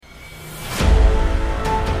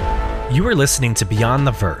You are listening to Beyond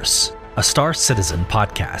the Verse, a Star Citizen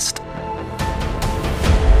podcast.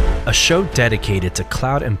 A show dedicated to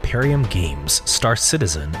Cloud Imperium games, Star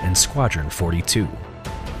Citizen, and Squadron 42.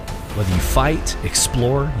 Whether you fight,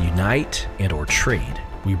 explore, unite, and or trade,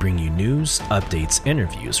 we bring you news, updates,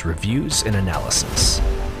 interviews, reviews, and analysis.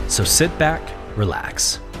 So sit back,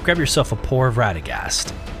 relax, grab yourself a pour of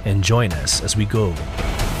Radagast, and join us as we go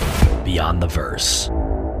Beyond the Verse.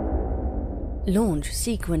 Launch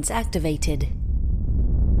sequence activated.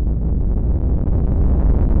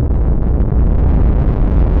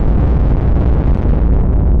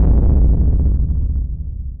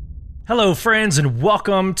 Hello, friends, and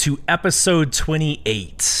welcome to episode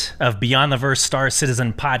 28 of Beyond the Verse Star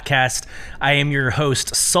Citizen podcast. I am your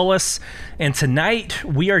host, Solus, and tonight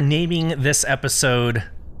we are naming this episode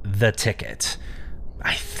The Ticket.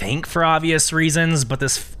 I think for obvious reasons, but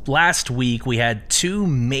this last week we had two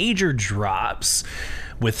major drops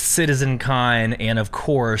with CitizenCon and, of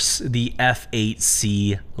course, the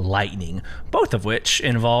F8C Lightning, both of which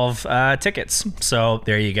involve tickets. So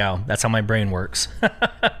there you go. That's how my brain works.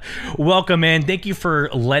 Welcome in. Thank you for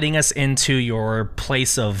letting us into your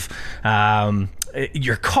place of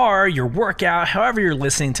your car, your workout, however you're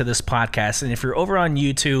listening to this podcast. And if you're over on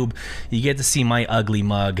YouTube, you get to see my ugly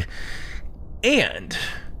mug. And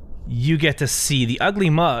you get to see the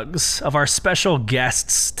ugly mugs of our special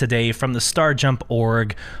guests today from the Starjump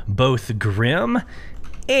org, both Grim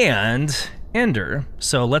and Ender.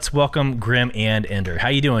 So let's welcome Grim and Ender. How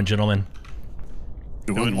you doing, gentlemen?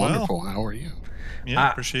 Doing wonderful. Well. How are you?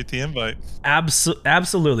 Yeah, appreciate the invite.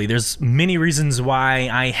 Absolutely. There's many reasons why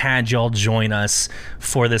I had y'all join us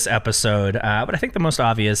for this episode, but I think the most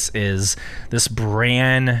obvious is this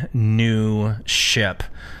brand new ship,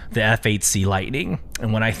 the F8C Lightning.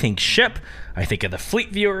 And when I think ship, I think of the Fleet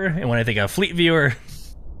Viewer, and when I think of Fleet Viewer,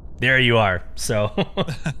 there you are. So, oh,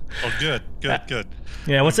 good.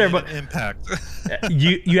 Yeah, what's everybody impact?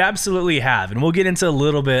 you absolutely have, and we'll get into a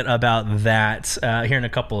little bit about that here in a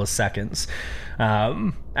couple of seconds.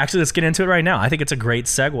 Actually, let's get into it right now. I think it's a great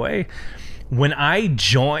segue. When I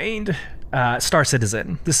joined Star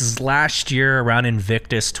Citizen, this is last year around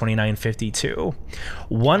Invictus 2952.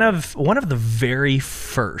 One of the very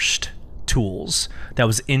first tools that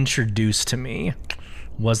was introduced to me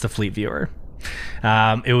was the Fleet Viewer.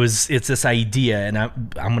 It's this idea, and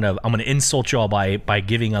I'm gonna insult you all by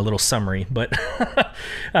giving a little summary, but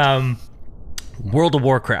World of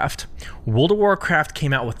Warcraft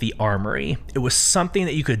came out with the Armory. It was something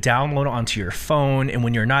that you could download onto your phone, and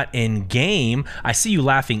when you're not in game, I see you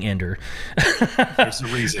laughing, Ender. There's a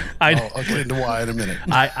reason. I'll get into why in a minute.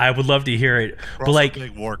 I would love to hear it. We're but also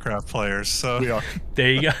big Warcraft players, so we are.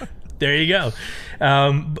 There you go.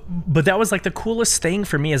 But that was like the coolest thing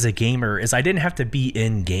for me as a gamer is I didn't have to be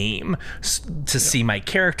in game to see my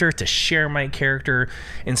character, to share my character.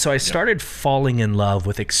 And so I started falling in love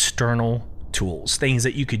with external tools, things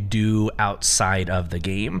that you could do outside of the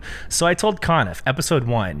game. So I told Conniff, episode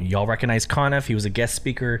 1, y'all recognize Conniff, he was a guest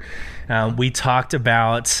speaker. We talked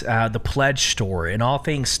about the Pledge Store and all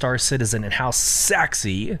things Star Citizen and how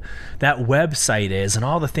sexy that website is and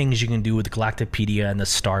all the things you can do with Galactopedia and the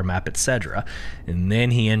star map, etc. And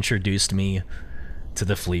then he introduced me to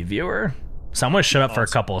the Fleet Viewer. So I'm going to shut up for a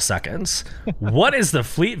couple of seconds. What is the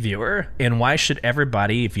Fleet Viewer, and why should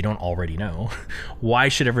everybody, if you don't already know, why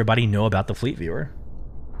should everybody know about the Fleet Viewer?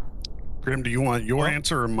 Grim, do you want your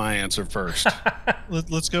answer or my answer first?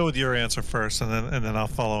 Let's go with your answer first, and then I'll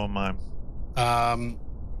follow on mine.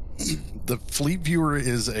 The Fleet Viewer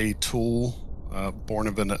is a tool born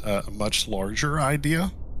of a much larger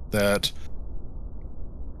idea that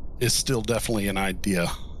is still definitely an idea,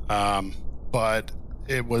 but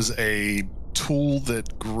it was a tool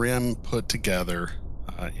that Grim put together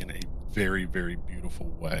in a very, very beautiful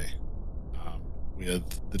way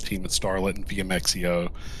with the team at Starlit and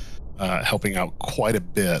VMXEO helping out quite a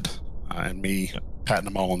bit and me patting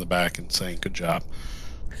them all on the back and saying good job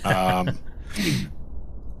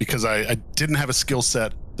because I didn't have a skill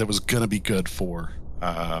set that was going to be good for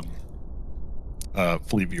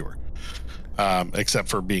Fleet Viewer except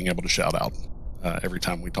for being able to shout out every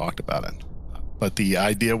time we talked about it. But the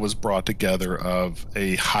idea was brought together of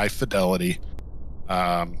a high fidelity,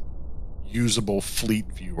 usable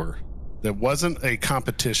Fleet Viewer that wasn't a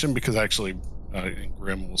competition because actually, and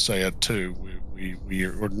Grim will say it too, we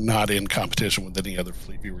are not in competition with any other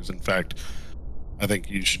Fleet Viewers. In fact, I think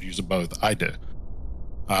you should use them both. I do.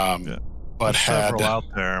 But there's several out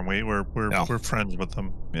there, and we're friends with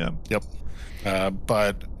them. Yeah. Yep.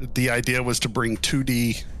 But the idea was to bring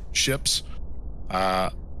 2D ships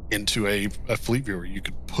into a fleet viewer. You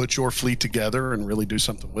could put your fleet together and really do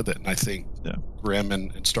something with it. And I think Grim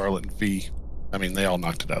and Starlet and Fee, I mean, they all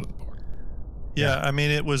knocked it out of the park. Yeah, I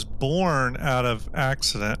mean, it was born out of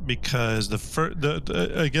accident because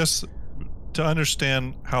I guess to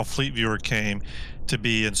understand how Fleet Viewer came to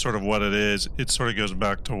be and sort of what it is, it sort of goes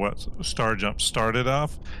back to what Star Jump started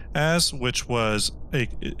off as, which was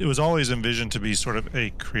it was always envisioned to be sort of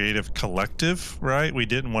a creative collective, right? We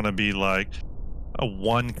didn't want to be like a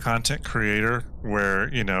one content creator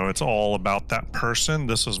where, you know, it's all about that person.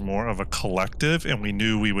 This was more of a collective, and we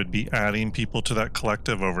knew we would be adding people to that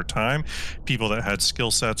collective over time, people that had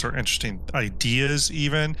skill sets or interesting ideas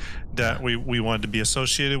even that we wanted to be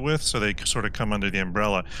associated with, so they sort of come under the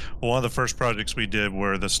umbrella. Well, one of the first projects we did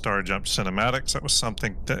were the Star Jump cinematics. That was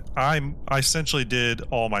something that I essentially did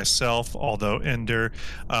all myself, although Ender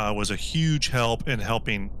was a huge help in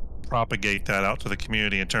helping propagate that out to the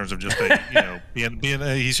community in terms of just a, you know, being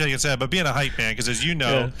he's shaking his head, but being a hype man, because as you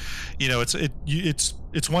know,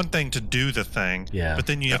 it's one thing to do the thing, but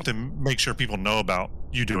then you have to make sure people know about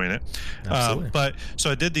you doing it. But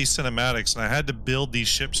so I did these cinematics, and I had to build these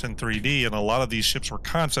ships in 3D, and a lot of these ships were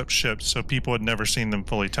concept ships, so people had never seen them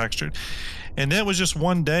fully textured. And then it was just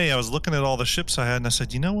one day I was looking at all the ships I had, and I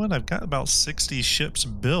said, you know what, I've got about 60 ships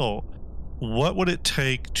built. What would it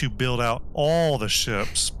take to build out all the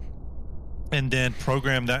ships and then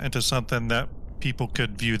program that into something that people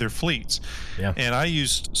could view their fleets? And I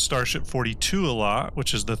used Starship 42 a lot,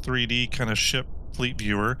 which is the 3D kind of ship fleet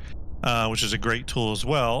viewer, which is a great tool as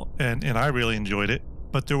well, and I really enjoyed it.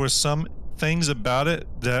 But there were some things about it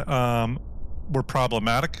that were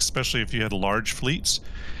problematic, especially if you had large fleets.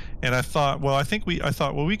 And I thought, well,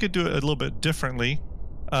 we could do it a little bit differently,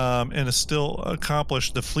 and still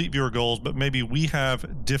accomplish the fleet viewer goals, but maybe we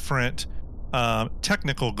have different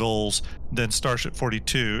technical goals than Starship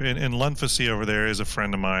 42, and Lunfasy over there is a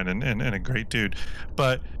friend of mine and a great dude,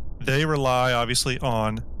 but they rely obviously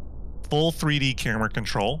on full 3D camera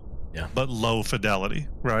control, but low fidelity,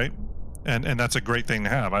 right? And that's a great thing to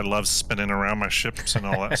have. I love spinning around my ships and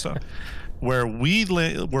all that stuff. Where we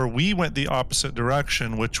went the opposite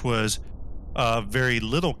direction, which was very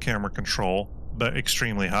little camera control but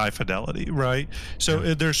extremely high fidelity, right?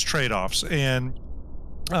 So there's trade-offs, and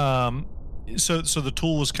so the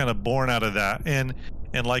tool was kind of born out of that, and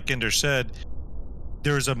like Ender said,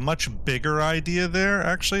 there was a much bigger idea there.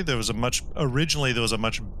 Actually, originally there was a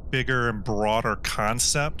much bigger and broader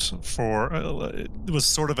concept for it was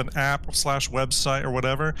sort of an app / website or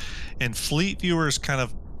whatever, and Fleet Viewer is kind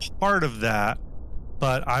of part of that,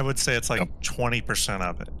 but I would say it's like 20%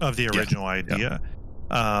 of it, of the original idea.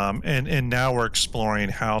 And now we're exploring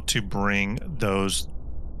how to bring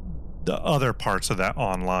the other parts of that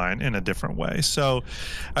online in a different way. So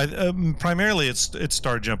primarily it's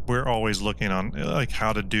Star Jump. We're always looking on like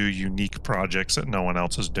how to do unique projects that no one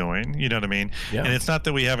else is doing, you know what I mean? And it's not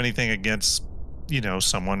that we have anything against, you know,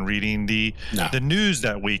 someone reading the news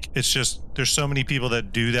that week. It's just there's so many people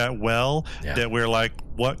that do that well that we're like,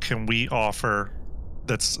 what can we offer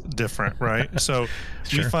that's different, right? So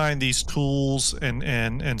we find these tools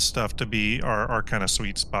and stuff to be our kind of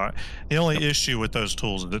sweet spot. The only issue with those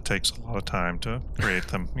tools is it takes a lot of time to create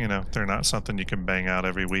them. You know, they're not something you can bang out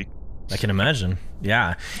every week. I can imagine.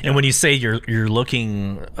 And when you say you're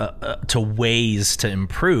looking to ways to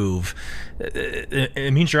improve,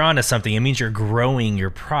 it means you're onto something. It means you're growing your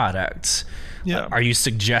product. Are you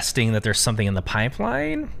suggesting that there's something in the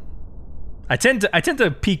pipeline? I tend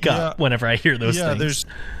to peek up whenever I hear those things.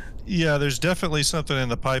 There's definitely something in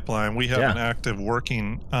the pipeline. We have an active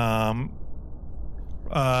working. We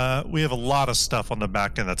have a lot of stuff on the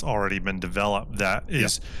back end that's already been developed that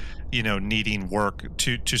is, you know, needing work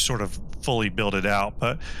to sort of fully build it out.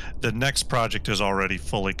 But the next project is already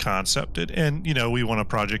fully concepted, and you know, we want a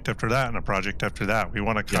project after that and a project after that. We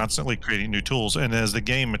want to constantly creating new tools, and as the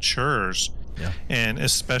game matures, and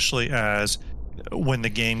especially as when the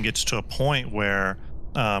game gets to a point where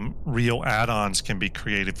real add-ons can be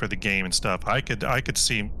created for the game and stuff, I could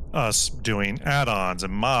see us doing add-ons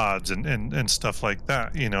and mods and stuff like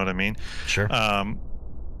that, you know what I mean? Sure.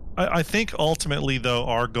 I think ultimately though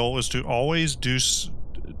our goal is to always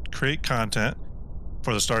create content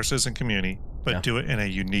for the Star Citizen community, but do it in a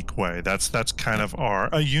unique way. That's kind of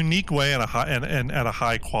a unique way and at a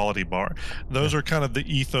high quality bar. Those are kind of the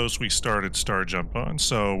ethos we started Star Jump on.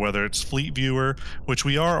 So whether it's Fleet Viewer, which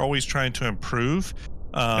we are always trying to improve,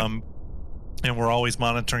 and we're always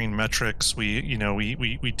monitoring metrics. We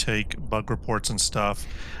take bug reports and stuff,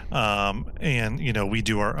 and you know, we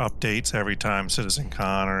do our updates every time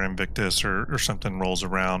CitizenCon or Invictus or something rolls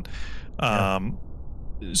around.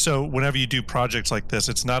 So whenever you do projects like this,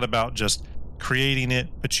 it's not about just creating it,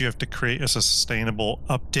 but you have to create a sustainable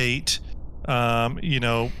update,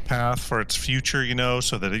 path for its future,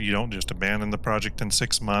 so that you don't just abandon the project in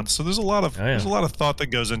 6 months. So there's a lot of thought that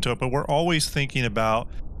goes into it, but we're always thinking about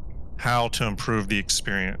how to improve the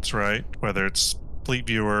experience, right? Whether it's Fleet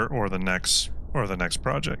Viewer or the next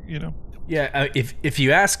project, Yeah, if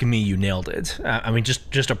you ask me, you nailed it. I mean,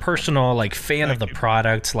 just a personal fan of the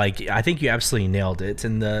product. I think you absolutely nailed it.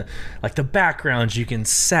 And the backgrounds you can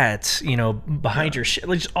set, behind your shit.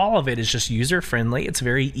 Just all of it is just user friendly. It's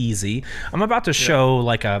very easy. I'm about to show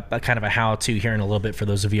a kind of a how to here in a little bit for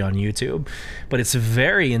those of you on YouTube, but it's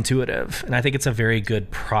very intuitive, and I think it's a very good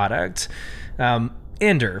product.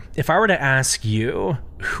 Ender, if I were to ask you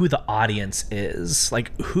who the audience is,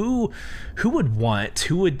 who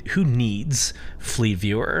needs Fleet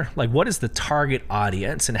Viewer? What is the target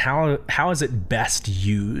audience, and how is it best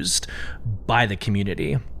used by the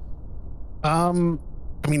community? I mean,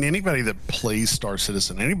 anybody that plays Star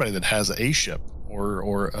Citizen, anybody that has a ship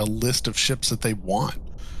or a list of ships that they want,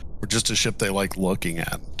 or just a ship they like looking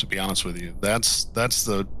at, to be honest with you, that's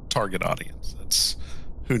the target audience. That's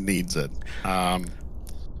who needs it.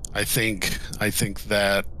 I think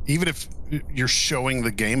that even if you're showing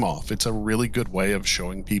the game off, it's a really good way of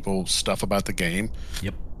showing people stuff about the game.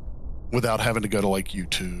 Yep. Without having to go to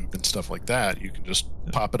YouTube and stuff like that. You can just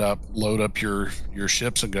pop it up, load up your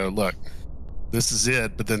ships, and go, look, this is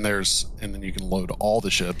it. But then then you can load all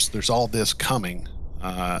the ships. There's all this coming,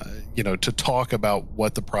 to talk about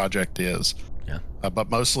what the project is. Yeah. But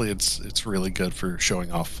mostly it's really good for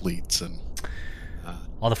showing off fleets and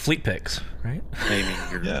all the fleet pics, right? Naming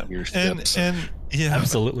your ships. And yeah,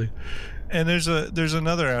 absolutely. And there's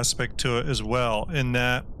another aspect to it as well, in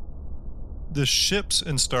that the ships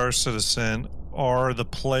in Star Citizen are the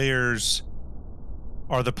player's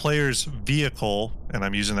vehicle, and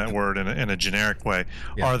I'm using that word in a generic way.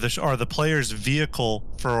 Yeah. Are the player's vehicle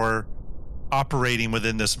for operating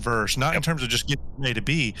within this verse, not in terms of just getting from A to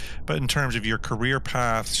B, but in terms of your career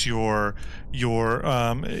paths, your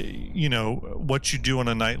what you do on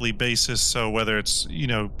a nightly basis. So whether it's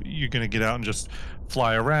you're going to get out and just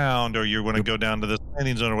fly around, or you're going to go down to the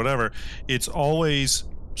landing zone or whatever, it's always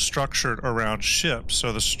structured around ships.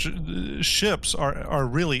 So the ships are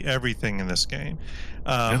really everything in this game.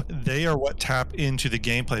 They are what tap into the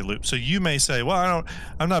gameplay loop. So you may say, well,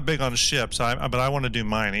 I'm not big on ships, but I want to do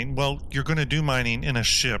mining. Well, you're going to do mining in a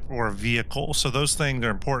ship or a vehicle. So those things are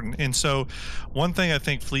important. And so one thing I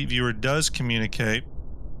think Fleet Viewer does communicate,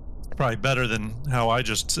 probably better than how I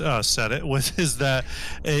just said it, is that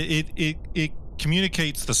it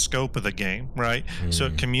communicates the scope of the game, right? So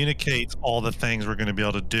it communicates all the things we're going to be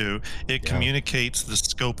able to do. It communicates the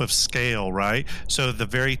scope of scale, right? So the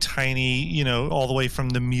very tiny, all the way from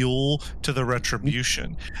the mule to the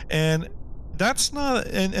retribution. And that's not,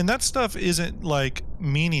 and that stuff isn't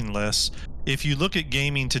meaningless. If you look at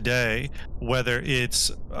gaming today, whether it's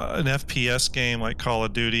an FPS game like Call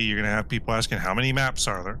of Duty, you're going to have people asking, how many maps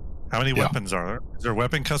are there? How many weapons are there? Is there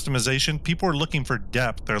weapon customization? People are looking for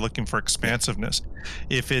depth. They're looking for expansiveness.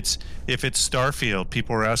 If it's Starfield,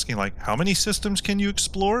 people are asking how many systems can you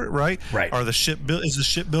explore? Right. Is the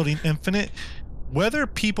shipbuilding infinite? Whether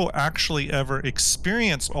people actually ever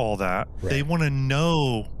experience all that, they want to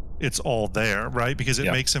know it's all there, right? Because it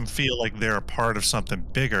makes them feel like they're a part of something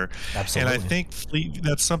bigger. Absolutely. And I think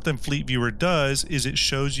that's something Fleet Viewer does, is it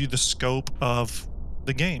shows you the scope of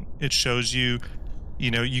the game. It shows you.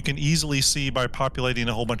 You can easily see, by populating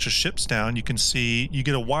a whole bunch of ships down, you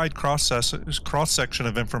get a wide cross section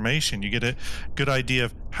of information. You get a good idea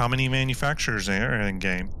of how many manufacturers are in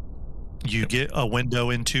game. You get a window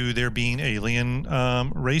into there being alien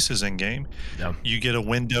races in game. Yep. You get a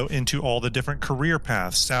window into all the different career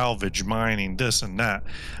paths, salvage, mining, this and that.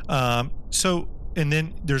 And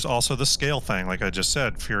then there's also the scale thing, like I just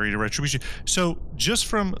said, Fury to Retribution. So just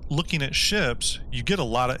from looking at ships, you get a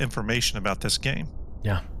lot of information about this game.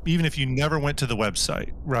 Yeah. Even if you never went to the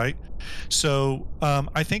website, right? So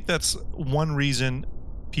I think that's one reason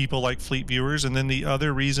people like Fleet Viewers. And then the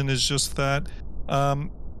other reason is just that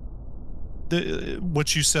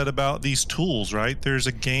what you said about these tools, right? There's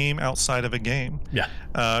a game outside of a game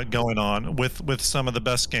going on with some of the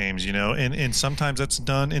best games, and sometimes that's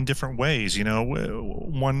done in different ways.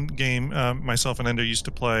 One game myself and Ender used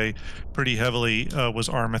to play pretty heavily was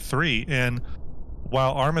Arma 3. And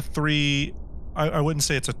while Arma 3... I wouldn't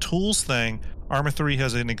say it's a tools thing. Arma 3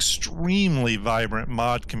 has an extremely vibrant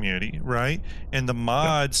mod community, right? And the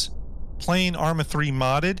mods, playing Arma 3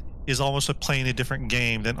 modded is almost like playing a different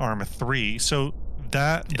game than Arma 3. So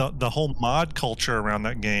that the whole mod culture around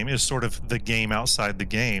that game is sort of the game outside the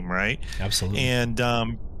game, right? Absolutely.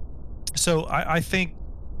 And so I think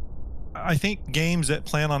I think games that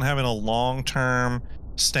plan on having a long-term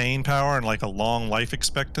staying power and like a long life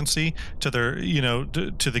expectancy to their,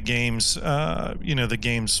 to the game's, the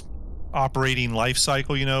game's operating life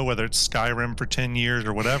cycle, whether it's Skyrim for 10 years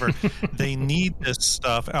or whatever, they need this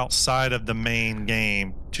stuff outside of the main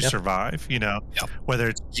game to survive, whether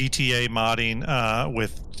it's GTA modding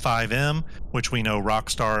with 5M, which we know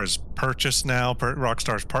Rockstar has purchased now.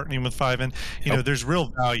 Rockstar's partnering with 5M. There's real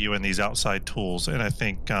value in these outside tools, and I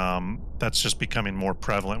think that's just becoming more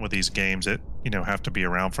prevalent with these games that have to be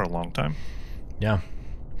around for a long time.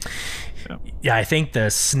 Yeah, I think the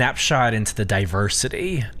snapshot into the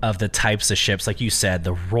diversity of the types of ships, like you said,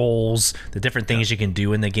 the roles, the different things you can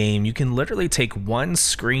do in the game, you can literally take one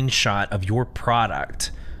screenshot of your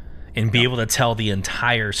product and be able to tell the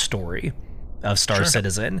entire story of Star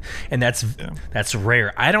Citizen, and that's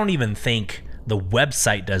rare. I don't even think the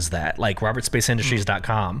website does that, like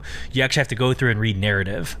robertspaceindustries.com. You actually have to go through and read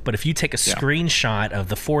narrative. But if you take a screenshot of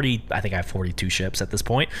the 40, I think I have 42 ships at this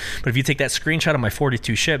point, but if you take that screenshot of my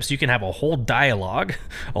 42 ships, you can have a whole dialogue,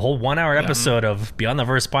 a whole 1 hour episode of Beyond the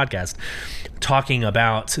Verse podcast talking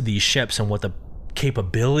about these ships and what the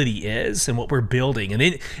capability is and what we're building,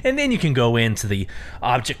 and then you can go into the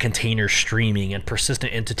object container streaming and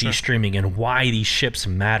persistent entity streaming and why these ships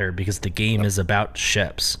matter, because the game is about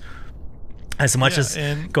ships as much as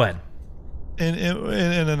go ahead.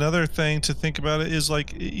 And another thing to think about it is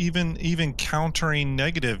like even countering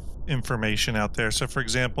negative information out there. So for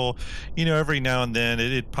example, every now and then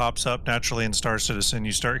it pops up naturally in Star Citizen.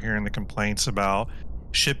 You start hearing the complaints about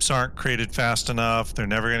ships aren't created fast enough. They're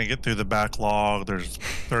never going to get through the backlog. There's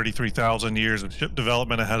 33,000 years of ship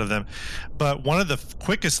development ahead of them. But one of the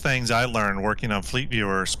quickest things I learned working on Fleet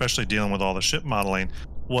Viewer, especially dealing with all the ship modeling,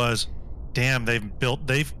 was, damn,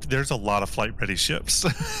 there's a lot of flight ready ships.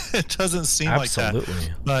 It doesn't seem like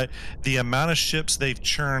that. But the amount of ships they've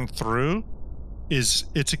churned through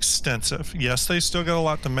it's extensive. Yes, they still got a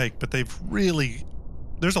lot to make, but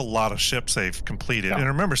there's a lot of ships they've completed. And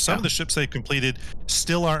remember, some of the ships they've completed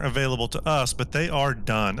still aren't available to us, but they are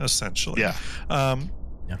done essentially.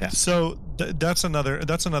 So that's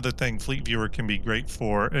another thing Fleet Viewer can be great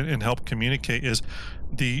for and help communicate is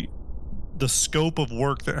the scope of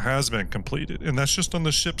work that has been completed. And that's just on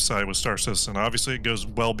the ship side with Star Citizen. Obviously it goes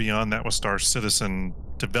well beyond that with Star Citizen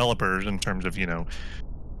developers in terms of,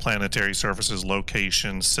 planetary surfaces,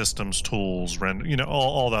 locations, systems, tools, render,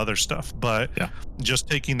 all the other stuff. But just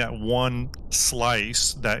taking that one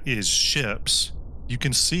slice that is ships, you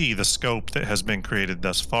can see the scope that has been created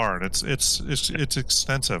thus far, and it's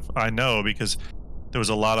extensive. I know, because there was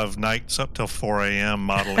a lot of nights up till 4 a.m.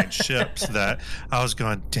 modeling ships that I was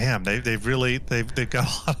going, damn, they've got a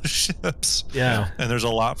lot of ships. Yeah, and there's a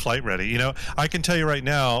lot flight ready. I can tell you right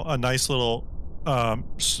now a nice little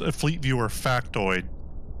Fleet Viewer factoid.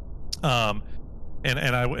 And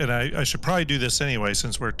I should probably do this anyway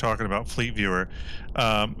since we're talking about Fleet Viewer.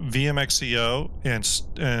 VMXEO and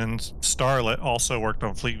Starlet also worked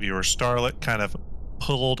on Fleet Viewer. Starlet kind of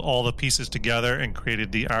pulled all the pieces together and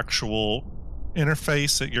created the actual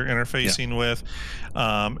interface that you're interfacing with,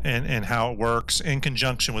 and how it works in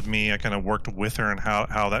conjunction with me. I kind of worked with her and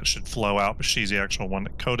how that should flow out, but she's the actual one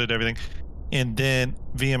that coded everything. And then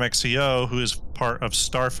VMXEO, who is part of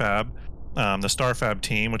StarFab, the StarFab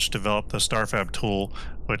team, which developed the StarFab tool,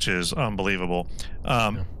 which is unbelievable.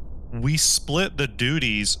 We split the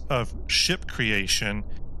duties of ship creation.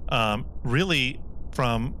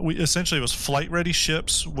 Essentially it was flight ready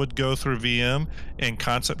ships would go through VM and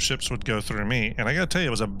concept ships would go through me. And I got to tell you,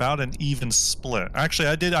 it was about an even split. Actually,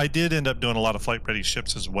 I did end up doing a lot of flight ready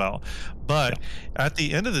ships as well. But at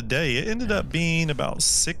the end of the day, it ended up being about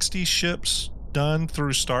 60 ships done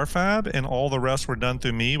through StarFab, and all the rest were done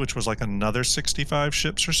through me, which was like another 65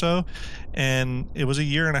 ships or so. And it was a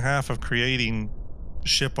year and a half of creating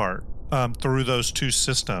ship art through those two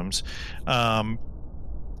systems.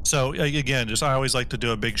 So again, I always like to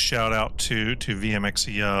do a big shout out to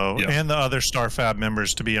VMXEO and the other StarFab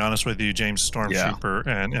members. To be honest with you, James Stormtrooper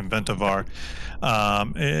and Inventivar.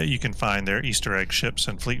 You can find their Easter egg ships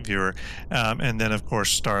and Fleet Viewer, and then of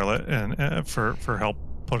course Starlet and for help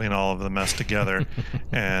putting all of the mess together.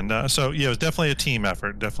 And so it was definitely a team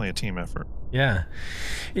effort. Yeah,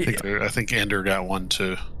 I think Ender got one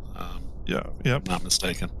too. Yep. Not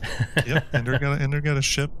mistaken. Yep. Ender got a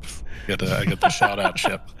ship. I get the shout out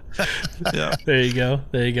ship. Yeah. There you go.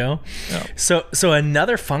 Yeah. So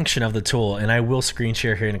another function of the tool, and I will screen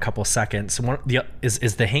share here in a couple of seconds. One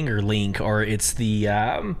is the hanger link, or it's the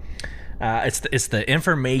It's the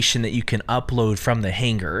information that you can upload from the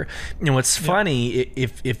hangar. And what's funny,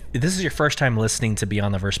 if this is your first time listening to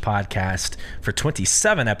Beyond the Verse podcast for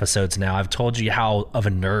 27 episodes now, I've told you how of a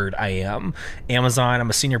nerd I am. Amazon, I'm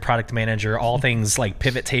a senior product manager, all things like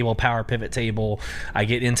pivot table, power pivot table. I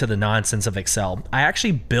get into the nonsense of Excel. I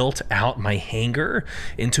actually built out my hangar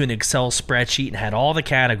into an Excel spreadsheet and had all the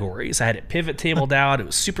categories. I had it pivot tabled out. It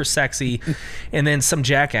was super sexy. And then some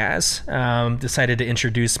jackass decided to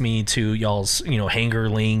introduce me to y'all's, hangar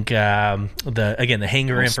link, the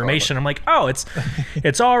hangar information. I'm like, oh,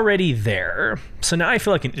 it's already there. So now I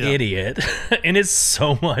feel like an idiot, and it's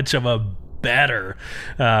so much of a better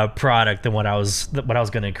product than what I was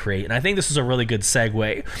going to create. And I think this is a really good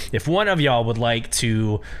segue. If one of y'all would like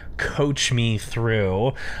to coach me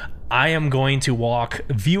through, I am going to walk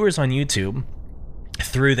viewers on YouTube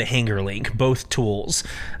through the hangar link, both tools.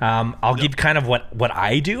 I'll give kind of what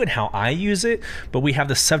I do and how I use it, but we have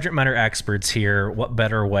the subject matter experts here. What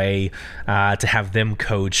better way to have them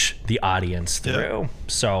coach the audience through?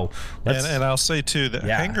 So and I'll say too that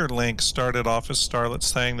hangar link started off as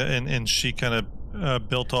Starlet's thing, that and she kind of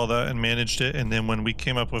built all that and managed it. And then when we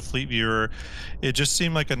came up with Fleet Viewer, it just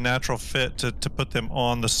seemed like a natural fit to put them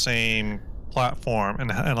on the same platform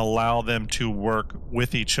and allow them to work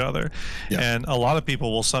with each other. And a lot of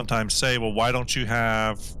people will sometimes say, well, why don't you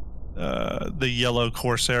have the yellow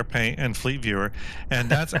Corsair paint and Fleet Viewer? And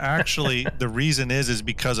that's actually the reason is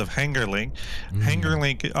because of Hangar Link. Hangar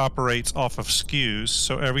Link operates off of SKUs,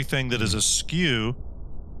 so everything that is a SKU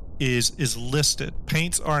is listed.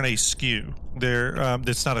 Paints aren't a SKU.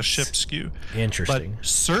 It's not a ship SKU. Interesting. But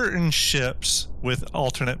certain ships with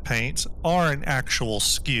alternate paints are an actual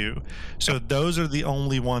SKU. So those are the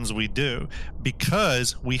only ones we do,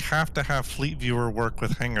 because we have to have Fleet Viewer work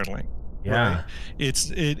with Hangar Link. Yeah.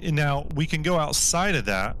 Right? Now we can go outside of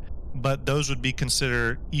that, but those would be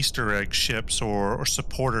considered Easter egg ships or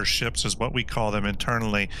supporter ships is what we call them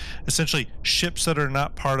internally. Essentially ships that are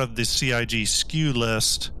not part of the CIG SKU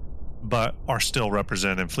list, but are still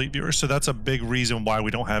represented in Fleet Viewer. So that's a big reason why we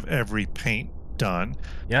don't have every paint done.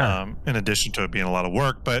 In addition to it being a lot of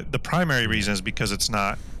work, but the primary reason is because it's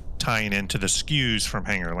not tying into the SKUs from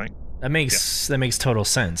Hangar Link. That makes total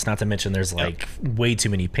sense. Not to mention there's way too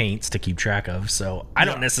many paints to keep track of, so I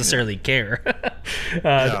don't necessarily care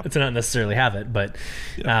to not necessarily have it. But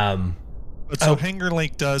Hangar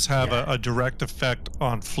Link does have a direct effect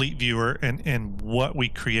on Fleet Viewer and what we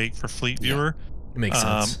create for Fleet Viewer. It makes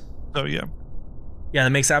sense. So Yeah,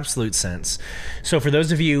 that makes absolute sense. So for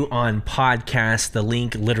those of you on podcast, the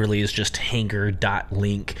link literally is just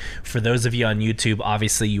hangar.link. For those of you on YouTube,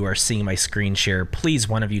 obviously you are seeing my screen share. Please,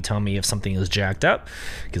 one of you tell me if something is jacked up,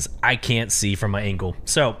 because I can't see from my angle.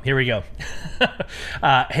 So here we go.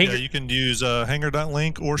 You can use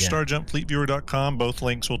hangar.link or starjumpfleetviewer.com. Both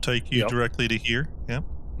links will take you directly to here. Yeah.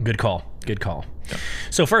 Good call. Yeah.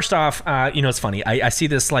 So first off, it's funny. I see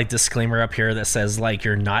this disclaimer up here that says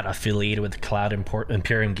you're not affiliated with Cloud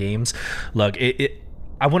Imperium Games. Look,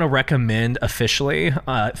 I want to recommend officially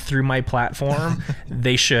through my platform,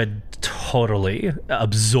 they should totally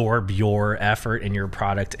absorb your effort and your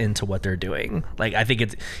product into what they're doing. I think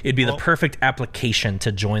it'd be the perfect application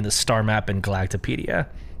to join the Star Map and Galactopedia.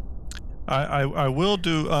 I will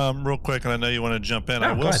do real quick, and I know you want to jump in.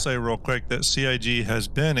 I will say real quick that CIG has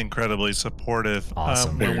been incredibly supportive.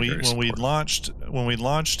 Awesome. When we launched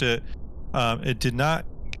it, it did not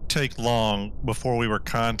take long before we were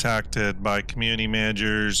contacted by community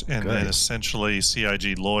managers and then essentially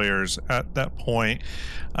CIG lawyers. At that point,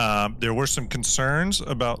 there were some concerns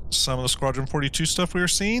about some of the Squadron 42 stuff we were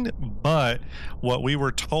seeing, but what we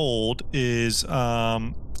were told is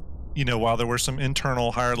while there were some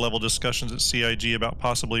internal higher level discussions at CIG about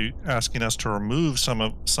possibly asking us to remove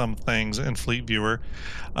some things in Fleet Viewer,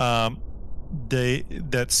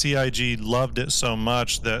 that CIG loved it so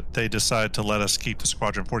much that they decided to let us keep the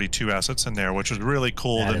Squadron 42 assets in there, which was really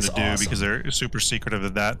cool of them to do because they're super secretive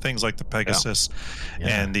of that. Things like the Pegasus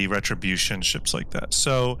and the Retribution ships like that.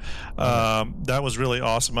 So that was really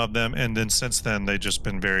awesome of them. And then since then, they've just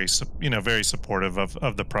been very supportive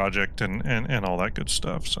of the project and all that good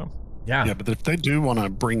stuff. So. Yeah, but if they do want to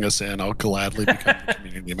bring us in, I'll gladly become a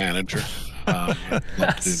community manager. I'd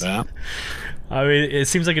love to do that. I mean, it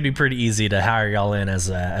seems like it'd be pretty easy to hire y'all in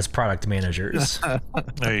as product managers.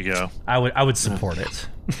 There you go. I would support it.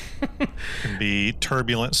 Can be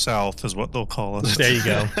turbulent south is what they'll call us. There you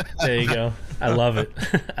go. There you go. I love it.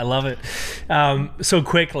 I love it. So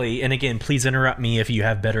quickly, and again, please interrupt me if you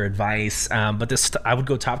have better advice. But this, I would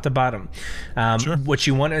go top to bottom. Sure. What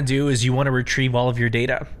you want to do is you want to retrieve all of your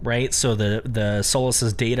data, right? So the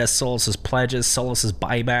Solus's data, Solus's pledges, Solus's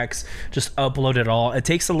buybacks, just upload it all. It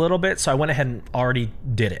takes a little bit, so I went ahead and already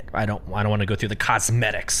did it. I don't want to go through the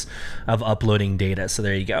cosmetics of uploading data. So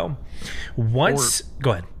there you go.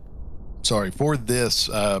 Go ahead. Sorry, for this,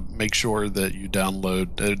 make sure that you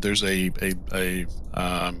download. There's a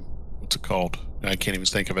what's it called? I can't even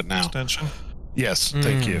think of it now. Extension. Yes,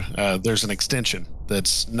 thank you. There's an extension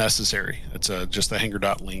that's necessary. It's just the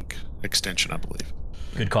Hanger.link extension, I believe.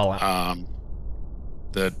 Good call out.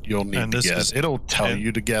 That you'll need to get. It'll tell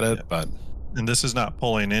you to get it, but. And this is not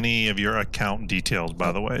pulling any of your account details,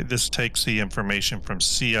 by the way. This takes the information from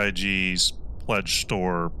CIG's pledge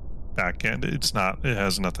store backend. It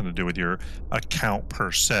has nothing to do with your account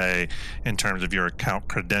per se in terms of your account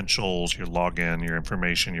credentials, your login, your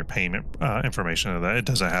information, your payment information of that. It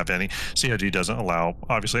doesn't have any. CIG doesn't allow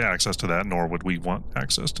obviously access to that, nor would we want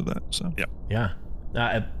access to that. So yeah.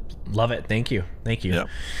 I love it. Thank you. Yep.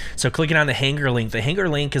 So clicking on the Hanger link. The Hanger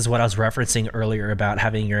link is what I was referencing earlier about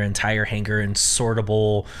having your entire Hanger in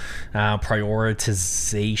sortable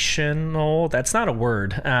prioritizational. That's not a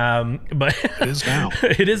word, but it is now.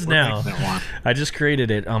 It is now. I just created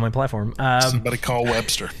it on my platform. Somebody call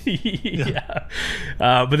Webster. Yeah.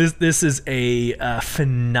 But this is a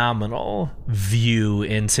phenomenal view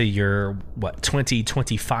into your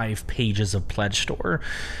 25 pages of Pledge Store.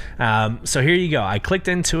 So here you go. I clicked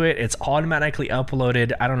into it. It's automatically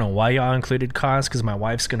uploaded. I don't know why y'all included cost, because my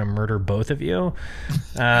wife's gonna murder both of you.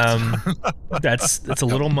 That's a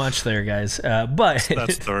little much there, guys. But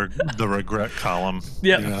that's the regret column.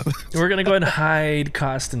 Yeah. We're gonna go ahead and hide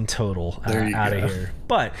cost and total out of here.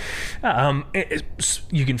 But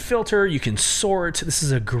you can filter, you can sort. This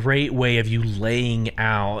is a great way of you laying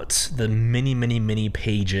out the many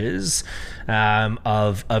pages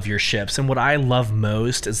of your ships. And what I love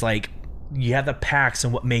most is like you have the packs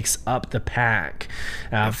and what makes up the pack.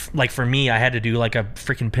 Like for me, I had to do like a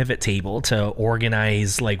freaking pivot table to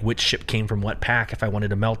organize like which ship came from what pack if I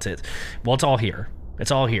wanted to melt it. Well, it's all here.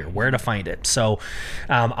 It's all here. Where to find it? So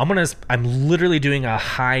I'm literally doing a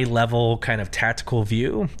high level kind of tactical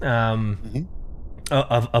view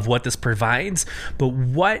of what this provides. But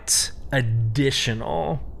what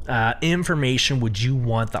additional information would you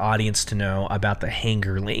want the audience to know about the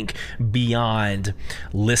Hanger link beyond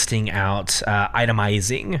listing out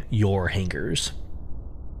itemizing your hangers?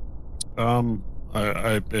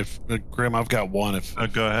 If Grim, I've got one. If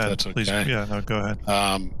go ahead, that's okay. Please. Yeah, no, go ahead.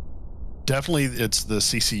 Definitely, it's the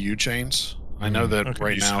CCU chains. I know that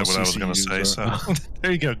right now. What I was going to say. So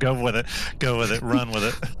there you go. Go with it. Run with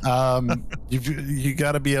it. You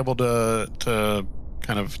got to be able to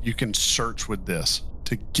kind of, you can search with this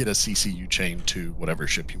to get a CCU chain to whatever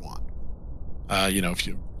ship you want.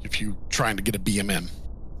 If you're trying to get a BMM,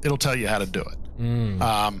 it'll tell you how to do it.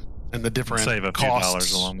 And the different save a few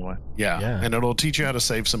dollars along the way. Yeah, and it'll teach you how to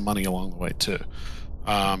save some money along the way too.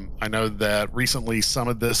 I know that recently some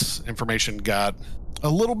of this information got a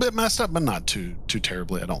little bit messed up, but not too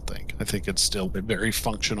terribly. I don't think. I think it's still a very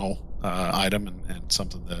functional item and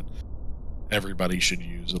something that everybody should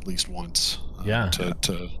use at least once.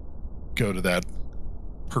 To go to that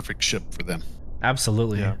perfect ship for them.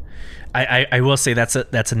 Absolutely. Yeah. I will say that's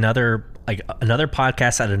another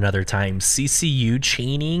podcast at another time. CCU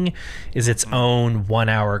chaining is its own 1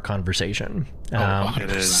 hour conversation. It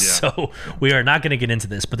is, yeah. So we are not going to get into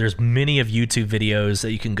this, but there's many of YouTube videos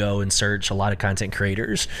that you can go and search. A lot of content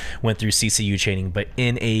creators went through CCU chaining, but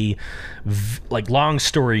in a long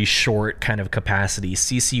story short kind of capacity,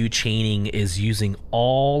 CCU chaining is using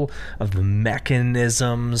all of the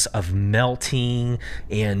mechanisms of melting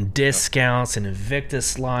and discounts and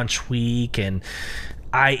Invictus launch week and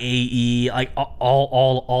IAE, like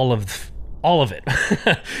all of it.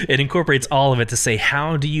 It incorporates all of it to say,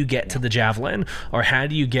 how do you get to the Javelin, or how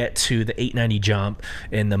do you get to the 890 jump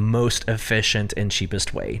in the most efficient and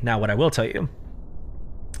cheapest way? Now, what I will tell you,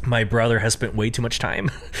 my brother has spent way too much time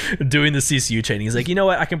doing the CCU chaining. He's like, you know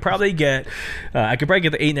what? I could probably get the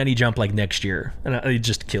 890 jump like next year, and it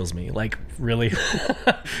just kills me. Like, really,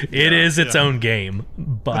 it is its own game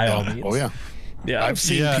by all means. Oh yeah. I've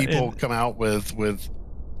seen people come out with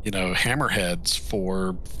hammerheads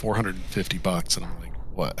for $450, and I'm like,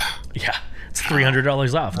 what? Yeah, it's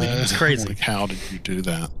 $300 off. It's crazy. Like, how did you do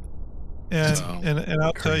that? And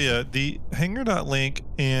I'll tell you, the Hanger.link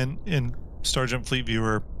and Starjump Fleet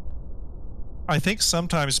Viewer I think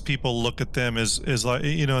sometimes people look at them as like,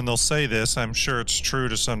 and they'll say this, I'm sure it's true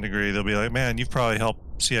to some degree. They'll be like, man, you've probably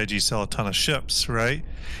helped CIG sell a ton of ships, right?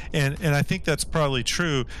 And I think that's probably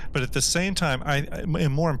true. But at the same time,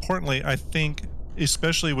 and more importantly, I think,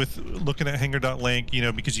 especially with looking at Hangar.link,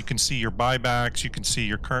 because you can see your buybacks, you can see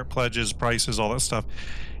your current pledges, prices, all that stuff,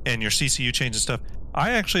 and your CCU change and stuff.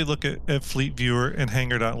 I actually look at Fleet Viewer and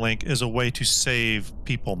Hangar.link as a way to save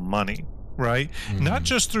people money. Right? Not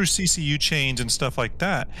just through CCU chains and stuff like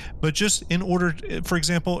that, but just in order, for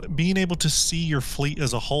example, being able to see your fleet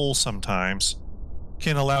as a whole sometimes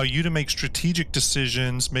can allow you to make strategic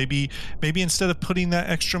decisions. Maybe instead of putting that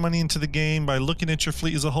extra money into the game, by looking at your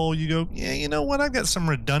fleet as a whole, you go, yeah, you know what? I've got some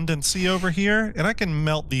redundancy over here and I can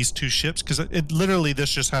melt these 2 ships, because it literally, this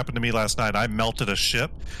just happened to me last night. I melted a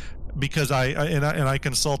ship because I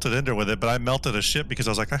consulted Ender with it, but I melted a ship because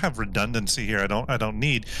I was like, I have redundancy here. I don't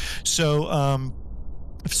need. So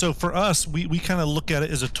for us, we kind of look at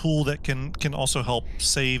it as a tool that can also help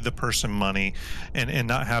save the person money and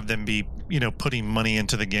not have them be, putting money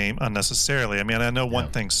into the game unnecessarily. I mean, I know one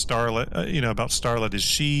thing Starlet, about Starlet is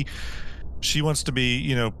she wants to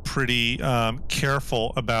be, pretty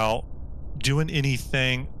careful about doing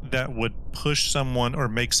anything that would push someone or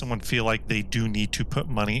make someone feel like they do need to put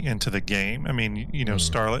money into the game. I mean,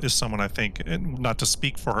 Starlet is someone, I think, and not to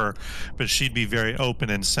speak for her, but she'd be very open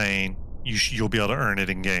in saying you'll be able to earn it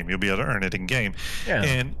in game. You'll be able to earn it in game.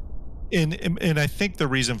 Yeah. And I think the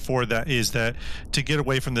reason for that is that to get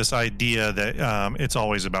away from this idea that it's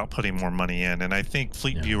always about putting more money in. And I think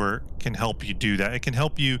Fleet Viewer can help you do that. It can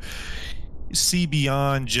help you see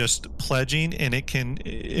beyond just pledging, and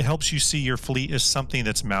it helps you see your fleet as something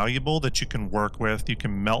that's malleable, that you can work with. You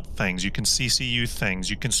can melt things, you can CCU things,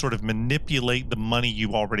 you can sort of manipulate the money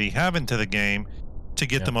you already have into the game to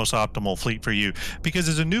get the most optimal fleet for you. Because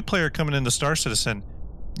as a new player coming into Star Citizen,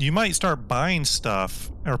 you might start buying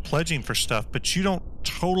stuff or pledging for stuff, but you don't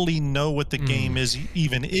totally know what the game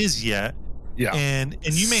is yet. Yeah. And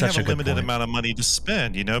you may have a limited amount of money to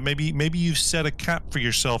spend. Maybe you've set a cap for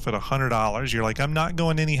yourself at $100. You're like, I'm not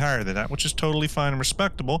going any higher than that, which is totally fine and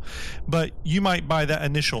respectable. But you might buy that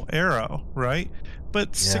initial arrow, right?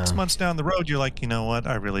 But 6 months down the road, you're like, you know what?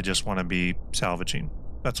 I really just want to be salvaging.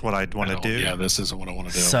 That's what I'd want to do. Yeah, this isn't what I want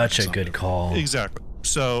to do. Such a good call. Exactly.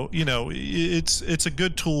 So, it's a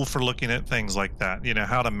good tool for looking at things like that.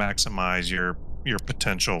 How to maximize your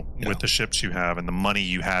potential with the ships you have and the money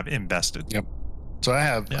you have invested. Yep. So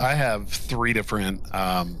I have 3 different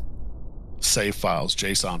save files,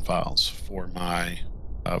 JSON files for my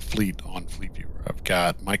fleet on Fleet Viewer. I've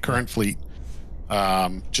got my current fleet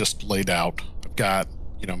just laid out. I've got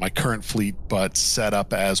my current fleet, but set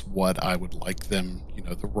up as what I would like them,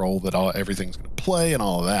 the role that everything's going to play and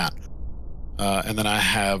all of that. And then I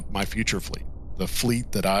have my future fleet, the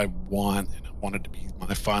fleet that I want, and I want it to be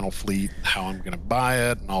my final fleet, how I'm going to buy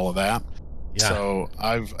it and all of that. Yeah. So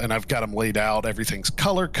I've got them laid out. Everything's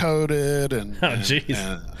color coded and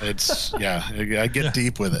it's I get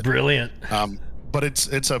deep with it. Brilliant. But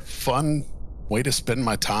it's a fun way to spend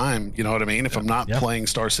my time. You know what I mean? If I'm not playing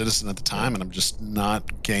Star Citizen at the time and I'm just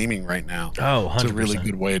not gaming right now. Oh, 100%. It's a really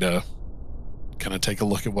good way to kind of take a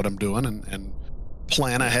look at what I'm doing and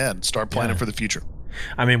plan ahead, start planning for the future.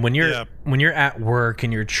 I mean, when you're at work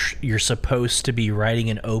and you're supposed to be writing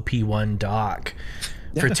an OP1 doc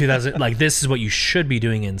for 2000, like this is what you should be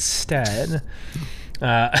doing instead.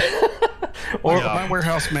 My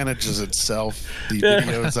warehouse manages itself. The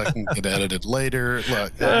videos I can get edited later.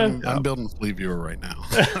 Look, I'm building Fleet Viewer right now.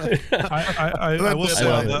 I will say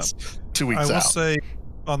that 2 weeks out. I will say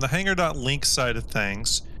on the Hangar.link side of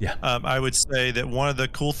things, I would say that one of the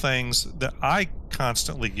cool things that I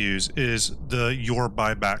constantly use is your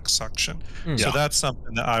buyback section. So that's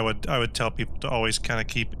something that I would tell people to always kind of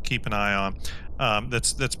keep an eye on.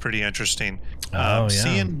 That's pretty interesting.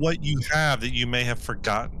 Seeing what you have that you may have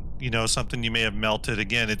forgotten, something you may have melted.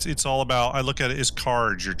 Again, it's all about, I look at it as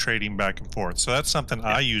cards you're trading back and forth. So that's something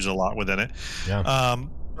I use a lot within it.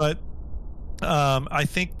 But I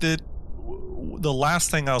think that the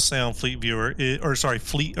last thing I'll say on Fleet Viewer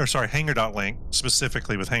Hangar.link,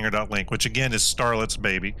 specifically with Hangar.link, which again is Starlet's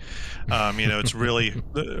baby. It's really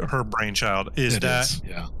her brainchild, is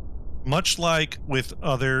much like with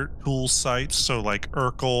other tool sites, so like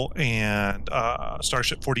Urkel and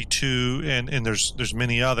Starship 42 and there's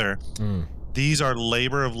many other, these are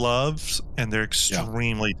labor of love and they're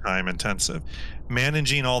extremely time intensive.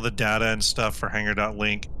 Managing all the data and stuff for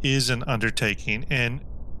Hangar.link is an undertaking, and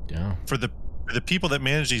for the people that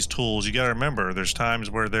manage these tools, you got to remember there's times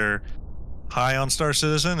where they're high on Star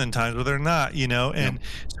Citizen and times where they're not, and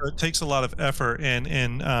so it takes a lot of effort and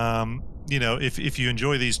if you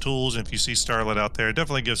enjoy these tools and if you see Starlet out there,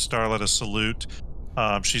 definitely give Starlet a salute.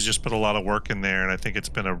 She's just put a lot of work in there, and I think it's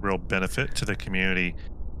been a real benefit to the community,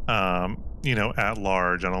 at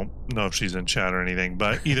large. I don't know if she's in chat or anything,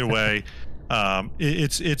 but either way,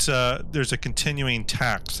 there's a continuing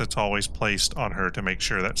tax that's always placed on her to make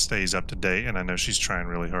sure that stays up to date, and I know she's trying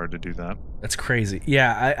really hard to do that. That's crazy.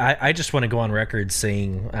 Yeah, I just want to go on record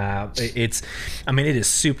saying it is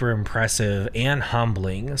super impressive and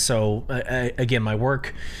humbling. So again, my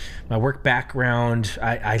work background,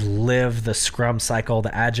 I live the Scrum cycle,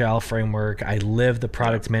 the Agile framework. I live the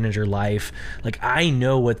product manager life. Like, I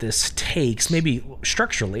know what this takes. Maybe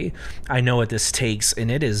structurally, I know what this takes, and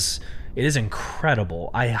it is incredible.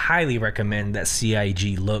 I highly recommend that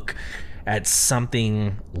CIG look at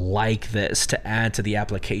something like this to add to the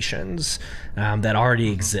applications that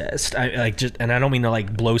already exist. I don't mean to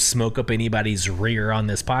like blow smoke up anybody's rear on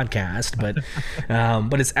this podcast, but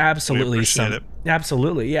it's absolutely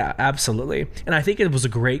absolutely, yeah, absolutely. And I think it was a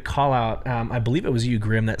great call out. I believe it was you,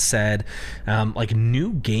 Grim, that said like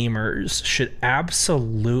new gamers should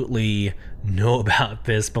absolutely know about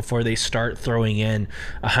this before they start throwing in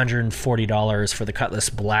 $140 for the Cutlass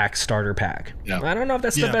Black starter pack. Yeah. I don't know if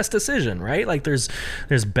that's the best decision, right? Like there's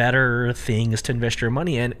better things to invest your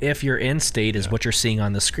money in if your end state is what you're seeing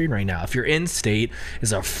on the screen right now. If your end state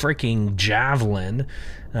is a freaking Javelin,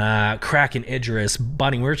 Kraken Idris,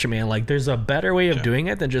 Bonnie Merchantman, like there's a better way of doing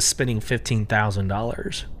it than just spending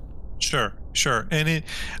 $15,000. Sure. And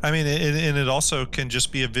it also can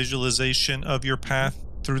just be a visualization of your path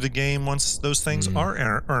through the game once those things are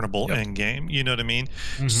earnable in game. You know what I mean?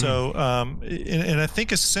 Mm-hmm. So, and I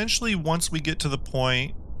think essentially once we get to the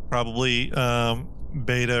point, probably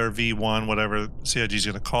beta or V1, whatever CIG is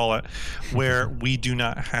going to call it, where we do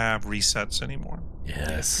not have resets anymore.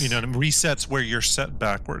 Yes. Resets where you're set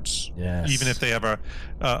backwards. Yes. Even if they have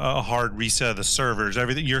a hard reset of the servers,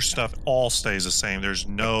 everything, your stuff all stays the same. There's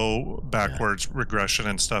no backwards regression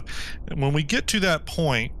and stuff. And when we get to that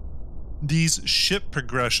point, these ship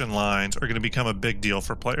progression lines are going to become a big deal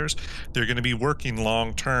for players. They're going to be working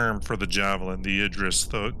long term for the Javelin, the Idris,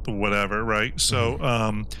 the whatever, right? So,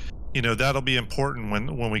 that'll be important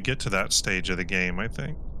when we get to that stage of the game, I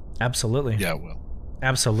think. Absolutely. Yeah, it will.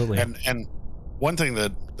 Absolutely. And one thing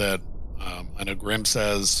that I know Grim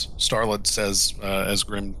says, Starlet says, as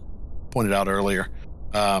Grim pointed out earlier,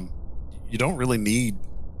 you don't really need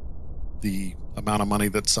the amount of money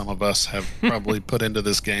that some of us have probably put into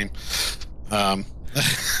this game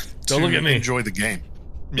Don't look at me. Enjoy the game.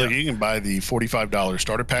 Yeah. Like, you can buy the $45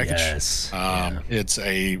 starter package. Yes. It's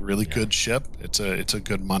a really good ship. It's a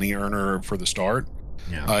good money earner for the start.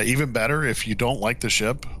 Yeah. Even better, if you don't like the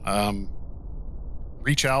ship,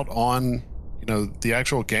 reach out on the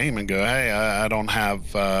actual game and go, hey, I don't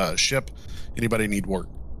have a ship. Anybody need work?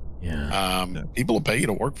 Yeah. People will pay you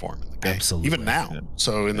to work for them in the game. Absolutely. Even now. Yeah.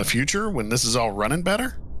 So in the future, when this is all running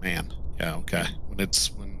better, man, okay. When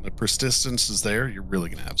the persistence is there, you're really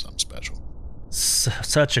gonna have something special.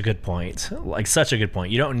 Such a good point. Like, such a good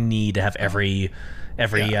point. You don't need to have every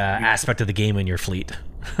aspect of the game in your fleet.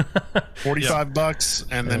 $45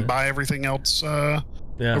 and then buy everything else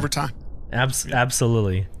over time.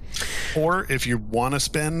 Absolutely. Or if you want to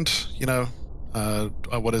spend,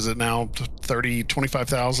 what is it now?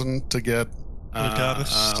 25,000 to get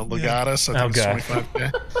Legatus. I think it's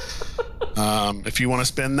 25K. If you want to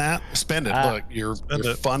spend that, spend it. Look, you're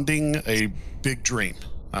funding a big dream,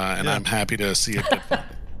 and I'm happy to see it get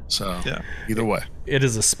funded. So either way, it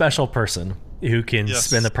is a special person who can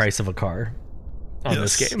spend the price of a car on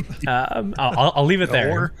this game. I'll leave it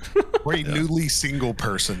there. Or a newly single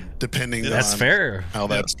person, depending on fair. How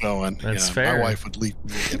that's going. That's fair. My wife would leave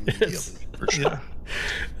me immediately for sure.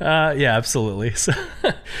 Absolutely. So,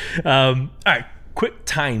 all right. Quick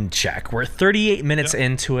time check. We're 38 minutes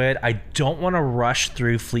into it. I don't want to rush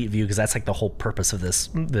through Fleet View because that's like the whole purpose of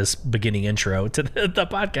this beginning intro to the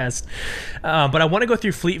podcast. But I want to go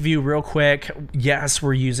through Fleet View real quick. Yes,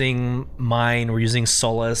 we're using mine. We're using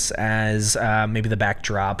Solus as maybe the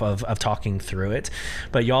backdrop of talking through it.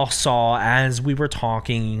 But y'all saw as we were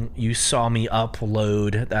talking, you saw me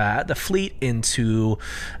upload the fleet into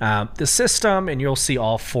the system, and you'll see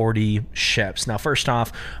all 40 ships. Now, first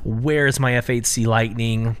off, where's my F8C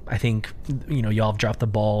Lightning? I think y'all have dropped the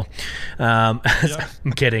ball. I'm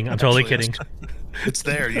kidding. I'm totally kidding. It's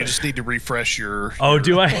there. You just need to refresh your.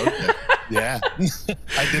 Do I? Yeah,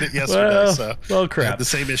 I did it yesterday. Well, crap. I had the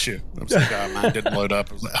same issue. I was like, mine didn't load up.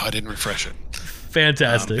 I was like, I didn't refresh it.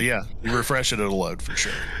 Fantastic. But yeah, you refresh it, it'll load for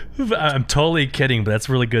sure. I'm totally kidding, but that's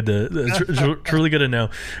really good to really good to know.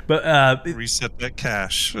 But reset that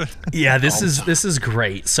cache. yeah, this is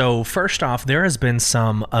great. So first off, there has been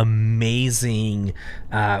some amazing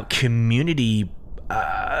community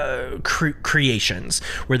creations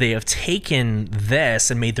where they have taken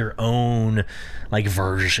this and made their own like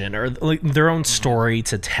version or like their own story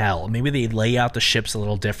to tell. Maybe they lay out the ships a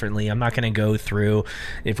little differently. I'm not going to go through.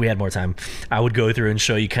 If we had more time, I would go through and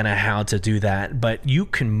show you kind of how to do that, but you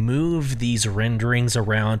can move these renderings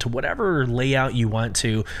around to whatever layout you want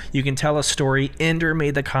to. You can tell a story. Ender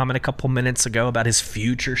made the comment a couple minutes ago about his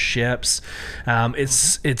future ships.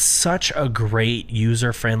 It's such a great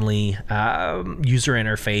user-friendly user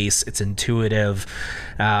interface. It's intuitive,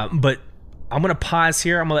 but I'm going to pause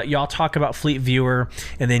here. I'm going to let y'all talk about Fleet Viewer.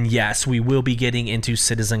 And then, yes, we will be getting into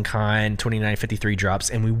CitizenCon 2953 drops,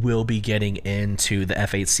 and we will be getting into the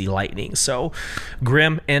F8C Lightning. So,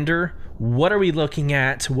 Grim, Ender, what are we looking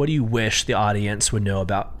at? What do you wish the audience would know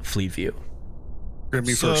about Fleet View? Grim,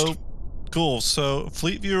 you first. Cool. So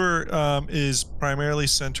Fleet Viewer is primarily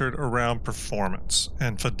centered around performance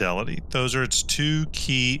and fidelity. Those are its two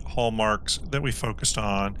key hallmarks that we focused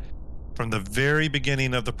on from the very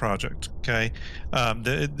beginning of the project. Okay, I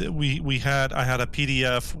had a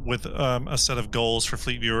PDF with a set of goals for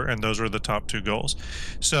Fleet Viewer, and those were the top two goals.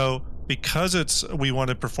 So because we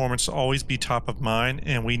wanted performance to always be top of mind,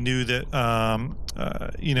 and we knew that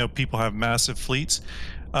people have massive fleets.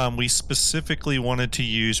 We specifically wanted to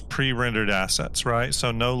use pre-rendered assets, right?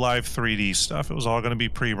 So no live 3D stuff. It was all going to be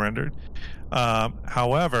pre-rendered.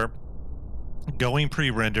 However, going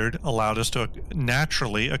pre-rendered allowed us to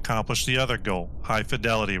naturally accomplish the other goal, high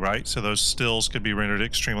fidelity, right? So those stills could be rendered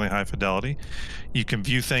extremely high fidelity. You can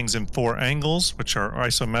view things in 4 angles, which are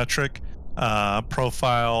isometric,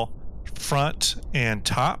 profile, front, and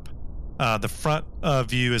top. The front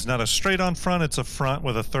view is not a straight-on front. It's a front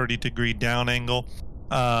with a 30-degree down angle.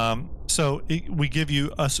 We give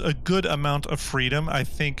you a good amount of freedom. I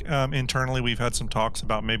think internally we've had some talks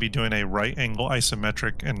about maybe doing a right angle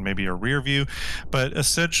isometric and maybe a rear view, but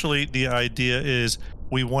essentially the idea is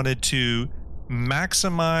we wanted to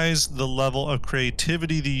maximize the level of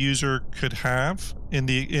creativity the user could have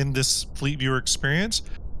in this Fleet Viewer experience,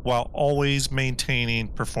 while always maintaining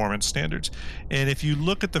performance standards. And if you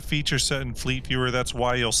look at the feature set in Fleet Viewer, that's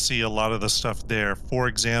why you'll see a lot of the stuff there. For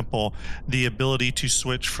example, the ability to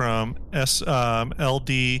switch from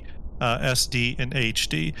LD, SD, and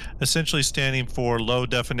HD, essentially standing for low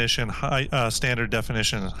definition, high standard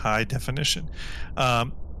definition, and high definition.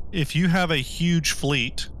 If you have a huge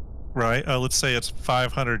fleet, right? Let's say it's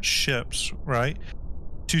 500 ships, right?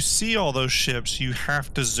 To see all those ships, you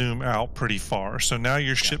have to zoom out pretty far. So now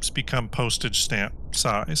your ships become postage stamp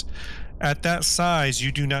size. At that size,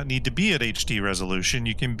 you do not need to be at HD resolution.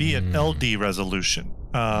 You can be at LD resolution.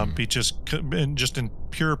 Be just in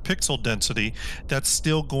pure pixel density. That's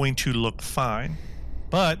still going to look fine.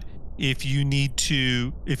 But if your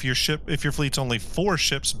fleet's only 4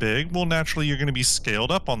 ships big, well, naturally you're going to be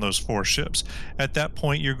scaled up on those 4 ships. At that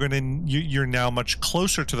point, you're now much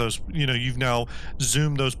closer to those. You've now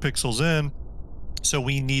zoomed those pixels in. So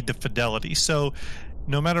we need the fidelity. So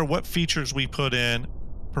no matter what features we put in,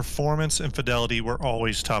 performance and fidelity were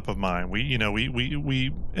always top of mind.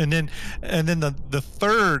 And then the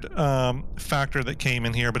third factor that came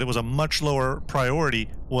in here, but it was a much lower priority,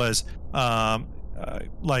 was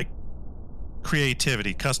like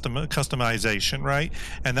creativity, customization, right?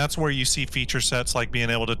 And that's where you see feature sets like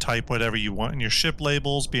being able to type whatever you want in your ship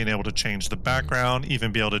labels, being able to change the background,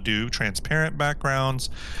 even be able to do transparent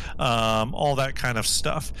backgrounds, all that kind of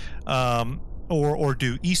stuff, or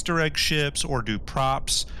do Easter egg ships, or do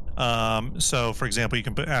props. So for example, you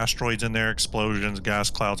can put asteroids in there, explosions,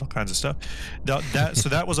 gas clouds, all kinds of stuff. So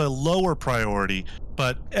that was a lower priority,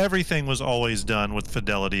 but everything was always done with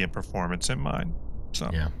fidelity and performance in mind.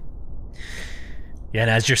 So yeah, and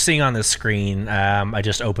as you're seeing on the screen, I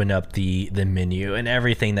just opened up the menu, and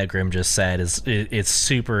everything that Grim just said it's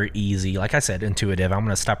super easy. Like I said, intuitive. I'm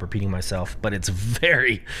going to stop repeating myself, but it's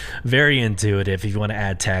very, very intuitive. If you want to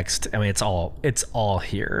add text, I mean, it's all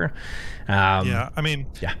here. I'll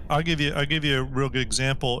give you a real good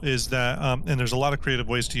example. Is that and there's a lot of creative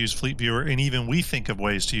ways to use Fleet Viewer, and even we think of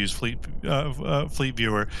ways to use Fleet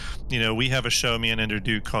Viewer. We have a show me and Ender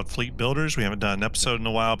do called Fleet Builders. We haven't done an episode in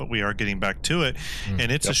a while, but we are getting back to it.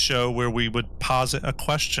 And it's a show where we would posit a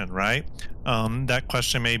question, right? That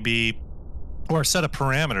question may be, or a set of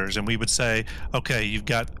parameters, and we would say, okay, you've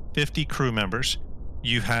got 50 crew members.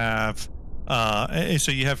 You have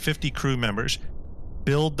 50 crew members.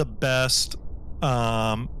 Build the best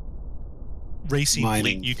racing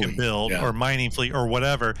fleet you can build, or mining fleet or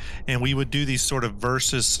whatever, and we would do these sort of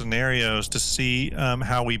versus scenarios to see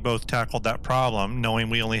how we both tackled that problem, knowing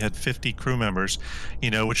we only had 50 crew members,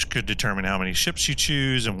 which could determine how many ships you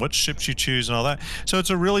choose and what ships you choose and all that. So it's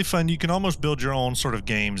a really fun, you can almost build your own sort of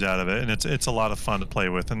games out of it, and it's a lot of fun to play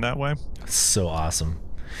with in that way. So awesome.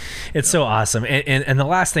 It's so awesome. And the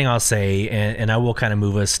last thing I'll say, and I will kind of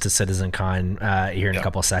move us to CitizenCon here in a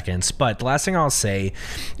couple of seconds, but the last thing I'll say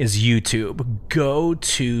is YouTube. Go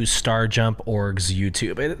to StarJump.org's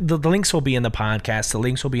YouTube. The links will be in the podcast. The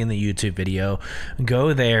links will be in the YouTube video.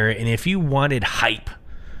 Go there, and if you wanted hype,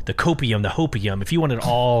 the copium, the hopium, if you wanted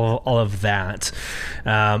all of that,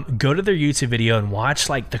 go to their YouTube video and watch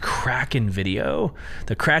like the Kraken video,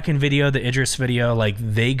 the Idris video. Like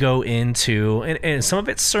they go into, and some of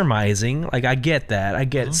it's surmising. Like I get that. I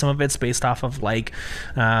get some of it's based off of like,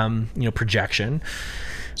 projection.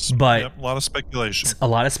 But a lot of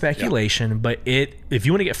speculation. But if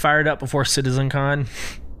you want to get fired up before CitizenCon,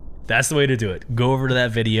 that's the way to do it. Go over to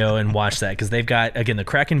that video and watch that, because they've got, again, the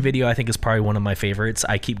Kraken video I think is probably one of my favorites.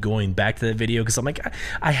 I keep going back to that video because I'm like,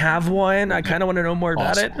 I have one. I kind of want to know more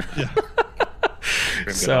about it.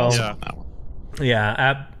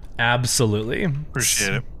 Yeah. Absolutely.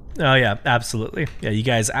 Appreciate it. Oh, yeah, absolutely. Yeah, you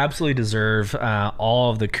guys absolutely deserve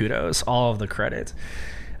all of the kudos, all of the credit.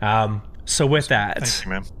 So with that... Thank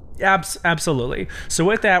you, man. Absolutely. So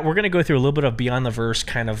with that, we're going to go through a little bit of Beyond the Verse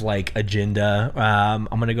kind of like agenda. I'm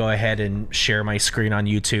going to go ahead and share my screen on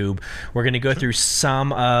YouTube. We're going to go through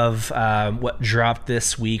some of what dropped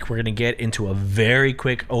this week. We're going to get into a very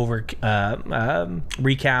quick recap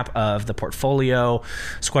of the portfolio,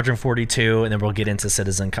 Squadron 42, and then we'll get into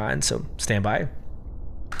CitizenCon. So stand by. All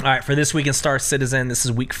right, for this week in Star Citizen, this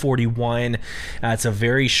is week 41. It's a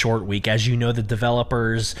very short week. As you know, the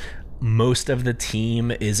developers... most of the team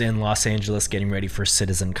is in Los Angeles getting ready for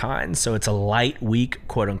CitizenCon, so it's a light week,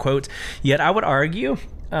 quote unquote. Yet I would argue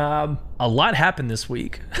a lot happened this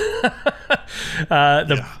week.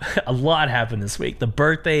 A lot happened this week. The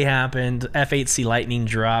birthday happened, F-8C Lightning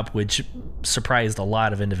drop, which surprised a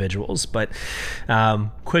lot of individuals. But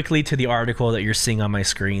quickly to the article that you're seeing on my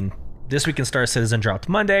screen. This week in Star Citizen dropped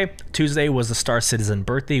Monday. Tuesday was the Star Citizen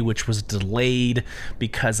birthday, which was delayed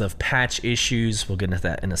because of patch issues. We'll get into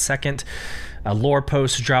that in a second. A lore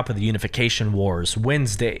post drop of the Unification Wars.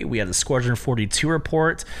 Wednesday, we had the Squadron 42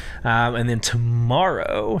 report. And then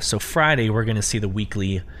tomorrow, so Friday, we're going to see the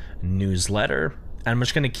weekly newsletter. And I'm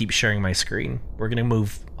just going to keep sharing my screen. We're going to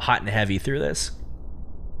move hot and heavy through this.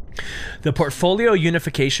 The portfolio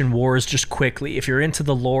Unification Wars, just quickly, if you're into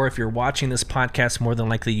the lore, if you're watching this podcast, more than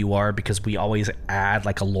likely you are, because we always add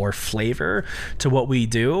like a lore flavor to what we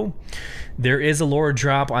do. There is a lore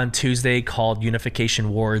drop on Tuesday called Unification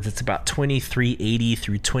Wars. It's about 2380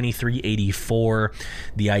 through 2384.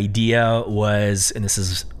 The idea was, and this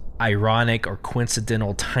is ironic or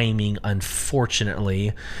coincidental timing,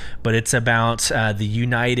 unfortunately, but it's about the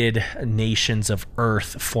United Nations of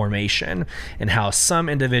Earth formation and how some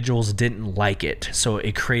individuals didn't like it. So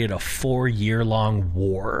it created a 4-year-long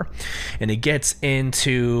war, and it gets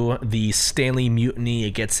into the Stanley Mutiny,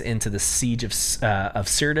 it gets into the siege of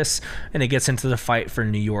Syrtis, and it gets into the fight for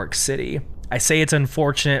New York City. I say it's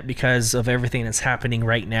unfortunate because of everything that's happening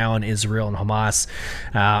right now in Israel and Hamas.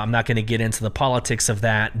 I'm not going to get into the politics of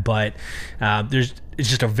that, but it's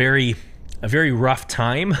just a very rough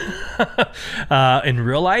time in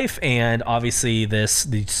real life, and obviously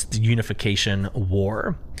the Unification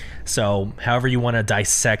War. So however you want to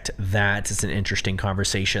dissect that, it's an interesting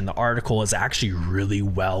conversation. The article is actually really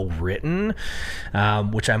well written,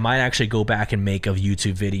 which I might actually go back and make a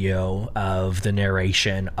YouTube video of the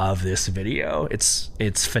narration of this video.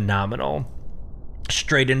 It's phenomenal.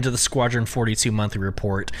 Straight into the Squadron 42 monthly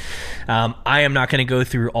report. I am not going to go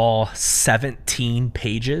through all 17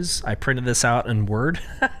 pages. I printed this out in Word.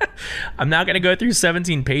 I'm not going to go through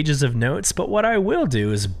 17 pages of notes, but what I will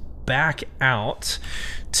do is back out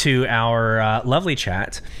to our lovely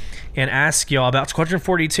chat and ask y'all about Squadron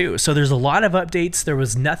 42. So there's a lot of updates. There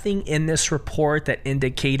was nothing in this report that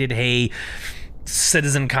indicated, hey,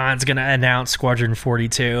 CitizenCon's gonna announce Squadron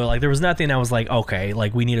 42. Like, there was nothing I was like, okay,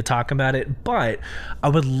 like, we need to talk about it. But I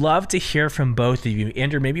would love to hear from both of you.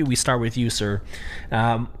 Andrew, maybe we start with you, sir.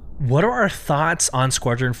 What are our thoughts on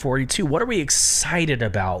Squadron 42? What are we excited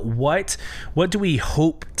about? What do we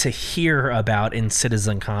hope to hear about in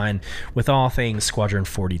CitizenCon with all things Squadron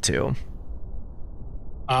 42?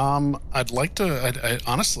 I'd like to,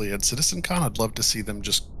 honestly, at CitizenCon, I'd love to see them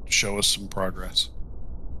just show us some progress.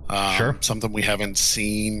 Sure. Something we haven't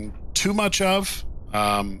seen too much of.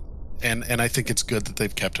 And I think it's good that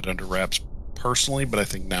they've kept it under wraps personally, but I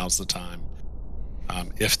think now's the time,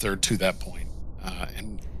 if they're to that point,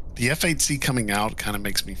 And the F-8C coming out kind of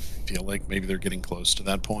makes me feel like maybe they're getting close to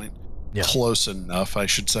that point. Yeah. Close enough, I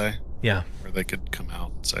should say. Yeah. Where they could come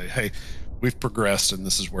out and say, hey, we've progressed and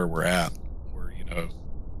this is where we're at. Or,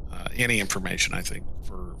 any information, I think,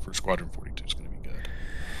 for Squadron 42 is going to be good.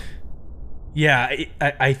 Yeah,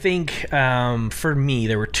 I think for me,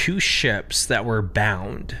 there were two ships that were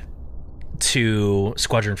bound to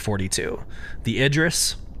Squadron 42. The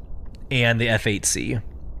Idris and the F-8C.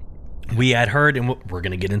 We had heard, and we're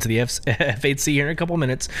going to get into the F-8C here in a couple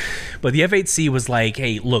minutes, but the F-8C was like,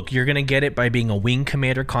 hey, look, you're going to get it by being a Wing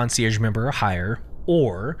Commander Concierge member or higher,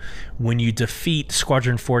 or when you defeat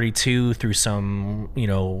Squadron 42 through some,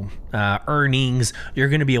 earnings, you're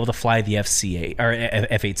going to be able to fly the FCA or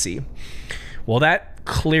F-8C. Well, that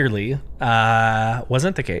clearly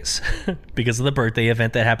wasn't the case because of the birthday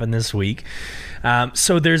event that happened this week.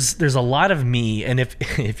 So there's a lot of me, and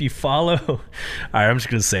if you follow, all right, I'm just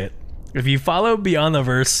going to say it. If you follow Beyond the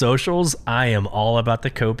Verse socials, I am all about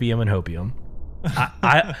the copium and hopium.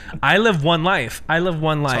 I live one life. It's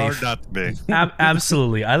hard not to be.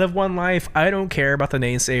 Absolutely. I live one life. I don't care about the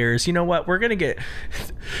naysayers. You know what? We're gonna get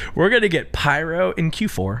Pyro in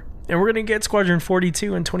Q4, and we're gonna get Squadron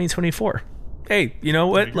 42 in 2024. Hey, you know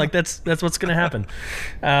what? Like that's what's gonna happen.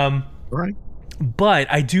 Right.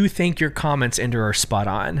 But I do think your comments, Ender, are spot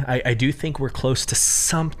on. I do think we're close to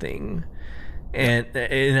something. And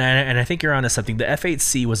I think you're onto something. The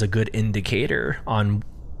F-8C was a good indicator on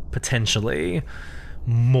potentially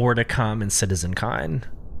more to come in Citizen Con.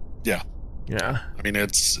 Yeah. Yeah. I mean,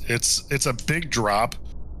 it's a big drop.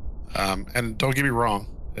 And don't get me wrong.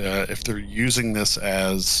 If they're using this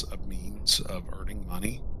as a means of earning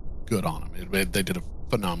money, good on them. They did a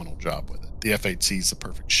phenomenal job with it. The F-8C is the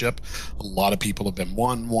perfect ship. A lot of people have been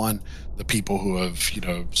one. The people who have,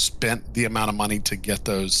 spent the amount of money to get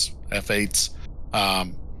those F-8s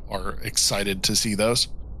are excited to see those.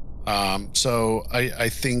 So I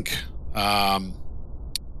think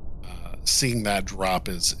seeing that drop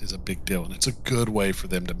is a big deal, and it's a good way for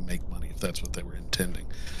them to make money if that's what they were intending.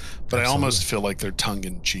 But Absolutely. I almost feel like they're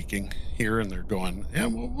tongue-in-cheeking here, and they're going, yeah,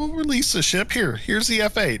 we'll release the ship. Here's the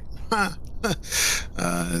F-8.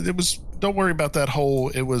 Don't worry about that whole,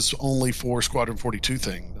 it was only for Squadron 42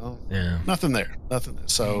 thing. No, yeah. Nothing there.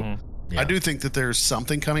 So I do think that there's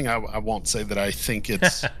something coming. I won't say that I think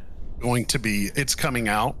it's going to be, it's coming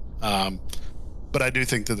out. But I do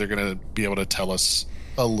think that they're going to be able to tell us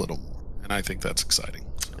a little more. And I think that's exciting.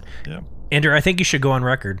 So. Yeah. Andrew, I think you should go on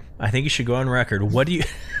record. What do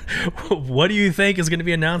you think is going to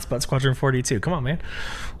be announced about Squadron 42? Come on, man.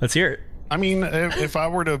 Let's hear it. I mean, if I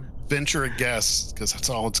were to venture a guess, because that's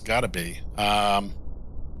all it's got to be, I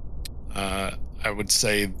would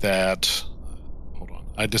say that, hold on,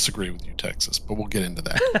 I disagree with you, Texas, but we'll get into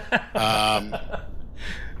that.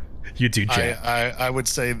 You do, Jack. I would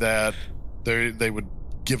say that they would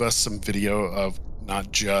give us some video of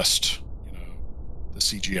not just, the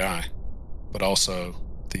CGI, but also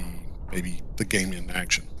maybe the game in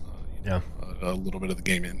action. A little bit of the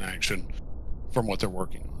game in action from what they're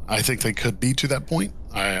working on. I think they could be to that point.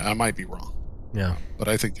 I might be wrong. Yeah. But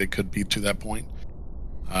I think they could be to that point.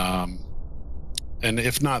 And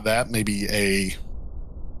if not that, maybe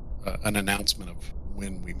an announcement of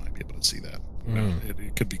when we might be able to see that.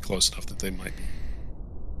 It could be close enough that they might be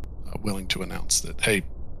willing to announce that, hey,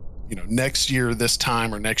 next year, this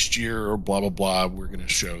time, or next year, or blah, blah, blah, we're going to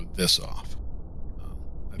show this off.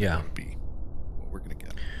 I think that would be what we're going to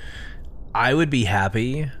get. I would be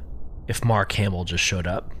happy if Mark Hamill just showed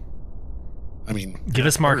up. I mean, give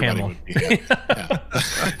us Mark Hamill. Yeah.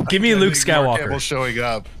 Give me Luke Skywalker. Mark Hamill showing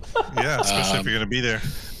up. Yeah, especially if you're going to be there.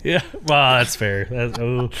 Yeah, well, that's fair.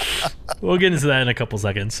 We'll get into that in a couple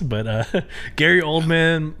seconds. But Gary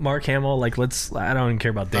Oldman, Mark Hamill, I don't even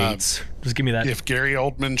care about dates. Just give me that. If Gary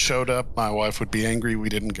Oldman showed up, my wife would be angry we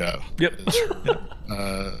didn't go. Yep.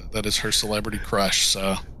 That is her celebrity crush.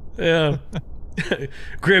 So yeah.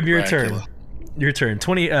 Grim, your turn. Your turn.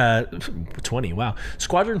 20. Wow.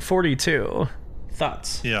 Squadron 42.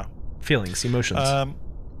 Thoughts? Yeah. Feelings, emotions.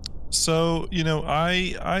 So,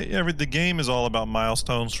 the game is all about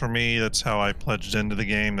milestones for me. That's how I pledged into the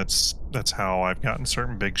game. That's how I've gotten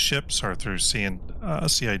certain big ships, or through seeing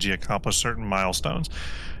CIG accomplish certain milestones.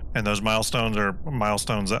 And those milestones are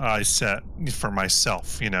milestones that I set for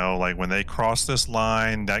myself. Like when they cross this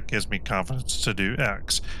line, that gives me confidence to do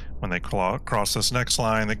X. When they cross this next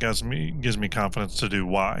line, that gives me confidence to do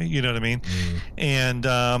Y. You know what I mean? And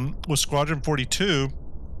with Squadron 42,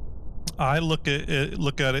 I look at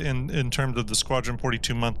it in terms of the Squadron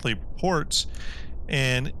 42 monthly reports,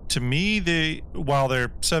 and to me, while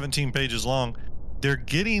they're 17 pages long, they're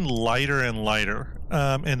getting lighter and lighter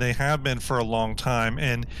and they have been for a long time.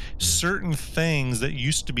 And certain things that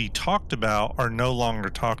used to be talked about are no longer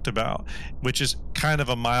talked about, which is kind of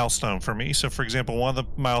a milestone for me. So, for example, one of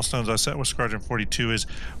the milestones I set with Squadron 42 is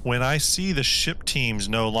when I see the ship teams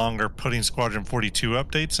no longer putting Squadron 42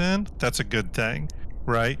 updates in, that's a good thing.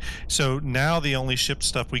 Right. So now the only ship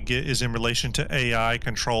stuff we get is in relation to AI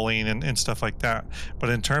controlling and stuff like that. But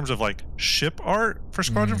in terms of like ship art for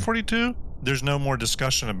Squadron 42, there's no more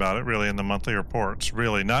discussion about it really in the monthly reports,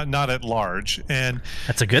 really not at large. And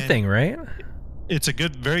that's a good thing, right? It's a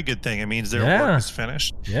very good thing. It means their work is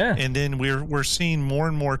finished. Yeah. And then we're seeing more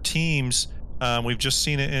and more teams. We've just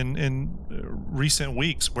seen it in recent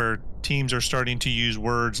weeks where teams are starting to use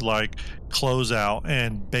words like closeout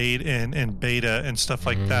and beta and stuff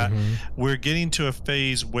like that. We're getting to a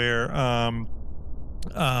phase where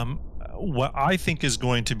what I think is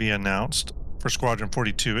going to be announced for Squadron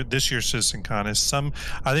 42 at this year's CitizenCon is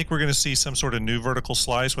I think we're going to see some sort of new vertical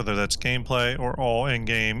slice, whether that's gameplay or all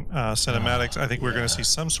in-game cinematics. I think we're going to see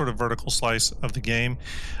some sort of vertical slice of the game.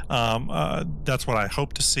 That's what I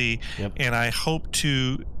hope to see. Yep. And I hope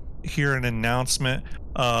to hear an announcement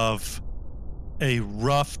of a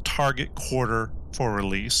rough target quarter for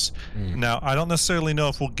release. Now, I don't necessarily know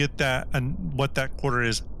if we'll get that and what that quarter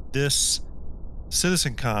is this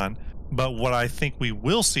CitizenCon, but what I think we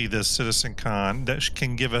will see this CitizenCon that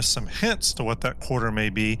can give us some hints to what that quarter may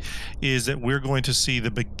be is that we're going to see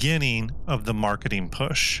the beginning of the marketing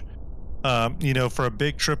push. For a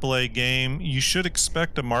big AAA game, you should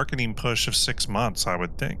expect a marketing push of 6 months, I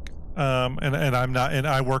would think. And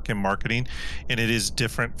I work in marketing, and it is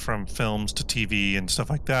different from films to TV and stuff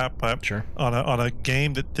like that. But sure, on a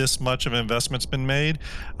game that this much of investment's been made,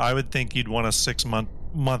 I would think you'd want a 6 month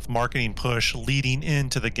marketing push leading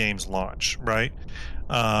into the game's launch, right?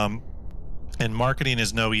 And marketing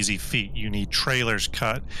is no easy feat. You need trailers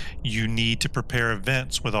cut. You need to prepare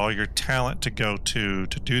events with all your talent to go to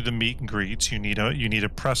do the meet and greets. You need a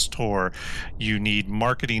press tour. You need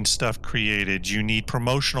marketing stuff created. You need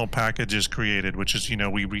promotional packages created, which is,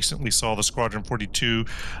 we recently saw the Squadron 42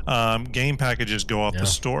 game packages go off the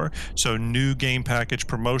store. So new game package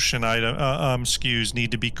promotion item SKUs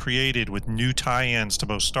need to be created with new tie-ins to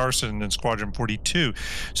both Star Citizen and Squadron 42.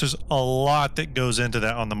 So there's a lot that goes into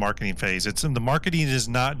that on the marketing phase. The marketing is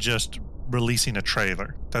not just releasing a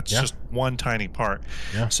trailer. That's just one tiny part.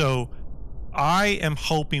 So I am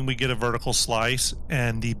hoping we get a vertical slice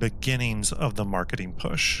and the beginnings of the marketing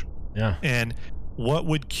push. And what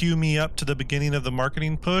would cue me up to the beginning of the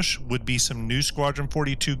marketing push would be some new Squadron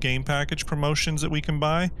 42 game package promotions that we can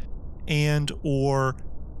buy and or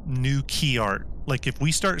new key art. Like if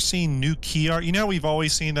we start seeing new key art, we've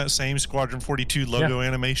always seen that same Squadron 42 logo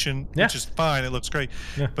animation, which is fine. It looks great.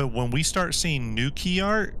 But when we start seeing new key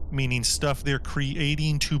art, meaning stuff they're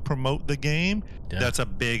creating to promote the game, that's a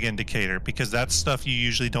big indicator because that's stuff you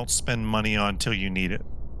usually don't spend money on until you need it.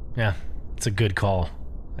 Yeah, it's a good call.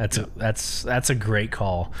 That's a great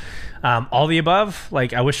call. All the above,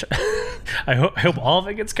 like I wish, I hope all of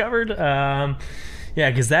it gets covered.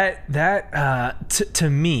 Because to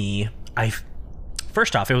me,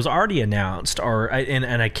 first off, it was already announced,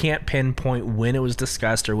 and I can't pinpoint when it was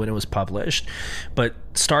discussed or when it was published, but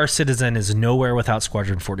Star Citizen is nowhere without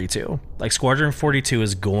Squadron 42. Like Squadron 42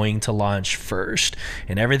 is going to launch first,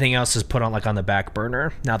 and everything else is put on the back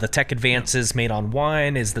burner. Now the tech advances made on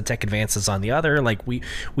one is the tech advances on the other. Like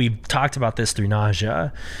we've talked about this through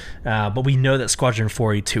nausea, but we know that Squadron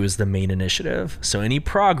 42 is the main initiative. So any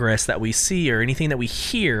progress that we see or anything that we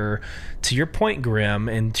hear, to your point, Grim,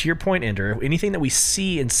 and to your point, Ender, anything that we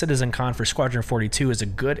see in CitizenCon for Squadron 42 is a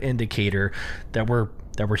good indicator that we're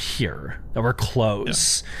here, that we're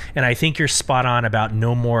close. And I think you're spot on about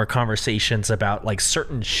no more conversations about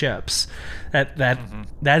certain ships. That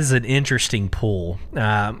is an interesting pull.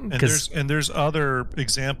 And there's other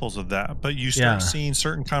examples of that, but you start seeing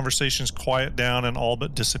certain conversations quiet down and all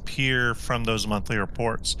but disappear from those monthly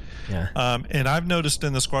reports. And I've noticed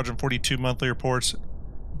in the Squadron 42 monthly reports,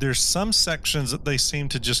 there's some sections that they seem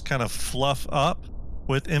to just kind of fluff up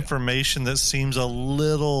with information that seems a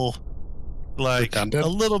little redundant. a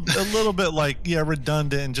little bit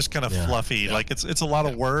redundant and just kind of fluffy. Like it's a lot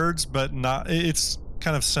of words, but it's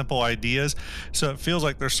kind of simple ideas. So it feels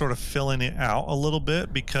like they're sort of filling it out a little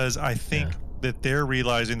bit because I think that they're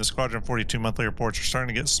realizing the Squadron 42 monthly reports are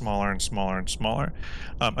starting to get smaller and smaller and smaller.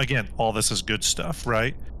 Again, all this is good stuff,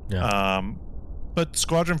 right? But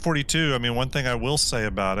Squadron 42, I mean, one thing I will say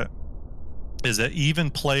about it is that even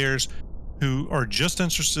players who are just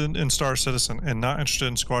interested in Star Citizen and not interested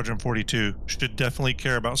in Squadron 42 should definitely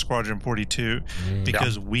care about Squadron 42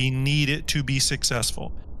 because we need it to be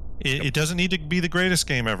successful. It doesn't need to be the greatest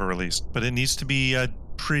game ever released, but it needs to be a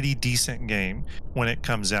pretty decent game when it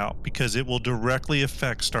comes out, because it will directly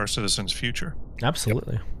affect Star Citizen's future.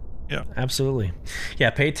 Absolutely. Yeah. Absolutely.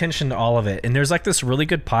 Yeah, pay attention to all of it. And there's like this really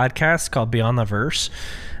good podcast called Beyond the Verse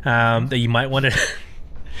that you might want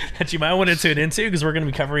to tune into, because we're going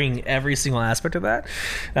to be covering every single aspect of that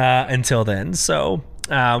until then. So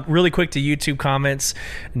really quick to YouTube comments.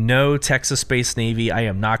 No Texas Space Navy. I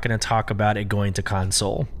am not going to talk about it going to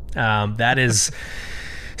console. That is...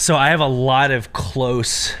 So I have a lot of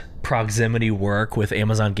close proximity work with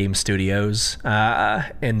Amazon Game Studios,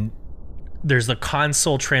 and there's the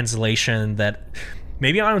console translation that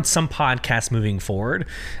maybe on some podcasts moving forward,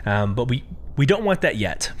 but we don't want that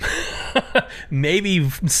yet. Maybe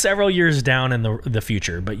several years down in the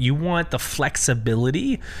future, but you want the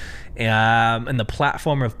flexibility and the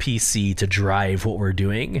platform of PC to drive what we're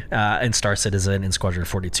doing in Star Citizen and Squadron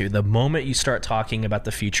 42. The moment you start talking about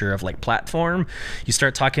the future of like platform, you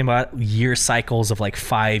start talking about year cycles of like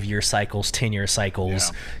 5-year cycles, 10-year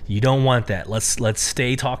cycles. Yeah. You don't want that. Let's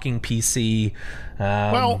stay talking PC.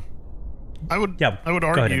 Well, I would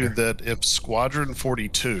argue that if Squadron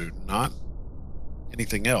 42, not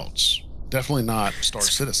anything else, definitely not Star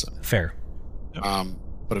Citizen. Fair.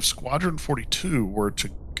 But if Squadron 42 were to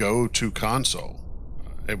go to console,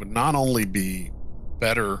 it would not only be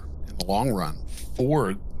better in the long run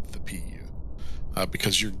for the PU,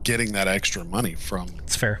 because you're getting that extra money from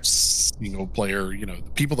it's fair single player, the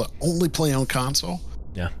people that only play on console.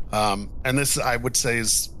 Yeah. And this, I would say,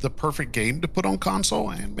 is the perfect game to put on console,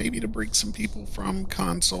 and maybe to bring some people from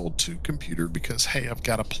console to computer, because hey, I've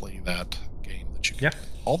got to play that game that you can play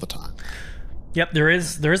all the time. Yep, there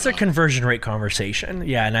is a conversion rate conversation.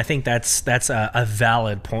 Yeah, and I think that's a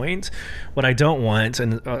valid point. What I don't want,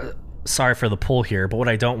 and sorry for the pull here, but what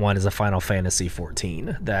I don't want is a Final Fantasy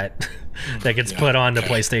 14 that gets put on to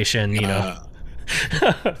PlayStation.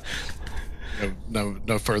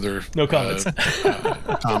 No further comments.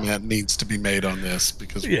 Comment needs to be made on this,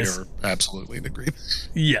 because we are absolutely in agreement.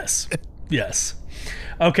 Yes.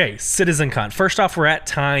 Okay, CitizenCon. First off, we're at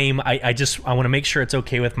time. I want to make sure it's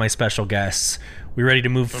okay with my special guests. We ready to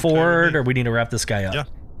move forward, or we need to wrap this guy up? Yeah.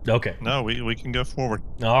 Okay. No, we can go forward.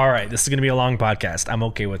 All right. This is going to be a long podcast. I'm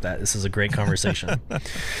okay with that. This is a great conversation.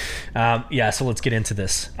 So let's get into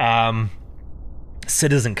this.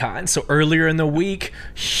 CitizenCon. So earlier in the week,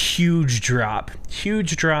 huge drop. There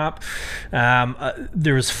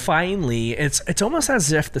was finally, it's almost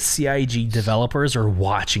as if the CIG developers are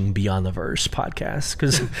watching Beyond the Verse podcast,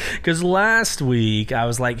 because last week I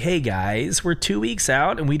was like, hey guys, we're 2 weeks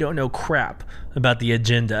out and we don't know crap about the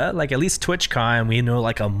agenda. Like, at least TwitchCon, we know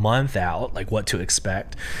like a month out, like what to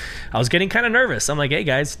expect. I was getting kind of nervous. I'm like, hey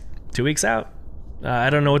guys, 2 weeks out.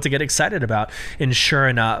 I don't know what to get excited about. And sure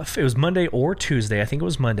enough, it was Monday or Tuesday, I think it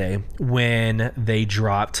was Monday, when they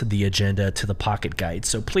dropped the agenda to the Pocket Guide.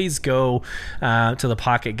 So please go to the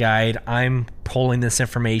Pocket Guide. I'm pulling this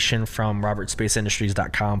information from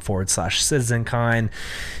robertspaceindustriescom/CitizenCon.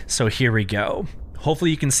 So here we go.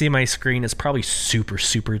 Hopefully you can see my screen. It's probably super,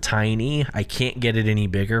 super tiny. I can't get it any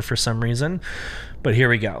bigger for some reason. But here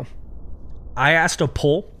we go. I asked a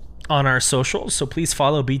poll on our socials, so please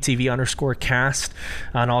follow BTV_cast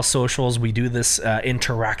on all socials. We do this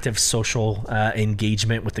interactive social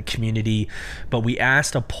engagement with the community, but we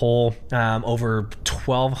asked a poll, over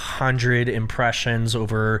 1,200 impressions,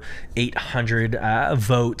 over 800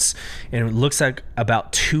 votes, and it looks like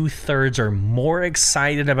about 2/3 are more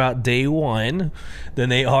excited about day one than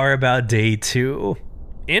they are about day two.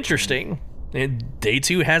 Interesting. And day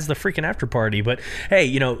two has the freaking after party, but hey,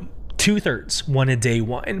 2/3 wanted day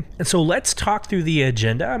one. And so let's talk through the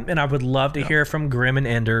agenda, and I would love to hear from Grim and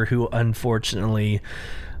Ender, who unfortunately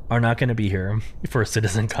are not going to be here for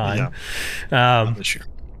CitizenCon. Not this year.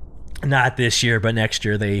 Not this year, but next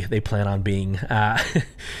year they plan on being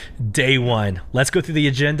day one. Let's go through the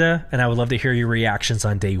agenda, and I would love to hear your reactions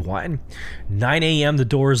on day one. 9 a.m. the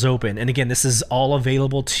doors open, and again, this is all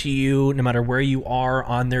available to you no matter where you are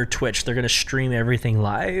on their Twitch. They're going to stream everything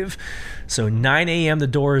live. So 9 a.m. the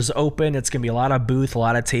doors open. It's going to be a lot of booth, a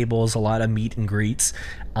lot of tables, a lot of meet and greets.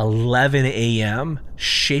 11 a.m.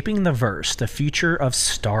 Shaping the Verse, the future of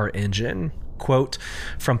Star Engine. Quote,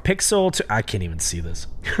 from pixel to, I can't even see this,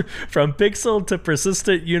 from pixel to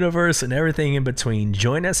persistent universe and everything in between,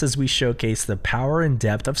 join us as we showcase the power and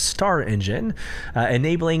depth of Star Engine,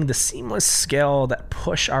 enabling the seamless scale that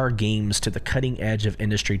push our games to the cutting edge of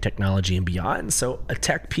industry technology and beyond. So a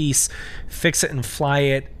tech piece, fix it and fly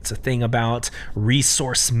it. It's a thing about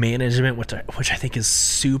resource management, which I think is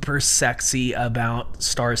super sexy about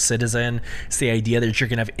Star Citizen. It's the idea that you're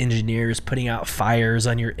going to have engineers putting out fires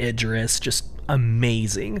on your Idris, just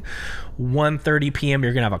amazing. 1:30 p.m.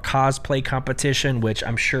 you're gonna have a cosplay competition, which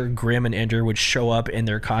I'm sure Grim and Ender would show up in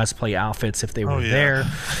their cosplay outfits if they were there.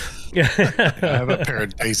 I have a pair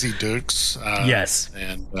of Daisy Dukes. Yes,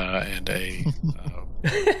 and a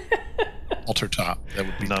halter top. That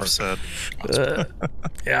would be enough said.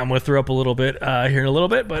 Yeah, I'm gonna throw up a little bit here in a little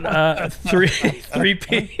bit, but 3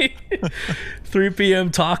 p.m.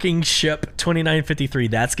 Talking Ship 2953.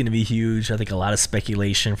 That's gonna be huge. I think a lot of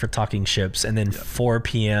speculation for Talking Ships, and then 4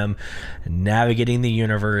 p.m. Navigating the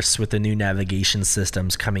Universe with the new navigation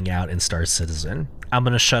systems coming out in Star Citizen. I'm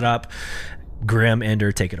gonna shut up. Grim,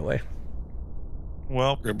 Ender, take it away.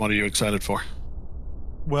 Well, Grim, what are you excited for?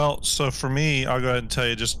 Well, so for me, I'll go ahead and tell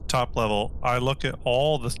you just top level. I look at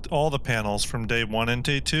all the panels from day 1 and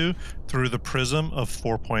day 2 through the prism of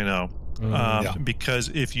 4.0. Because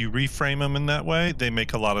if you reframe them in that way, they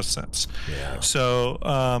make a lot of sense. Yeah. So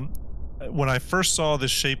when I first saw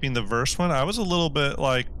this Shaping the Verse one, I was a little bit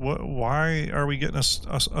like, why are we getting a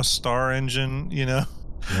Star Engine,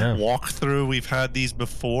 walkthrough? We've had these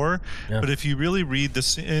before. But if you really read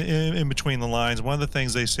this in between the lines, one of the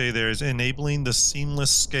things they say there is enabling the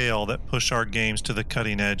seamless scale that push our games to the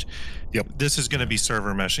cutting edge. This is going to be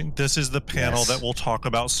server meshing. This is the panel that will talk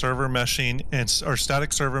about server meshing or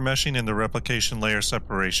static server meshing and the replication layer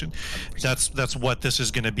separation. 100%. That's what this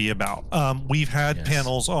is going to be about. We've had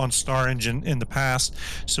panels on Star Engine in the past,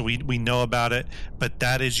 so we know about it, but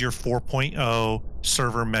that is your 4.0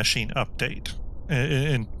 server meshing update.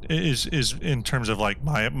 Is in terms of like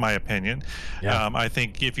my opinion. I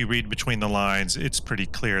think if you read between the lines, it's pretty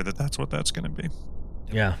clear that that's what that's going to be.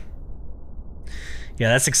 Yeah,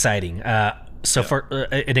 that's exciting.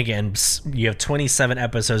 And again, you have 27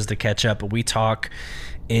 episodes to catch up, but we talk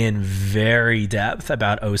in very depth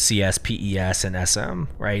about OCS, PES, and SM,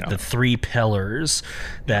 right? The 3 pillars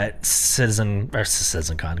that Star Citizen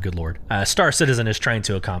is trying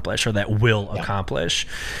to accomplish, or that will accomplish.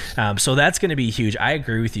 So that's going to be huge. I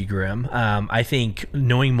agree with you, Grim. I think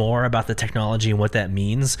knowing more about the technology and what that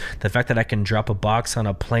means, the fact that I can drop a box on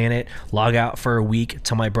a planet, log out for a week,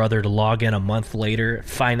 tell my brother to log in a month later,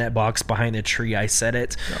 find that box behind a tree, I said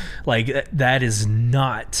it. Like, that is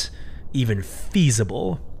not even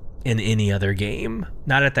feasible in any other game,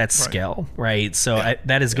 not at that scale, right? So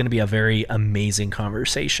that is going to be a very amazing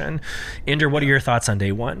conversation. Ender, what are your thoughts on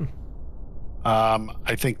day 1?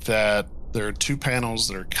 I think that there are 2 panels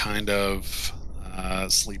that are kind of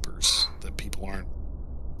sleepers that people aren't.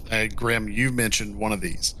 Grim, you mentioned one of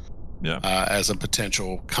these as a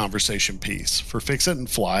potential conversation piece. For Fix It and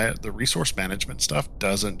Fly It, the resource management stuff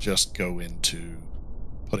doesn't just go into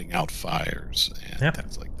putting out fires and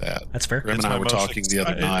things like that. That's fair. Grim and I were talking the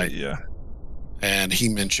other night, and he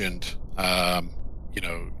mentioned,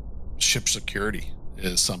 ship security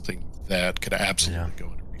is something that could absolutely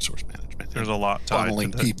go into resource management. There's a lot tied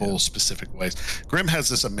funneling to that, people specific ways. Grim has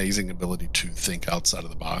this amazing ability to think outside of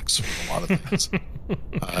the box with a lot of things.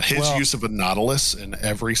 His use of a Nautilus in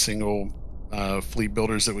every single fleet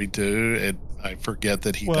builders that we do, I forget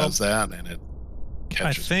that he does that, and it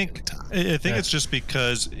I think it's just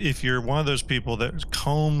because if you're one of those people that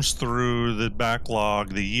combs through the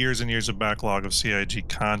backlog, the years and years of backlog of CIG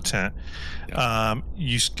content,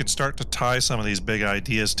 you can start to tie some of these big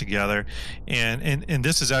ideas together. And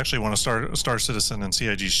this is actually one of Star Citizen and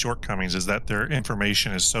CIG's shortcomings, is that their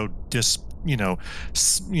information is so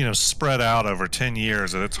spread out over 10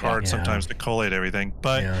 years that it's hard sometimes to collate everything.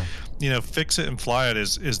 But Fix It and Fly It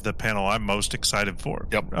is the panel I'm most excited for.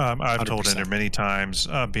 I've told Ender many times,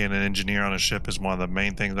 being an engineer on a ship is one of the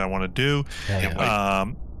main things I want to do.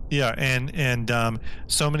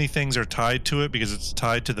 So many things are tied to it because it's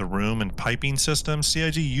tied to the room and piping system.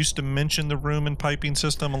 CIG used to mention the room and piping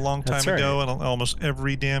system a long time ago in almost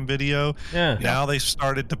every damn video. Now they've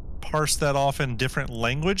started to parse that off in different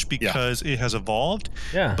language because it has evolved.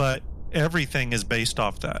 But everything is based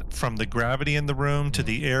off that, from the gravity in the room to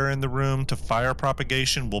the air in the room to fire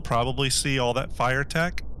propagation. We'll probably see all that fire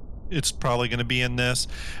tech. It's probably going to be in this.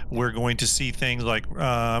 We're going to see things like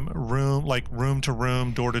room to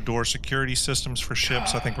room, door to door security systems for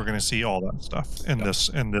ships. I think we're going to see all that stuff in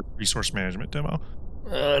the resource management demo.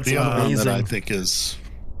 The other one that I think is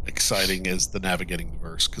exciting is the Navigating the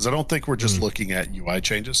Verse, because I don't think we're just looking at UI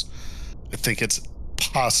changes. I think it's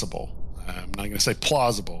possible. I'm not going to say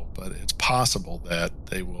plausible, but it's possible that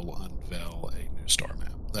they will unveil a new star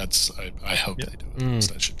map. I hope they do it. At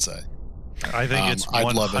least I should say. I think it's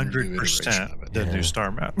 100% the new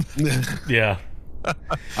star map.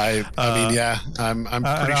 I'm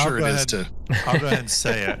pretty sure it is too. I'll go ahead and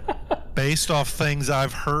say it. based off things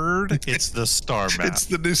I've heard, it's the star map. It's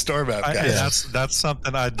the new star map, guys. And that's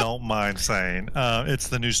something I don't mind saying. It's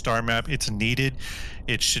the new star map. It's needed.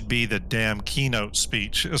 It should be the damn keynote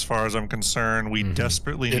speech, as far as I'm concerned. We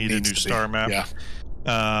desperately need a new star map.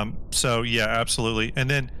 Yeah. So yeah, absolutely. And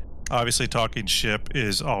then obviously talking ship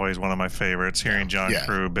is always one of my favorites. Hearing John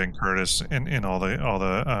Crew, Ben Curtis, and all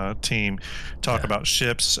the team talk about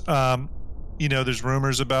ships. There's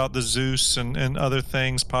rumors about the Zeus and other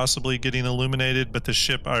things possibly getting illuminated, but the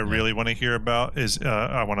ship I really want to hear about is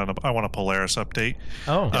I want a Polaris update.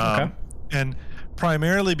 Oh, okay. And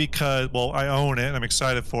primarily because, I own it and I'm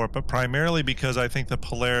excited for it, but primarily because I think the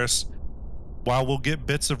Polaris, while we'll get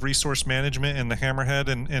bits of resource management in the Hammerhead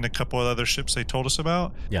and a couple of other ships they told us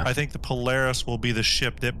about, I think the Polaris will be the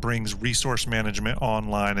ship that brings resource management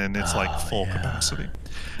online in its full capacity.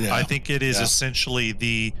 Yeah. I think it is essentially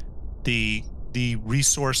the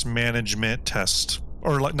resource management test,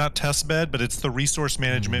 or not test bed, but it's the resource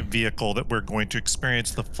management vehicle that we're going to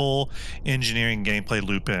experience the full engineering gameplay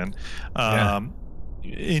loop in.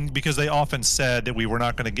 Because they often said that we were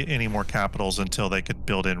not going to get any more capitals until they could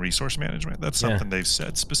build in resource management. That's something they've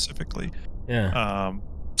said specifically. Well,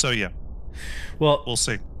 we'll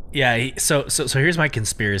see. Yeah. So here's my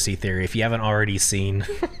conspiracy theory. If you haven't already seen,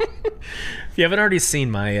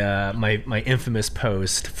 my infamous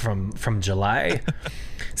post from July,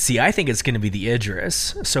 see, I think it's going to be the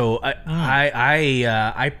Idris. So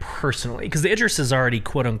I personally, because the Idris is already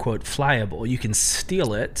quote unquote flyable, you can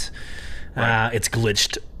steal it. Right. It's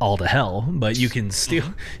glitched all to hell, but you can steal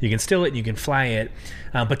it and you can fly it.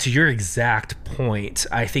 But to your exact point,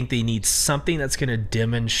 I think they need something that's going to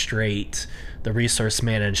demonstrate the resource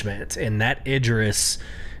management. And that Idris,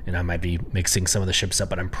 and I might be mixing some of the ships up,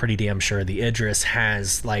 but I'm pretty damn sure the Idris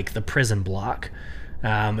has like the prison block.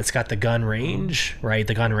 It's got the gun range, right?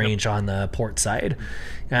 The gun range on the port side.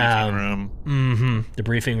 The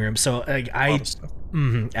briefing room. So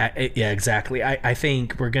yeah, exactly. I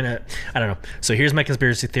think we're gonna. I don't know. So here's my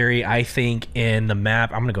conspiracy theory. I think in the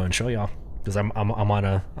map, I'm gonna go and show y'all because I'm on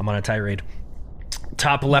a tirade.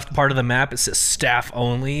 Top left part of the map, it says staff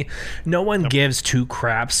only. No one gives two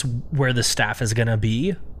craps where the staff is gonna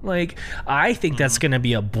be. Like, I think that's gonna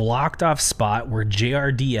be a blocked off spot where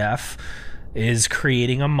JRDF is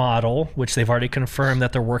creating a model, which they've already confirmed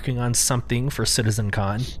that they're working on something for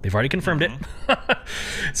CitizenCon. They've already confirmed it.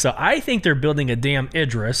 So I think they're building a damn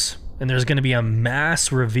Idris, and there's going to be a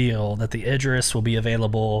mass reveal that the Idris will be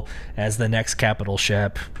available as the next capital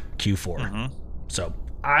ship, Q4. So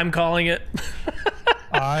I'm calling it.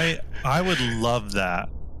 I would love that.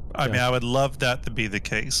 I mean, I would love that to be the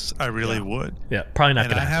case. I really would. Yeah, probably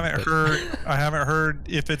not. And I haven't heard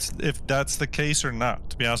if that's the case or not.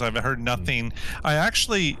 To be honest, I haven't heard nothing.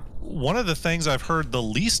 One of the things I've heard the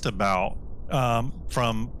least about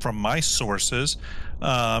from my sources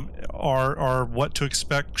are what to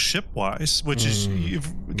expect ship wise, which is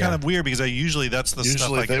kind of weird because that's the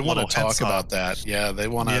stuff like they want to talk about that. Yeah, they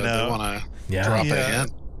want to drop a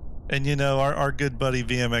hint. And our good buddy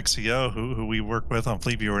VMXEO, who we work with on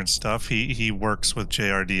Fleet Viewer and stuff, he works with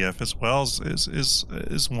JRDF as well,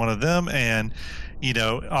 is one of them. And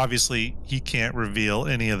obviously he can't reveal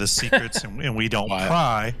any of the secrets, and we don't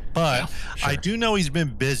pry. But I do know he's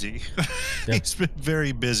been busy. He's been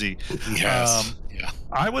very busy. He has.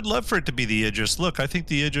 I would love for it to be the Idris. Look, I think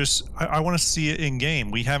the Idris, I want to see it in game.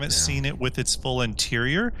 We haven't seen it with its full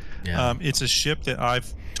interior. It's a ship that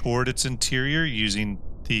I've toured its interior using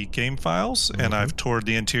the game files, and I've toured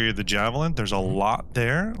the interior of the Javelin. There's a lot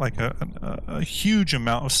there, like a huge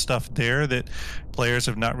amount of stuff there that players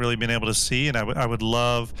have not really been able to see. And I would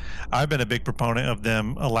love. I've been a big proponent of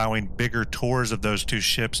them allowing bigger tours of those two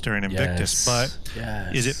ships during Invictus. But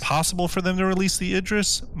is it possible for them to release the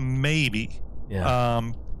Idris? Maybe.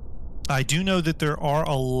 I do know that there are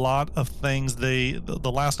a lot of things the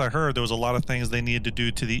last I heard, there was a lot of things they needed to do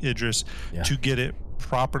to the Idris to get it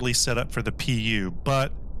properly set up for the PU,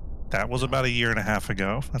 but that was about 1.5 years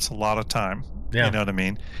ago. That's a lot of time. You know what I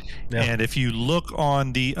mean? And if you look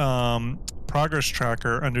on the progress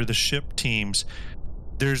tracker under the ship teams,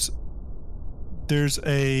 there's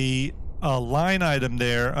a line item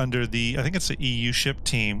there under I think it's the EU ship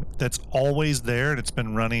team that's always there, and it's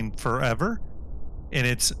been running forever, and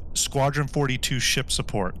it's Squadron 42 ship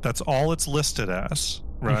support. That's all it's listed as,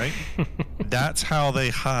 right? That's how they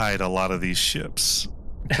hide a lot of these ships.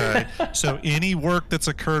 Okay. So any work that's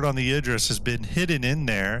occurred on the Idris has been hidden in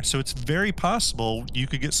there. So it's very possible you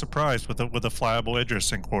could get surprised with a flyable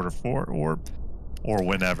Idris in Q4 or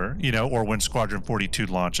whenever, or when Squadron 42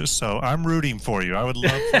 launches. So I'm rooting for you. I would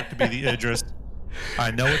love for it to be the Idris.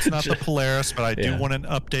 I know it's not the Polaris, but I do want an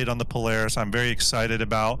update on the Polaris. I'm very excited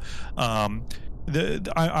about.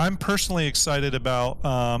 I'm personally excited about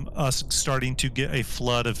us starting to get a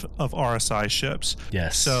flood of RSI ships.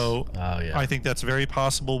 Yes. So I think that's very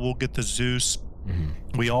possible. We'll get the Zeus.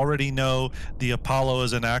 Mm-hmm. We already know the Apollo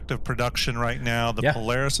is in active production right now. The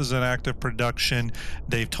Polaris is in active production.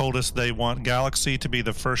 They've told us they want Galaxy to be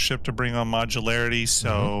the first ship to bring on modularity.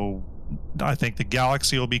 So I think the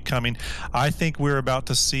Galaxy will be coming. I think we're about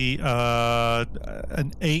to see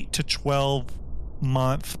an 8 to 12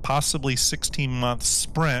 month, possibly 16-month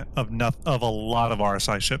sprint of a lot of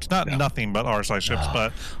RSI ships. Not nothing but RSI ships,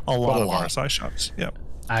 but a lot of RSI ships. Yep.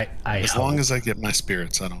 As long as I get my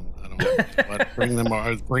spirits, I don't bring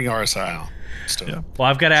RSI out. Well,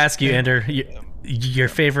 I've got to ask you, Ender, your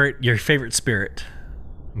favorite spirit.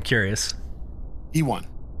 I'm curious. E1.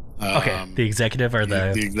 Okay, the executive or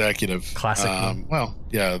the executive classic.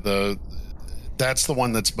 That's the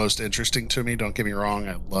one that's most interesting to me. Don't get me wrong.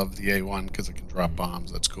 I love the A1 because it can drop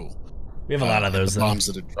bombs. That's cool. We have a lot of those. The bombs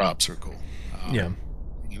that it drops are cool.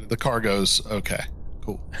 The cargo's okay,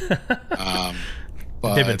 cool.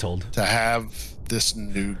 But they've been told to have this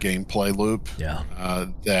new gameplay loop.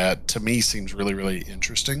 That to me seems really, really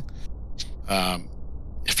interesting.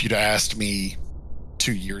 If you'd asked me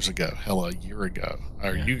 2 years ago, hell, a year ago,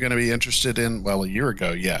 are you going to be interested in? Well, a year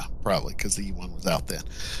ago, yeah, probably, because the E1 was out then.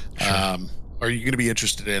 Sure. Are you going to be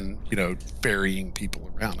interested in, ferrying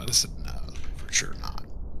people around? I just said no, for sure not.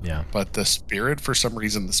 Yeah. But the Spirit, for some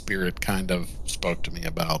reason, the Spirit kind of spoke to me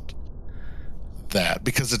about that,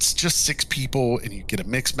 because it's just 6 people and you get a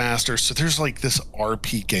mix master. So there's like this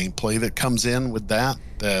RP gameplay that comes in with that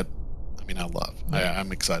I love.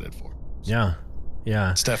 I'm excited for. Yeah.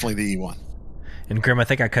 It's definitely the E1. And Grim, I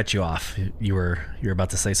think I cut you off. You were about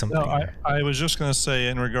to say something. No, I was just going to say,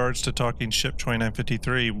 in regards to talking ship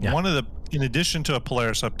 2953, in addition to a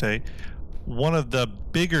Polaris update, one of the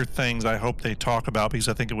bigger things I hope they talk about, because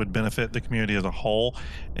I think it would benefit the community as a whole,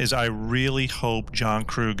 is I really hope John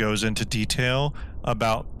Crew goes into detail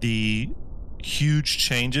about the huge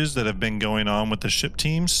changes that have been going on with the ship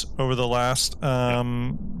teams over the last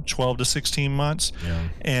 12 to 16 months. Yeah.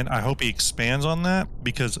 And I hope he expands on that,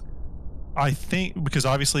 because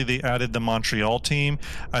obviously they added the Montreal team.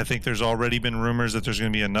 I think there's already been rumors that there's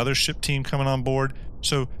going to be another ship team coming on board.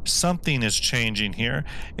 So something is changing here.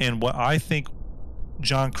 And what I think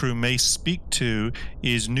John Crew may speak to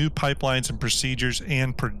is new pipelines and procedures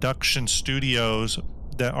and production studios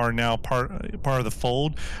that are now part of the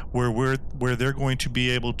fold, where they're going to be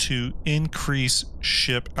able to increase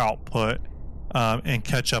ship output and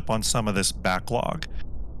catch up on some of this backlog.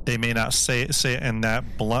 They may not say it in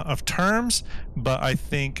that blunt of terms, but I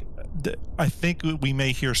think we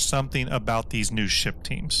may hear something about these new ship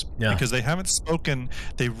teams, because they haven't spoken.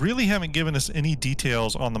 They really haven't given us any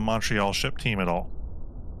details on the Montreal ship team at all.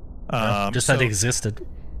 Just that it existed.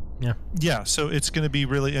 Yeah. So it's going to be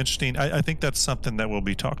really interesting. I think that's something that will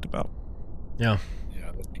be talked about. Yeah,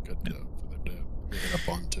 that'd be good for them to bring it up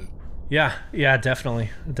on too. Yeah, definitely.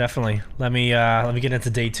 Let me get into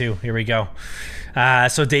day 2. Here we go.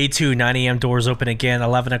 So day 2, 9 a.m. doors open again.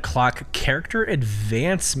 11 o'clock character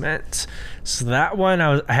advancement. So that one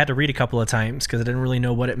I had to read a couple of times because I didn't really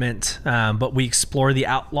know what it meant. But we explore the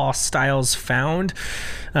outlaw styles found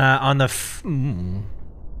on the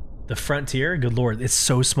frontier. Good Lord, it's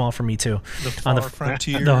so small for me too. The far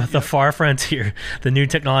frontier. The far frontier. The new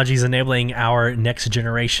technology is enabling our next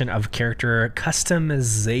generation of character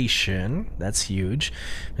customization. That's huge.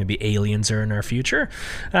 Maybe aliens are in our future.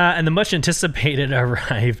 And the much anticipated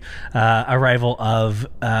arrival of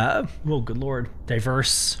good Lord,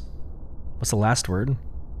 diverse. What's the last word?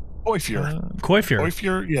 Coiffure.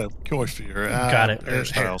 Coiffure. Yeah, coiffure. Got it.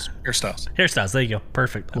 Hairstyles. There you go.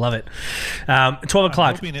 Perfect. I love it. 12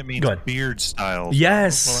 o'clock. I'm hoping it means beard styles.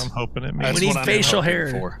 Yes. That's what I'm hoping it means. We need facial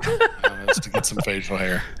hair. Is to get some facial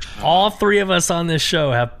hair. All 3 of us on this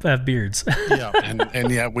show have beards. Yeah.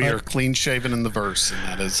 And we are clean shaven in the verse, and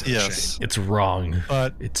that is a shame. It's wrong.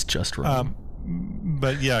 But it's just wrong.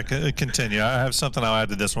 But yeah, continue. I have something I'll add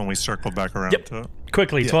to this when we circle back around to it.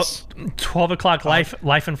 Quickly, 12 o'clock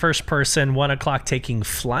life in first person, 1 o'clock taking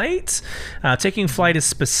flight. Taking flight is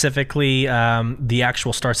specifically the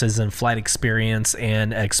actual Star Citizen flight experience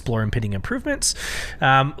and explore impending improvements.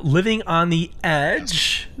 Living on the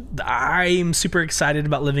Edge. I'm super excited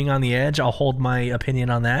about Living on the Edge. I'll hold my opinion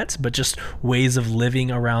on that, but just ways of living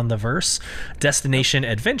around the verse. Destination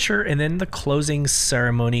Adventure, and then the closing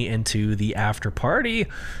ceremony into the after party.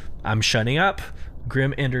 I'm shutting up.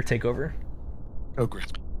 Grim, Ender, take over. Oh, Grim.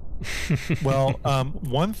 Well,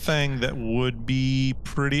 one thing that would be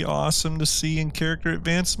pretty awesome to see in character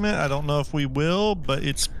advancement, I don't know if we will, but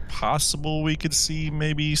it's possible we could see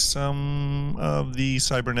maybe some of the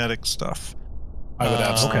cybernetic stuff. I would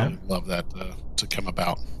absolutely love that to come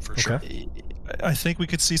about for sure. I think we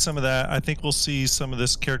could see some of that. I think we'll see some of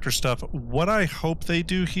this character stuff. What I hope they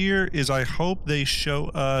do here is I hope they show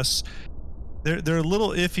us. They're a little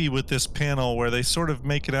iffy with this panel where they sort of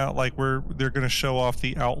make it out like they're going to show off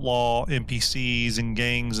the outlaw NPCs and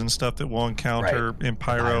gangs and stuff that we'll encounter in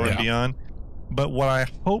Pyro and beyond. But what I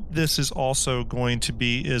hope this is also going to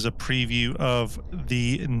be is a preview of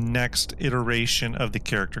the next iteration of the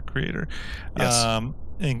character creator. Yes.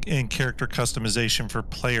 And character customization for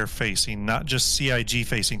player facing, not just CIG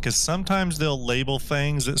facing, because sometimes they'll label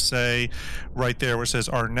things that say right there where it says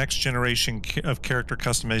our next generation of character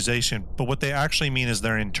customization, but what they actually mean is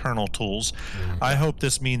their internal tools. I hope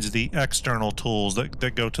this means the external tools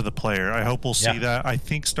that go to the player. I hope we'll see that. I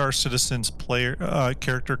think Star Citizen's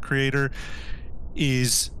character creator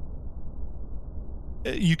is,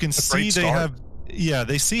 you can see they have. Yeah,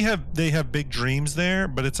 they have big dreams there,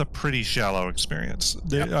 but it's a pretty shallow experience.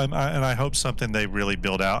 And I hope something they really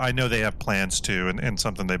build out. I know they have plans to, and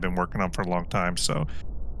something they've been working on for a long time. So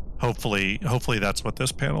hopefully that's what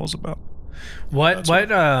this panel is about. What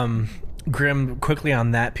Grim, quickly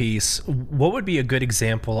on that piece, what would be a good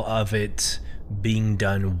example of it being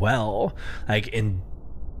done well, like in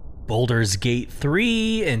Baldur's Gate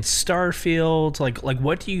 3 and Starfield? Like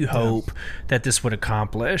what do you hope that this would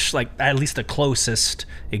accomplish? Like at least the closest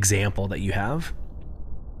example that you have.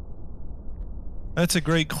 That's a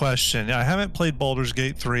great question. I haven't played Baldur's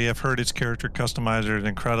Gate 3. I've heard its character customizer is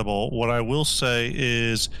incredible. What I will say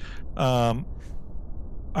is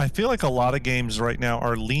I feel like a lot of games right now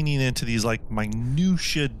are leaning into these like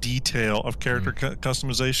minutia detail of character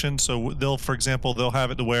customization. So for example, they'll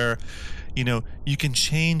have it to where, you can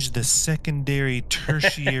change the secondary,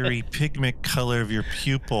 tertiary pigment color of your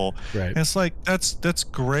pupil. Right. And it's like, that's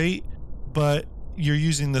great, but you're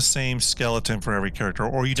using the same skeleton for every character,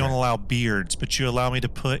 or you don't allow beards, but you allow me to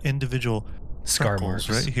put individual scar marks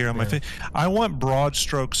marks right here on my face. I want broad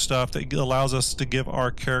stroke stuff that allows us to give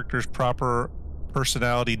our characters proper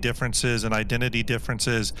personality differences and identity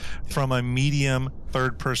differences from a medium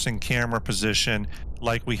third-person camera position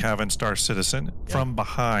like we have in Star Citizen from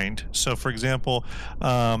behind. So, for example,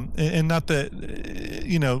 and not that,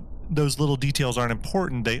 those little details aren't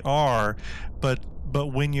important. They are, but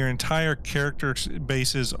when your entire character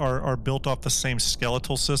bases are built off the same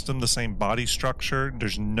skeletal system, the same body structure,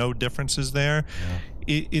 there's no differences there.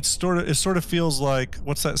 It sort of feels like,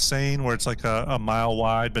 what's that saying where it's like a mile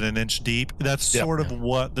wide but an inch deep? That's sort of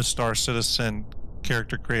what the Star Citizen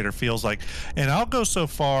character creator feels like. And I'll go so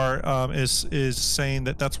far is saying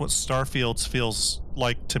that's what Starfields feels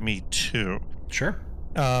like to me too. Sure.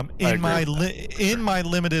 In my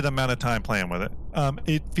limited amount of time playing with it,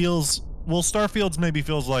 it feels, Starfields maybe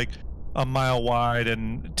feels like a mile wide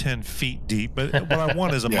and 10 feet deep, but what I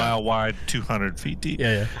want is a mile wide, 200 feet deep.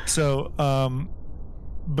 So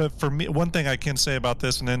but for me, one thing I can say about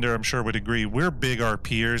this, and Ender I'm sure would agree, we're big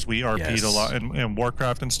RPers. We RP'd a lot in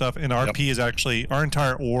Warcraft and stuff, and RP is actually, our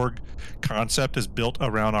entire org concept is built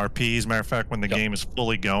around RP. As a matter of fact, when the game is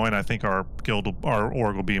fully going, I think our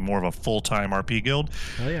org will be more of a full-time RP guild.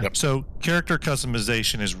 So character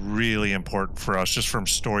customization is really important for us, just from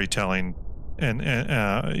storytelling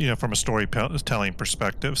and from a storytelling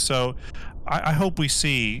perspective. So I hope we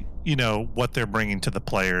see what they're bringing to the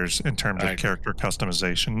players in terms of character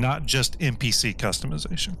customization, not just NPC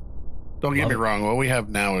customization. Don't get me wrong, what we have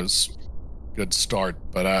now is a good start,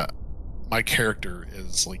 but my character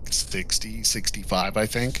is like 60, 65, I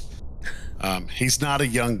think. He's not a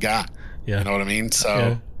young guy. You know what I mean?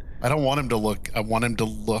 So I don't want him to look, I want him to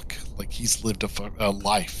look like he's lived a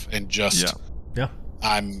life, and just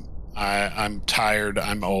I'm tired,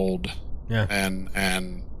 I'm old, and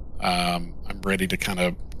I'm ready to kind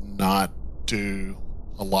of not do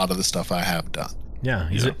a lot of the stuff I have done.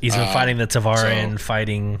 He's been fighting the Tavarian,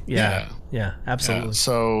 fighting. Absolutely.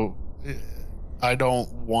 So I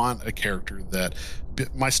don't want a character that,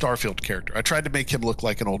 my Starfield character, I tried to make him look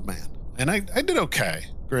like an old man, and I did okay.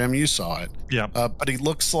 Graham, you saw it. But he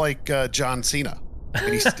looks like John Cena,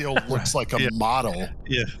 and he still looks like a model.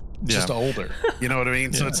 Just older. You know what I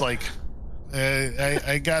mean? So it's like,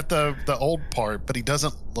 I got the old part, but he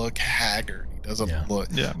doesn't look haggard. He doesn't look.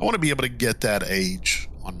 I want to be able to get that age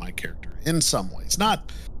on my character in some ways,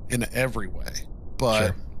 not in every way,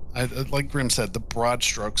 but I, like Grim said, the broad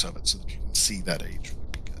strokes of it, so that you can see that age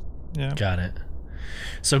would be good. Got it.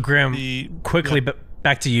 So Grim, quickly,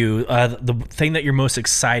 back to you. The thing that you're most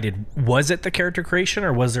excited, was it the character creation,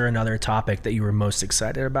 or was there another topic that you were most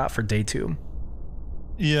excited about for day 2?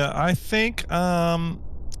 Yeah, I think day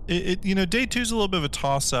 2 is a little bit of a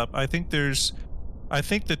toss up. I think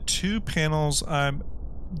the 2 panels I'm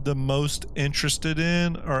the most interested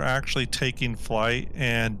in are actually Taking Flight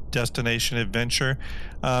and Destination Adventure.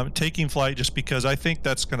 Taking Flight, just because I think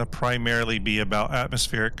that's going to primarily be about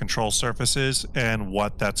atmospheric control surfaces and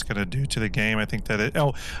what that's going to do to the game. I think that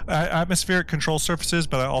atmospheric control surfaces,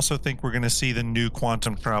 but I also think we're going to see the new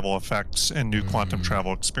quantum travel effects and new quantum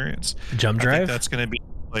travel experience. Jump drive? I think that's going to be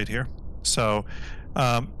played here. So,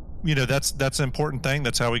 that's an important thing.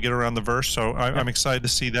 That's how we get around the verse. So I'm excited to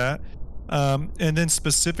see that. And then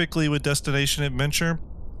specifically with Destination Adventure,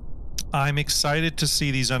 I'm excited to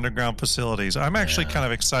see these underground facilities. I'm actually kind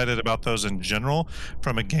of excited about those in general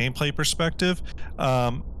from a gameplay perspective.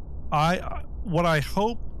 What I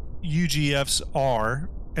hope UGFs are,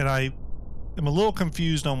 and I am a little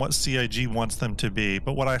confused on what CIG wants them to be,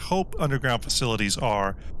 but what I hope underground facilities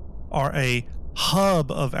are a hub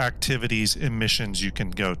of activities and missions you can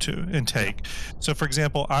go to and take. So for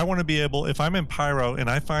example, I want to be able, if I'm in Pyro and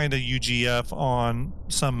I find a UGF on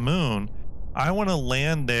some moon, I want to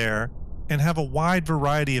land there and have a wide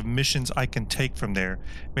variety of missions I can take from there.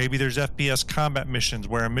 Maybe there's FPS combat missions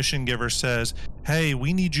where a mission giver says, hey,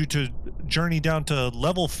 we need you to journey down to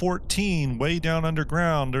level 14 way down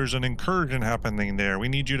underground. There's an incursion happening there. We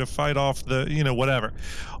need you to fight off the, whatever.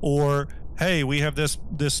 Or hey, we have this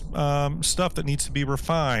stuff that needs to be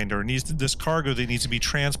refined, or this cargo that needs to be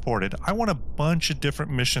transported. I want a bunch of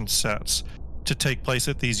different mission sets to take place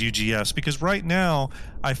at these UGFs, because right now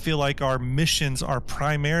I feel like our missions are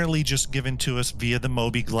primarily just given to us via the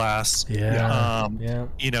mobiGlas,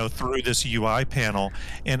 through this UI panel.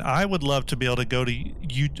 And I would love to be able to go to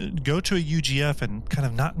a UGF and kind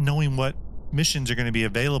of not knowing what missions are going to be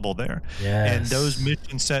available there, and those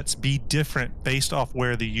mission sets be different based off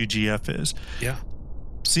where the UGF is.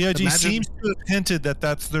 CIG seems to have hinted that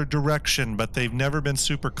that's their direction, but they've never been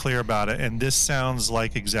super clear about it, and this sounds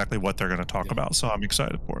like exactly what they're going to talk about, so I'm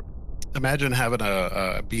excited for it. Imagine having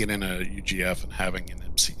being in a UGF and having an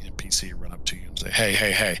NPC run up to you and say,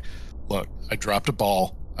 hey, look, I dropped a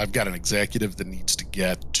ball. I've got an executive that needs to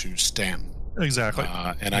get to Stanton. Exactly.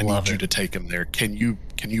 And I need you to take him there. Can you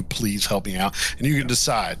please help me out? And you can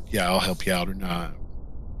decide, I'll help you out, or not,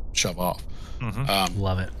 shove off.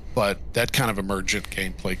 Love it. But that kind of emergent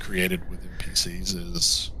gameplay created with NPCs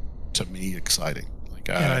is, to me, exciting.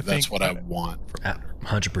 That's what I want from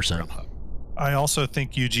 100%. I also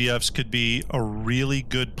think UGFs could be a really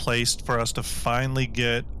good place for us to finally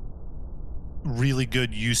get really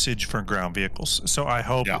good usage for ground vehicles. So I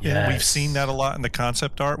hope we've seen that a lot in the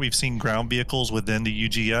concept art. We've seen ground vehicles within the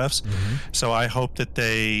UGFs. So I hope that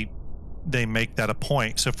they make that a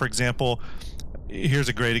point. So for example, here's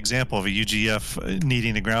a great example of a UGF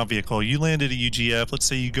needing a ground vehicle. You land at a UGF, let's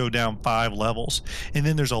say you go down 5 levels, and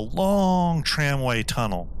then there's a long tramway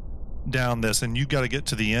tunnel down this, and you got to get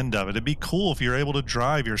to the end of it. It'd be cool if you're able to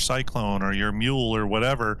drive your Cyclone or your Mule or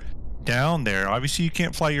whatever down there. Obviously you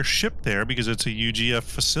can't fly your ship there because it's a UGF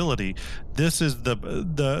facility. This is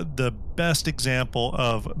the best example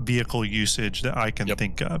of vehicle usage that I can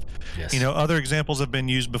think of. Other examples have been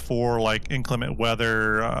used before, like inclement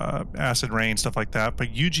weather, acid rain, stuff like that,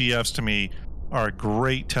 but UGFs to me are a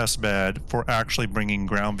great test bed for actually bringing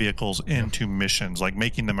ground vehicles into missions, like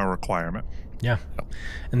making them a requirement.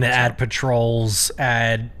 And then add patrols,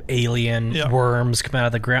 add alien worms come out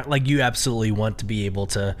of the ground. Like, you absolutely want to be able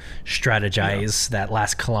to strategize that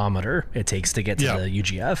last kilometer it takes to get to the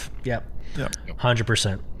UGF.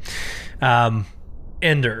 100%.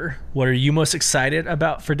 Ender, what are you most excited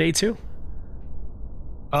about for day 2?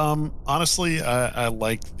 Honestly, I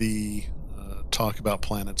like the talk about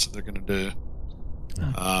planets that they're going to do.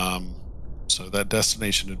 So that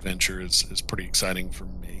Destination Adventure is pretty exciting for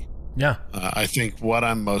me. I think what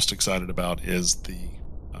I'm most excited about is the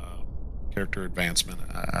character advancement.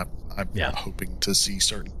 I'm hoping to see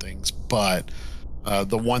certain things, but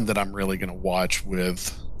the one that I'm really going to watch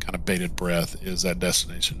with kind of bated breath is that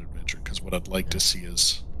Destination Adventure, because what I'd like to see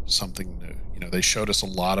is something new. They showed us a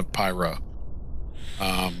lot of Pyro.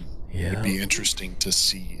 It'd be interesting to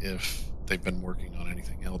see if they've been working on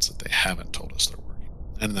anything else that they haven't told us they're working on.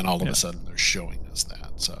 And then all of a sudden they're showing us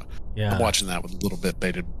that. So I'm watching that with a little bit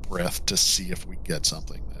bated breath to see if we get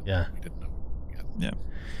something that we didn't know we get.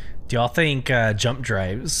 Do y'all think jump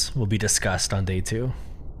drives will be discussed on day 2?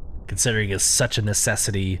 Considering it's such a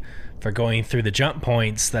necessity for going through the jump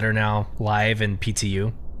points that are now live in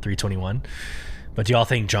PTU 321. But do y'all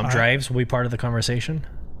think jump drives will be part of the conversation?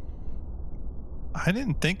 I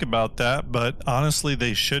didn't think about that, but honestly,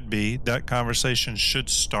 they should be. That conversation should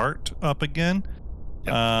start up again.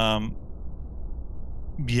 Yep.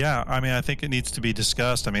 Yeah, I mean, I think it needs to be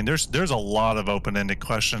discussed. I mean, there's a lot of open-ended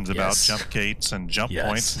questions about jump gates and jump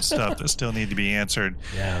points and stuff that still need to be answered.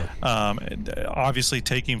 Yeah. And obviously,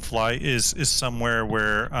 taking flight is somewhere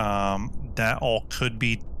where that all could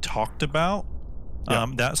be talked about. Yep.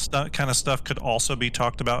 That kind of stuff could also be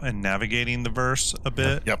talked about in navigating the verse a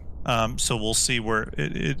bit. Yep. So we'll see where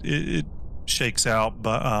it shakes out.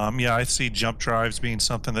 But yeah, I see jump drives being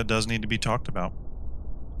something that does need to be talked about.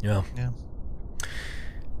 Yeah. Yeah.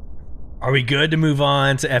 Are we good to move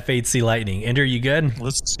on to F8C Lightning? Ender, you good?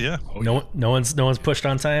 Yeah. No one's pushed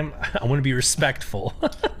on time. I want to be respectful.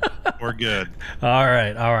 We're good. All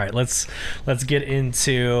right. Let's get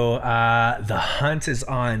into the hunt is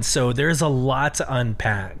on. So there's a lot to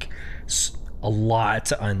unpack.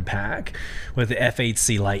 With the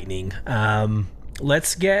F8C Lightning.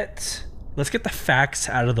 Let's get the facts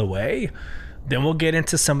out of the way. Then we'll get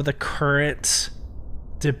into some of the current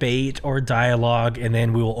debate or dialogue, and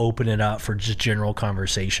then we will open it up for just general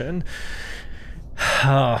conversation.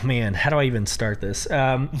 Oh man, how do I even start this?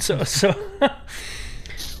 So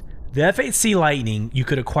the F8C Lightning, you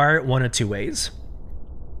could acquire it one of two ways.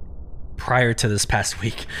 Prior to this past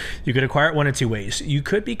week, you could acquire it one of two ways. You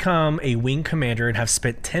could become a wing commander and have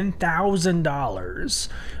spent $10,000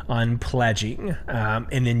 on pledging,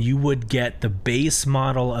 and then you would get the base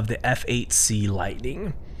model of the F8C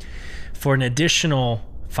Lightning for an additional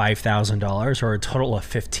 $5,000, or a total of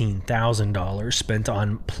 $15,000 spent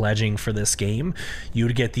on pledging for this game. You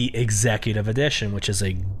would get the Executive Edition, which is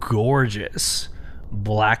a gorgeous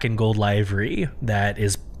black and gold livery that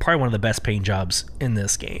is probably one of the best paint jobs in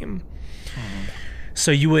this game.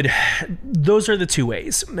 So those are the two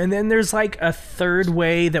ways. And then there's like a third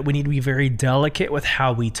way that we need to be very delicate with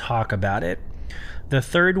how we talk about it. The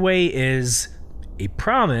third way is a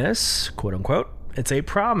promise, quote unquote. It's a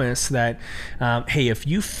promise that, hey, if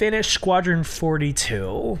you finish Squadron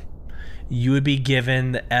 42, you would be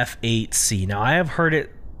given the F8C. Now, I have heard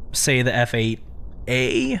it say the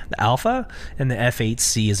F8A, the Alpha, and the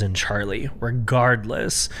F8C is in Charlie.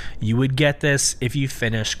 Regardless, you would get this if you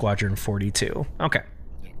finish Squadron 42. Okay.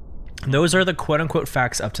 Those are the quote-unquote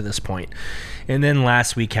facts up to this point. And then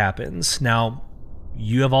last week happens. Now,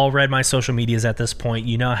 you have all read my social medias at this point.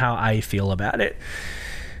 You know how I feel about it.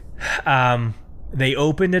 They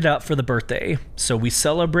opened it up for the birthday. So we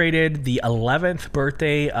celebrated the 11th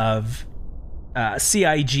birthday of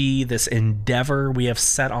CIG, this endeavor we have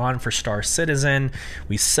set on for Star Citizen.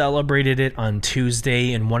 We celebrated it on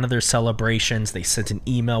Tuesday. In one of their celebrations, they sent an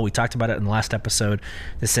email. We talked about it in the last episode.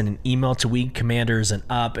 They sent an email to wing commanders and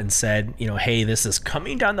up and said, hey, this is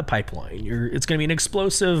coming down the pipeline. It's going to be an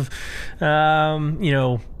explosive,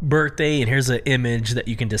 birthday. And here's an image that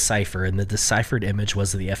you can decipher. And the deciphered image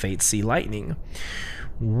was the F8C Lightning.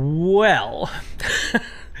 Well...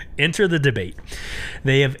 Enter the debate.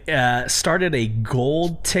 They have started a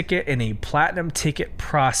gold ticket and a platinum ticket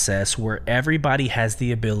process where everybody has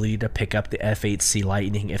the ability to pick up the F8C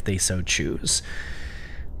Lightning if they so choose.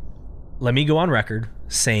 Let me go on record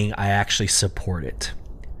saying I actually support it.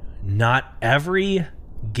 Not every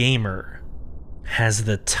gamer has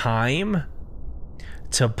the time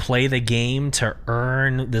to play the game to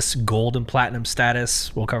earn this gold and platinum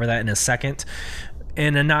status. We'll cover that in a second.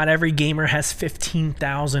 And not every gamer has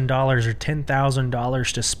 $15,000 or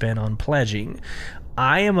 $10,000 to spend on pledging.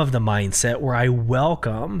 I am of the mindset where I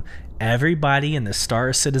welcome everybody in the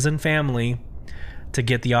Star Citizen family to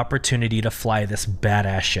get the opportunity to fly this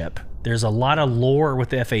badass ship. There's a lot of lore with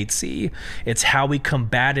the F8C. It's how we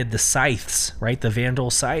combated the scythes, right? The Vandal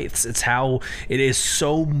scythes. It's how it is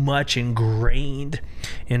so much ingrained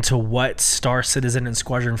into what Star Citizen and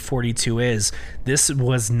Squadron 42 is. This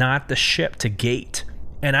was not the ship to gate.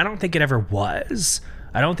 And I don't think it ever was.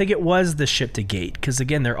 I don't think it was the ship to gate. Because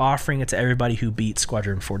again, they're offering it to everybody who beat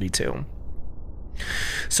Squadron 42.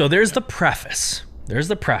 So there's the preface.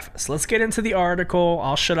 Let's get into the article.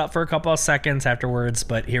 I'll shut up for a couple of seconds afterwards,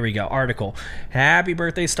 but here we go. Article. Happy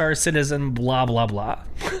birthday, Star Citizen, blah, blah, blah.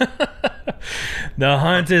 The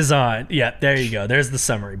hunt is on. Yeah, there you go. There's the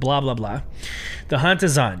summary. Blah, blah, blah. The hunt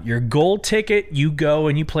is on. Your gold ticket, you go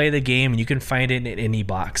and you play the game, and you can find it in any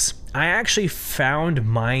box. I actually found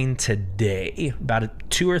mine today, about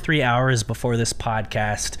 2 or 3 hours before this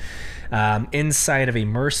podcast, inside of a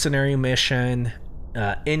mercenary mission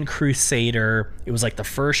in Crusader. It was like the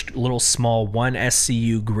first little small 1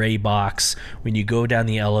 SCU gray box when you go down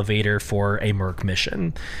the elevator for a Merc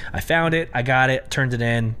mission. I found it, I got it, turned it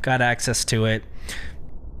in, got access to it,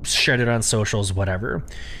 shared it on socials, whatever.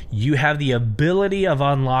 You have the ability of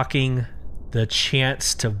unlocking the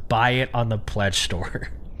chance to buy it on the pledge store.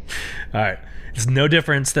 All right. It's no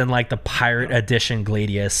difference than like the Pirate Edition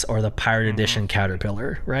Gladius or the Pirate Edition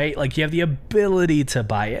Caterpillar, right? Like you have the ability to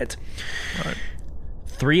buy it. Right.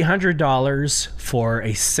 $300 for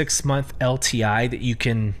a 6-month LTI that you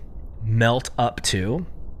can melt up to,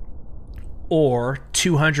 or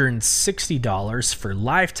 $260 for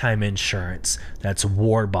lifetime insurance. That's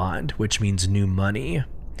war bond, which means new money.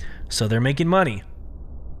 So they're making money.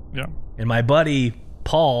 Yeah. And my buddy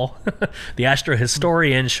Paul, the Astro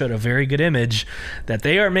historian, showed a very good image that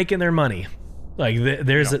they are making their money. Like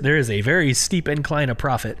there is a very steep incline of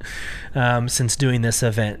profit since doing this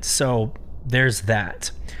event. So there's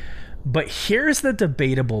that. But here's the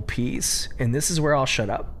debatable piece, and this is where I'll shut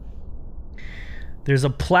up. There's a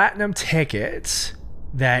platinum ticket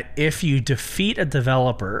that if you defeat a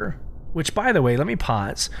developer, which, by the way, let me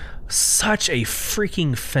pause. Such a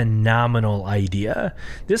freaking phenomenal idea.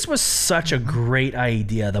 This was such a great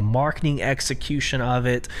idea. The marketing execution of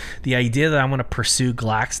it, the idea that I'm going to pursue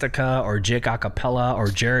Glaxtica or Jake Acapella or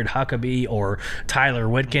Jared Huckabee or Tyler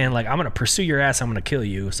Whitkin. Like, I'm going to pursue your ass. I'm going to kill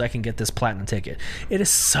you so I can get this platinum ticket. It is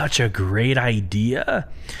such a great idea.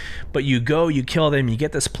 But you go, you kill them, you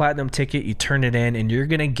get this platinum ticket, you turn it in, and you're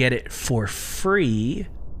going to get it for free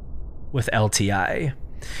with LTI.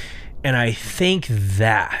 And I think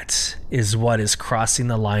that is what is crossing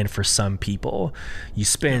the line for some people. You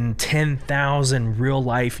spend 10,000 real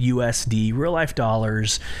life USD, real life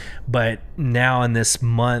dollars, but now in this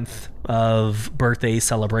month of birthday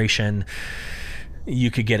celebration, you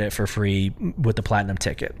could get it for free with the platinum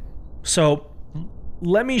ticket. So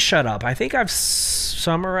let me shut up. I think I've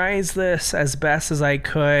summarized this as best as I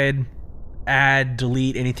could. Add,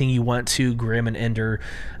 delete anything you want to, Grim and Ender.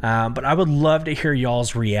 But I would love to hear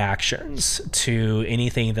y'all's reactions to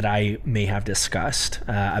anything that I may have discussed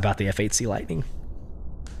about the F8C Lightning.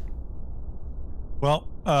 Well,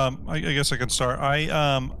 I guess I can start.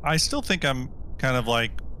 I still think I'm kind of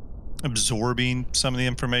like absorbing some of the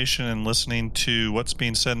information and listening to what's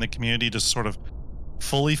being said in the community to sort of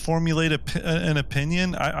fully formulate an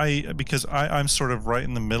opinion. Because I'm sort of right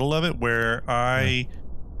in the middle of it, where I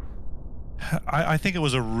think it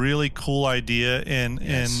was a really cool idea, and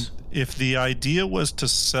if the idea was to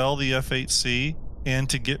sell the F8C and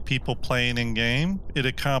to get people playing in game, it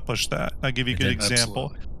accomplished that. I'll give you a good example.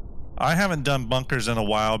 Absolutely. I haven't done bunkers in a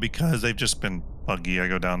while because they've just been buggy. I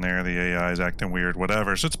go down there, the AI is acting weird,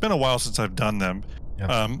 whatever. So it's been a while since I've done them.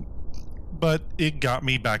 Yep. But it got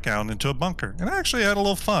me back out into a bunker, and I actually had a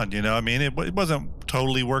little fun. You know, I mean, it wasn't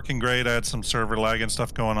totally working great. I had some server lag and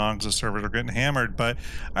stuff going on because the servers are getting hammered, but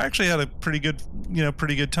I actually had a pretty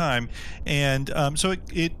good time. And so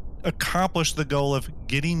it accomplished the goal of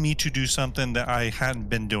getting me to do something that I hadn't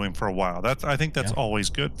been doing for a while. I think that's always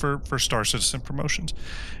good for Star Citizen promotions.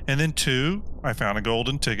 And then 2, I found a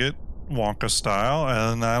golden ticket, Wonka style,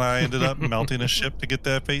 and then I ended up melting a ship to get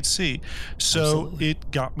the F8C. So Absolutely.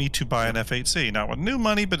 It got me to buy an F8C, not with new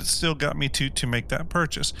money, but it still got me to make that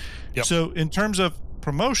purchase. Yep. So in terms of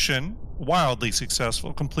promotion, wildly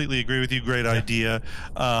successful. Completely agree with you. Great idea.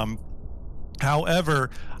 However,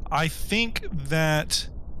 I think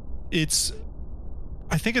it's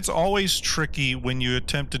always tricky when you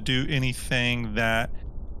attempt to do anything that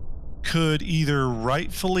could either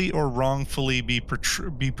rightfully or wrongfully be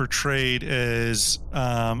portrayed as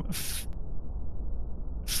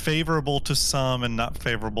favorable to some and not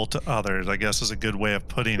favorable to others, I guess is a good way of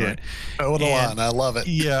putting it. Oh, what a line. I love it.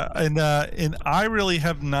 Yeah, and I really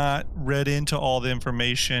have not read into all the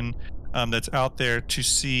information that's out there to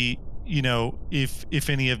see, you know, if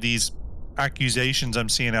any of these accusations I'm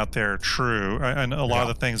seeing out there are true, and a lot of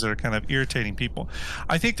the things that are kind of irritating people.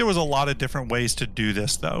 I think there was a lot of different ways to do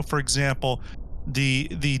this, though. For example, the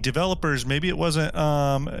developers, maybe it wasn't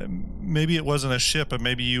a ship, but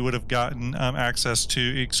maybe you would have gotten access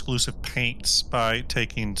to exclusive paints by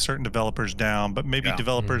taking certain developers down, but maybe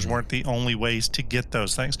developers weren't the only ways to get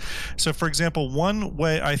those things. So for example, one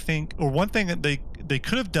way I think, or one thing that they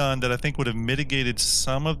could have done that I think would have mitigated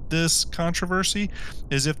some of this controversy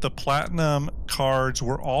is if the platinum cards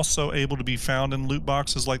were also able to be found in loot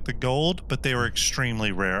boxes like the gold, but they were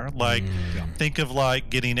extremely rare. Like think of like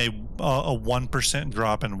getting a 1%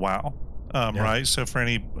 drop in WoW. Right? So for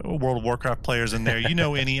any World of Warcraft players in there, you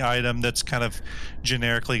know, any item that's kind of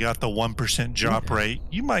generically got the 1% drop rate,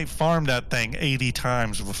 you might farm that thing 80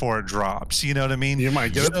 times before it drops. You know what I mean? You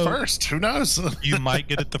might get it first. Who knows? You might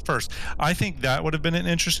get it the first. I think that would have been an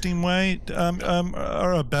interesting way,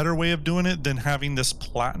 or a better way of doing it than having this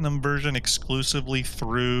platinum version exclusively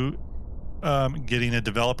through getting a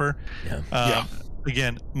developer.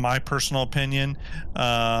 Again, my personal opinion.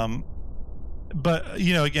 but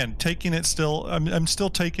again, taking it still, I'm still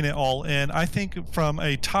taking it all in. I think from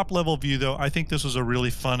a top level view, though, I think this was a really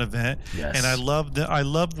fun event, Yes. and I love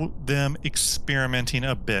them experimenting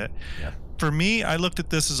a bit. Yeah. For me, I looked at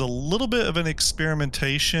this as a little bit of an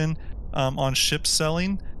experimentation on ship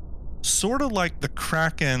selling, sort of like the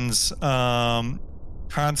Kraken's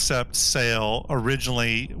concept sale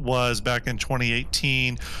originally was back in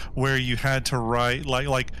 2018, where you had to write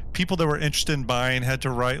like people that were interested in buying had to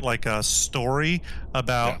write like a story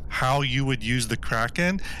about how you would use the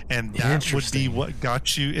Kraken, and that would be what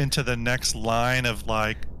got you into the next line of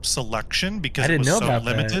like selection, because it was so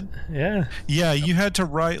limited. Yeah, you had to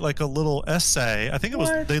write like a little essay. I think it was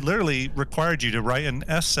they literally required you to write an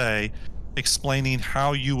essay explaining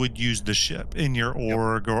how you would use the ship in your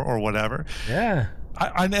org or whatever.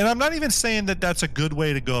 And I'm not even saying that that's a good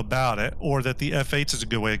way to go about it, or that the F8 is a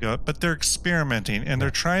good way to go, but they're experimenting and they're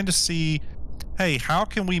trying to see, hey, how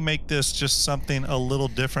can we make this just something a little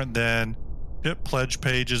different than ship pledge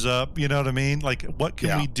pages up? You know what I mean? Like, what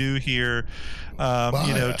can we do here,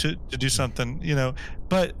 to do something,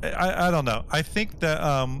 but I don't know. I think that,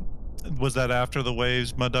 was that after the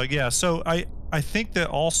waves, Mud Dog? Yeah. So I think that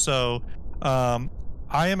also, I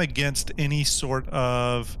am against any sort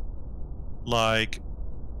of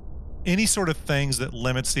things that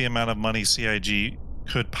limits the amount of money CIG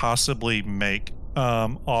could possibly make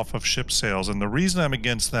off of ship sales. And the reason I'm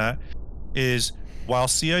against that is, while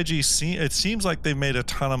CIG it seems like they made a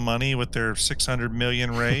ton of money with their 600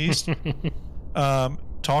 million raised,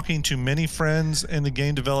 talking to many friends in the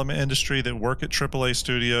game development industry that work at AAA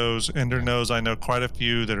studios, Ender knows I know quite a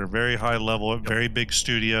few that are very high level at very big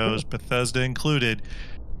studios, Bethesda included.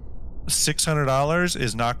 $600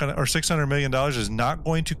 is not going to, or $600 million is not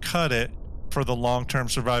going to cut it for the long-term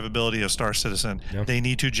survivability of Star Citizen. They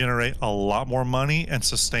need to generate a lot more money and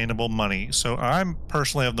sustainable money. So I'm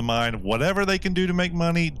personally of the mind, whatever they can do to make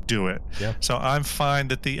money, do it. So I'm fine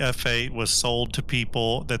that the F8 was sold to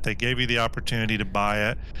people, that they gave you the opportunity to buy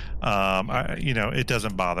it. It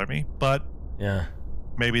doesn't bother me, but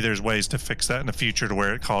maybe there's ways to fix that in the future to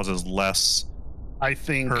where it causes less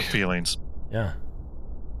hurt feelings.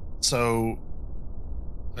 So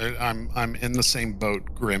I'm in the same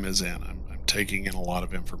boat Grim is in. I'm taking in a lot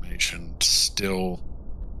of information, still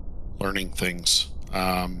learning things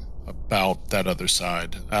about that other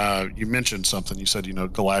side. You mentioned something. You said,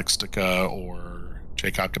 Galactica or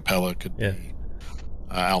Jacob Capella could be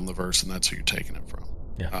out in the verse, and that's who you're taking it from.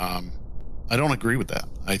 I don't agree with that.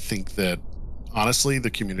 I think that, honestly,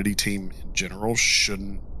 the community team in general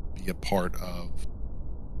shouldn't be a part of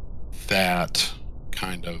that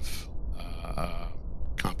kind of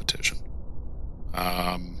competition,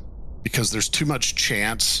 because there's too much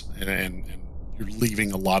chance, and you're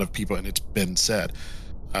leaving a lot of people, and it's been said,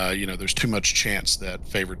 there's too much chance that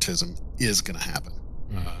favoritism is going to happen.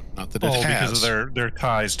 Not that it has, because of their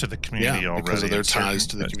ties to the community already. Because of their ties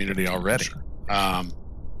to the community already.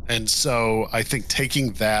 And so I think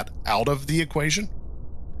taking that out of the equation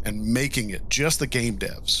and making it just the game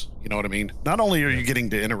devs, you know what I mean? Not only are you getting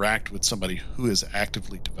to interact with somebody who is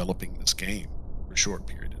actively developing this game for a short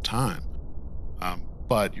period of time,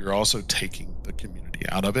 but you're also taking the community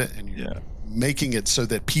out of it, and you're making it so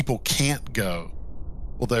that people can't go,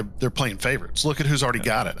 well, they're playing favorites. Look at who's already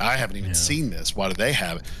got it. I haven't even seen this. Why do they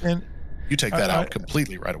have it? And you take that out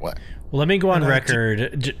completely right away. Well, let me go on record.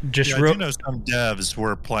 I do know some devs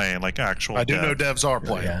were playing, like actual I do know devs are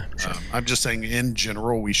playing. I'm just saying, in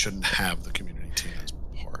general, we shouldn't have the community team as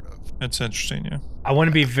part of. It's interesting, I want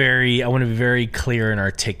to be very clear and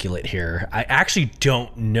articulate here. I actually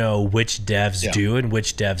don't know which devs do and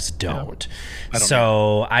which devs don't.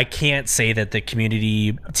 I can't say that the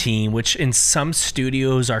community team, which in some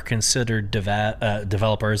studios are considered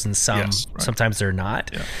developers, and sometimes they're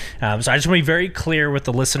not. So I just want to be very clear with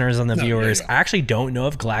the listeners and the viewers. I actually don't know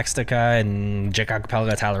if Galactica and Jacob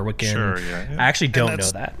Capella, Tyler Wicken. I actually don't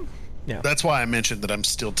know that. That's why I mentioned that I'm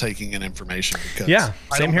still taking in information, because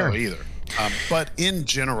I same don't here know either. But in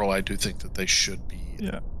general, I do think that they should be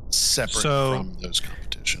separate from those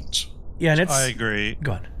competitions. And I agree.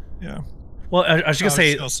 Go on. Well, I was going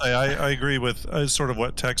to say, I agree with sort of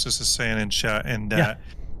what Texas is saying in chat, and that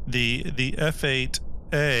the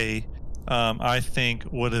F8A, I think,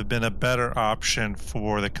 would have been a better option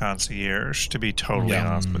for the concierge, to be totally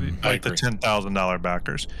honest with you, like the $10,000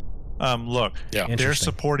 backers. Look, they're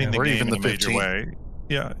supporting the game in a major way.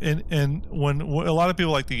 And when a lot of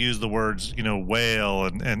people like to use the words, whale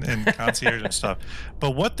and concierge and stuff,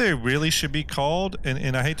 but what they really should be called,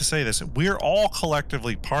 and I hate to say this, we're all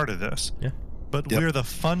collectively part of this, but we're the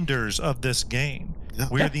funders of this game.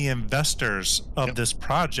 We're the investors of this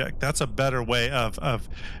project. That's a better way of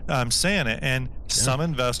saying it. And some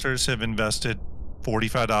investors have invested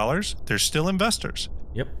 $45. They're still investors.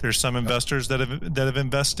 Yep. There's some investors that have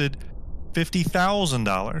invested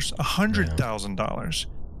 $50,000, $100,000.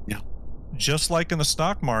 Yeah. Just like in the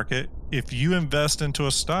stock market, if you invest into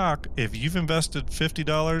a stock, if you've invested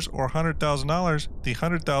 $50 or $100,000, the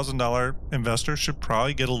 $100,000 investor should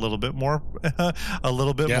probably get a little bit more,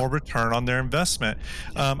 more return on their investment.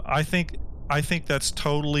 I think that's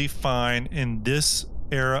totally fine in this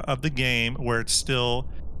era of the game where it's still,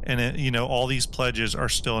 and all these pledges are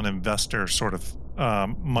still an investor sort of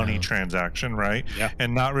money transaction, right? Yeah.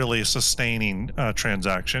 And not really a sustaining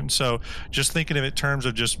transaction. So just thinking of it in terms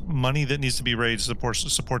of just money that needs to be raised to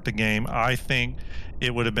support the game, I think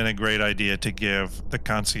it would have been a great idea to give the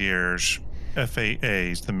concierge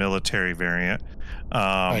FAAs, the military variant.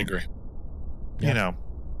 I agree.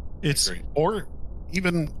 It's or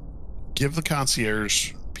even give the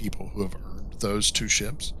concierge people who have earned those 2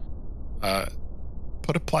 ships,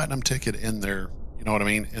 put a platinum ticket in their,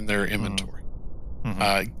 in their inventory.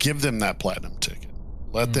 Give them that platinum ticket.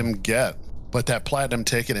 Let them but that platinum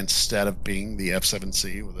ticket, instead of being the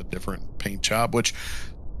F7C with a different paint job, which,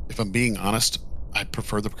 if I'm being honest, I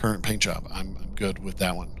prefer the current paint job. I'm good with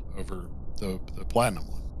that one over the platinum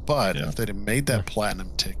one. But if they'd have made that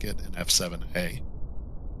platinum ticket in F7A,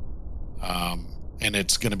 and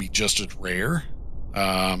it's going to be just as rare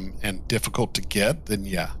and difficult to get, then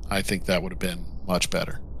I think that would have been much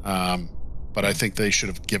better. But I think they should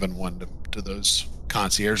have given one to those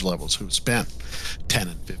concierge levels who spent 10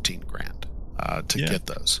 and 15 grand to get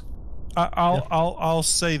those. I'll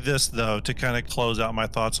say this though, to kind of close out my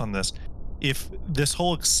thoughts on this. If this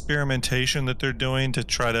whole experimentation that they're doing to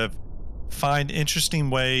try to find interesting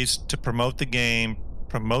ways to promote the game,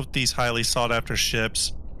 promote these highly sought after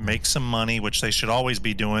ships, make some money, which they should always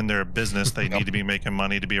be doing. They're a business. They need to be making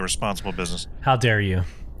money to be a responsible business. How dare you?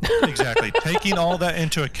 Exactly. Taking all that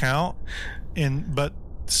into account, but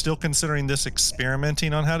still considering this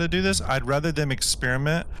experimenting on how to do this, I'd rather them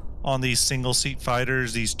experiment on these single seat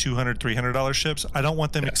fighters, these $200, $300 ships. I don't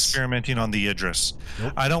want them experimenting on the Idris.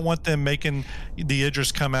 Nope. I don't want them making the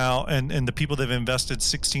Idris come out and the people that have invested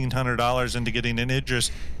 $1,600 into getting an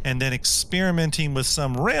Idris and then experimenting with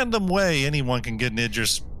some random way anyone can get an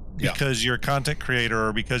Idris because you're a content creator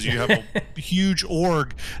or because you have a huge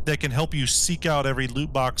org that can help you seek out every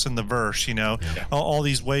loot box in the verse, all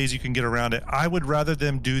these ways you can get around it. I would rather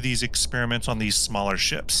them do these experiments on these smaller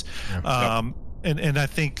ships. And I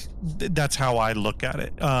think that's how I look at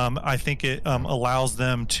it. I think it allows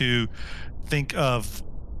them to think of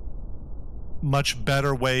much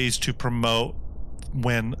better ways to promote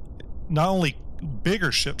when not only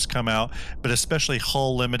bigger ships come out, but especially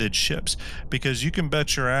hull limited ships, because you can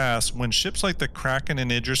bet your ass when ships like the Kraken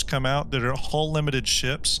and Idris come out that are hull limited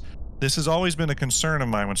ships. This has always been a concern of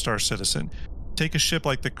mine when Star Citizen. Take a ship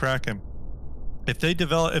like the Kraken.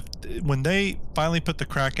 When they finally put the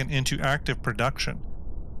Kraken into active production,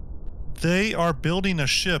 they are building a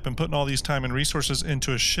ship and putting all these time and resources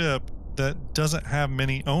into a ship that doesn't have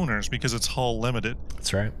many owners because it's hull limited.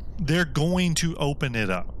 That's right. They're going to open it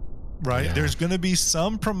up. Right. Yeah. There's going to be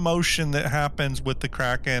some promotion that happens with the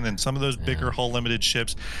Kraken and some of those bigger hull limited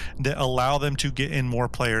ships that allow them to get in more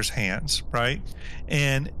players' hands. Right.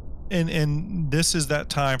 And this is that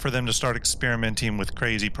time for them to start experimenting with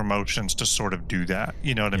crazy promotions to sort of do that.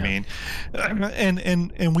 You know what I mean?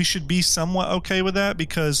 And we should be somewhat okay with that,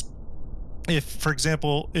 because for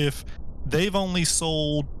example, if they've only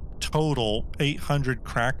sold total 800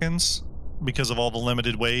 Krakens because of all the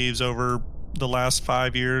limited waves over the last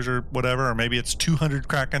 5 years or whatever, or maybe it's 200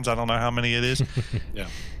 Krakens. I don't know how many it is.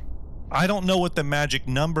 I don't know what the magic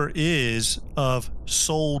number is of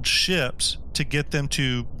sold ships to get them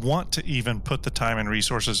to want to even put the time and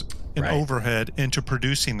resources and overhead into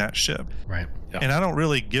producing that ship. Right. Yeah. And I don't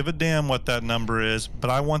really give a damn what that number is, but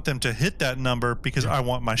I want them to hit that number because I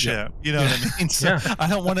want my ship. You know what I mean? So I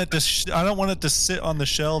don't want it to. I don't want it to sit on the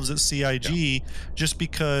shelves at CIG just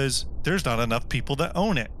because there's not enough people that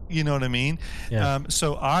own it. You know what I mean? Yeah.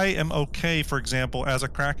 So I am okay, for example, as a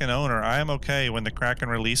Kraken owner, I am okay when the Kraken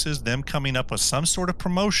releases, them coming up with some sort of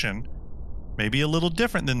promotion, maybe a little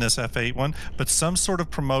different than this F8 one, but some sort of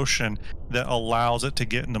promotion that allows it to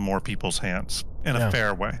get into more people's hands in a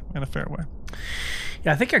fair way.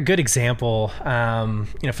 Yeah, I think a good example,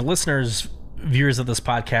 for listeners, viewers of this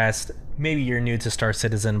podcast, maybe you're new to Star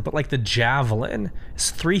Citizen, but like the Javelin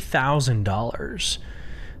is $3,000.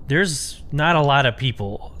 There's not a lot of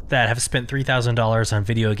people that have spent $3,000 on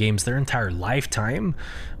video games their entire lifetime,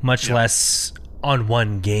 much less on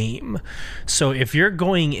one game. So if you're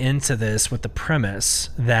going into this with the premise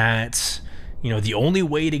that, you know, the only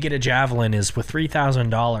way to get a Javelin is with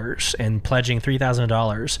 $3,000 and pledging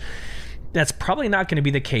 $3,000, that's probably not going to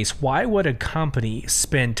be the case. Why would a company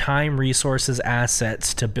spend time, resources,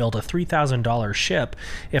 assets to build a $3,000 ship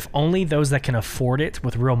if only those that can afford it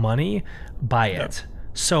with real money buy it?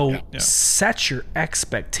 So set your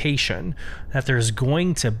expectation that there's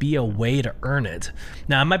going to be a way to earn it.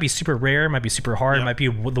 Now, it might be super rare, it might be super hard, it might be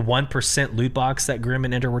the 1% loot box that Grim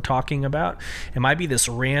and Ender were talking about. It might be this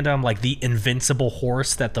random, like the invincible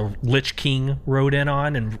horse that the Lich King rode in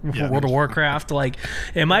on in World of Warcraft. Like,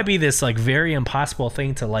 it might be this like very impossible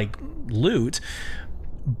thing to like loot,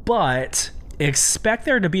 but expect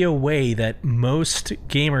there to be a way that most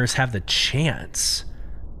gamers have the chance.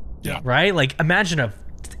 Yeah. Right? Like, imagine a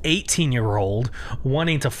 18-year-old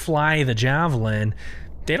wanting to fly the Javelin.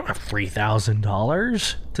 They don't have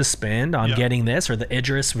 $3,000 to spend on getting this, or the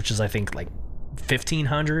Idris, which is I think like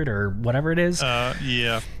 $1,500 or whatever it is. I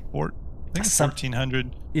think it's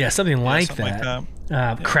 1,400. Yeah, something like something that. Like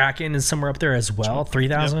that. Kraken is somewhere up there as well,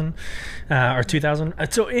 3,000 or 2,000.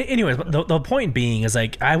 So anyways, the point being is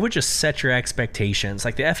like, I would just set your expectations.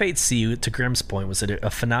 Like the F8C, to Grim's point, was a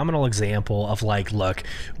phenomenal example of like, look,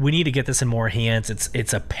 we need to get this in more hands.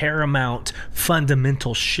 It's a paramount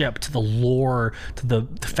fundamental ship to the lore, to the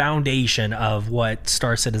foundation of what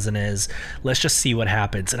Star Citizen is. Let's just see what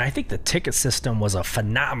happens. And I think the ticket system was a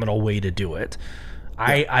phenomenal way to do it.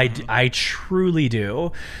 I truly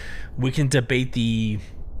do. We can debate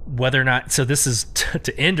whether or not. So this is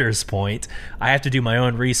to Ender's point. I have to do my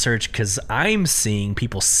own research because I'm seeing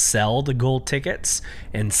people sell the gold tickets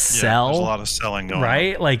and sell. There's a lot of selling going on.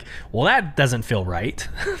 Right? Like, well, that doesn't feel right.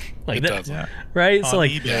 Like it that, doesn't. Right? On So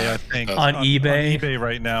like eBay, I think on eBay. On eBay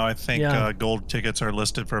right now, I think gold tickets are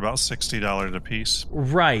listed for about $60 a piece.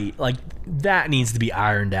 Right, like that needs to be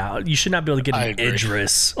ironed out. You should not be able to get an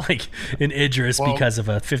Idris, because of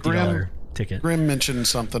a $50 ticket. Grim mentioned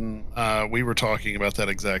something. We were talking about that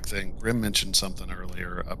exact thing. Grim mentioned something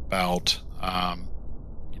earlier about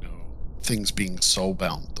things being soul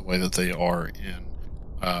bound the way that they are in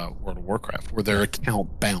World of Warcraft, where they're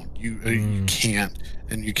account bound. You can't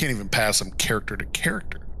even pass them character to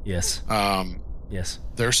character. Yes. Yes.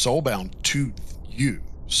 They're soul bound to you.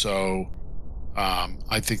 So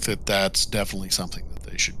I think that that's definitely something that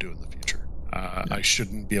they should do in the future. I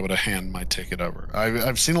shouldn't be able to hand my ticket over.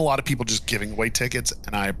 I've seen a lot of people just giving away tickets,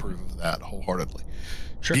 and I approve of that wholeheartedly.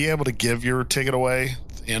 Sure. Be able to give your ticket away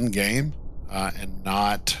in game and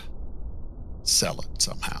not sell it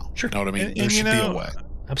somehow. Sure. You know what I mean? And there should be a way.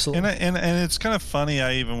 Absolutely. And it's kind of funny.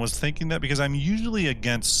 I even was thinking that because I'm usually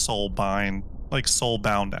against soulbound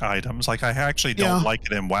items. Like I actually don't like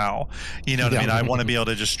it in WoW. You know what I mean? I want to be able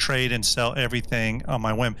to just trade and sell everything on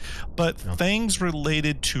my whim. But things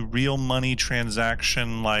related to real money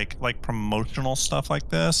transaction, like promotional stuff like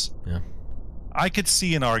this, I could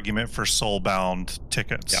see an argument for soulbound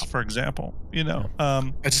tickets, for example.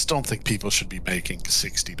 I just don't think people should be making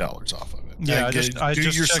 $60 off of it. Yeah, I do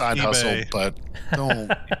just your checked side eBay. hustle, but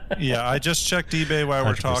don't. Yeah, I just checked eBay while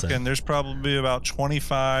we're 100%. talking. There's probably about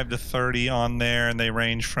 25 to 30 on there, and they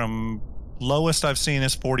range from lowest I've seen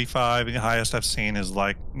is 45, and the highest I've seen is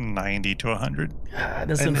like 90 to 100. It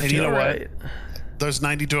doesn't And feel you know right. Those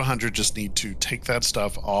 90 to 100 just need to take that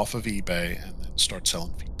stuff off of eBay and then start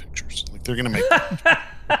selling feed pictures. Like they're going to make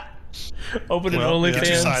Open an get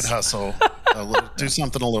your OnlyFans. side hustle. Do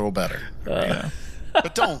something a little better.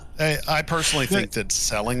 But don't. I personally think that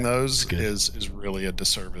selling those is really a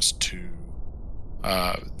disservice to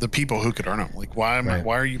the people who could earn them. Like, why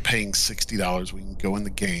are you paying $60 when you can go in the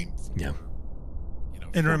game?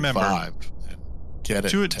 And remember, and get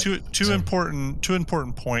it. Two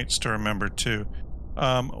important points to remember too.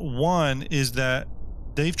 One is that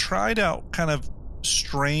they've tried out kind of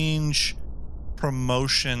strange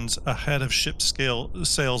promotions ahead of ship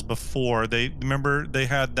sales before. They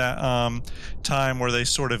had that time where they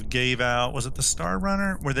sort of gave out, was it the Star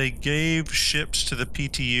Runner, where they gave ships to the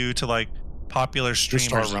PTU to like popular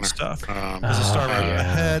streamers and stuff. It was a Star Runner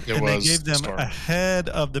ahead, and they gave them ahead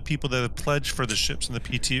of the people that had pledged for the ships in the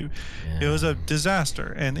PTU. It was a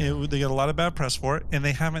disaster, and they got a lot of bad press for it, and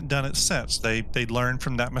they haven't done it since. They learned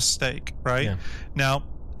from that mistake, right? Now,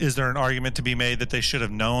 is there an argument to be made that they should have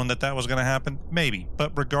known that was going to happen? Maybe.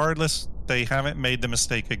 But regardless, they haven't made the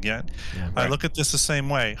mistake again. I look at this the same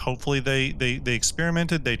way. Hopefully they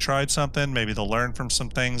experimented, they tried something, maybe they'll learn from some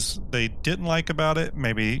things they didn't like about it.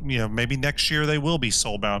 Maybe next year they will be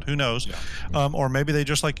soulbound, who knows? Or maybe they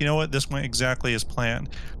just like, you know what, this went exactly as planned.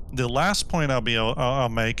 The last point I'll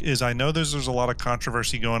make is I know there's a lot of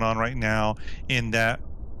controversy going on right now in that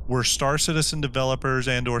were Star Citizen developers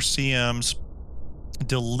and or CMs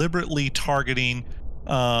deliberately targeting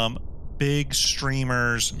big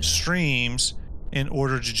streamers' streams in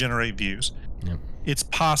order to generate views. Yeah. It's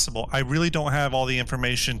possible. I really don't have all the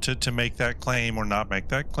information to make that claim or not make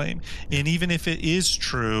that claim. And even if it is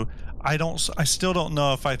true, I still don't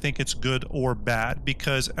know if I think it's good or bad,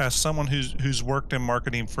 because as someone who's worked in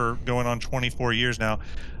marketing for going on 24 years now,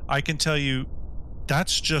 I can tell you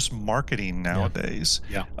that's just marketing nowadays.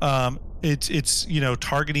 Yeah. It's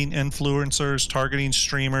targeting influencers, targeting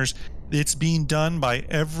streamers. It's being done by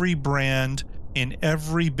every brand in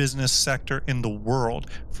every business sector in the world,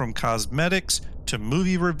 from cosmetics to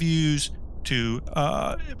movie reviews to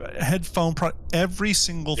headphone every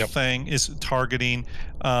single thing is targeting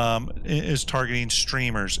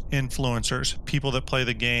streamers, influencers, people that play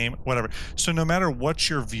the game, whatever. So no matter what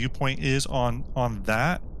your viewpoint is on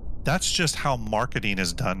that, that's just how marketing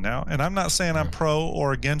is done now. And I'm not saying I'm pro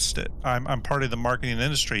or against it. I'm part of the marketing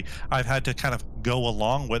industry. I've had to kind of go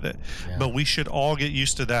along with it, but we should all get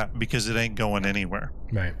used to that, because it ain't going anywhere.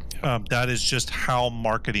 Right. That is just how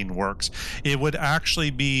marketing works. It would actually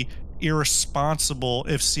be irresponsible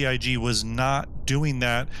if CIG was not doing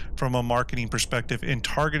that from a marketing perspective and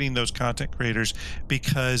targeting those content creators,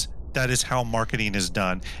 because that is how marketing is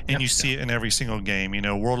done. And you see it in every single game.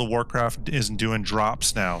 World of Warcraft is doing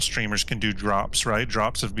drops now. Streamers can do drops, right?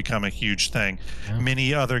 Drops have become a huge thing.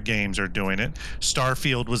 Many other games are doing it.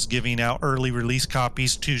 Starfield was giving out early release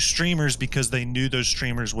copies to streamers because they knew those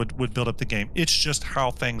streamers would build up the game. It's just how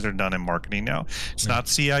things are done in marketing now. It's not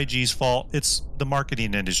CIG's fault. It's the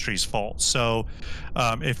marketing industry's fault. So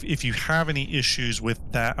if you have any issues with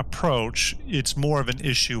that approach, it's more of an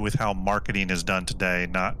issue with how marketing is done today,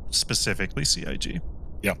 not specifically CIG.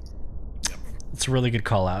 Yep. It's a really good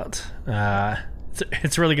call out.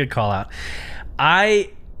 It's a really good call out.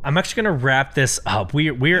 I'm actually going to wrap this up.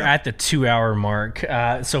 We're at the 2-hour mark.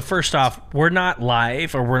 So first off, we're not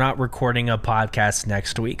live, or we're not recording a podcast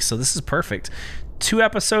next week. So this is perfect. 2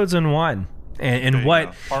 episodes in one. And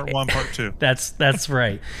what part 1, part 2. That's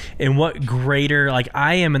right. And what greater, like,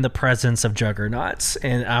 I am in the presence of juggernauts,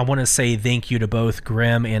 and I want to say thank you to both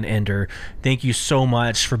Grim and Ender. Thank you so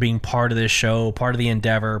much for being part of this show, part of the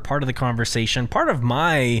endeavor, part of the conversation, part of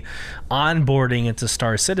my onboarding into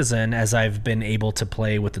Star Citizen as I've been able to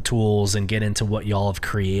play with the tools and get into what y'all have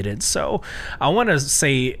created. So I want to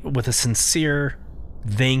say with a sincere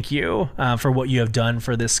thank you for what you have done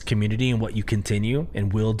for this community and what you continue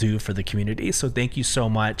and will do for the community. So thank you so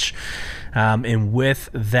much. And with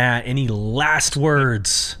that, any last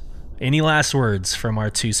words from our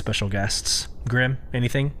 2 special guests? Grim,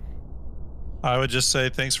 anything? I would just say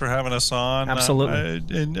thanks for having us on.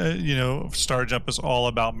 Absolutely. Star Jump is all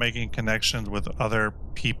about making connections with other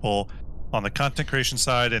people on the content creation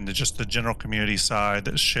side and just the general community side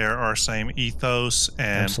that share our same ethos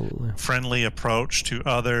and friendly approach to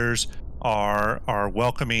others, are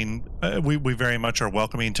welcoming. We very much are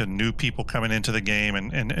welcoming to new people coming into the game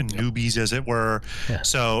and newbies, as it were.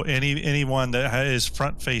 So anyone that is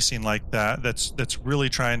front facing like that's really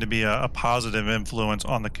trying to be a positive influence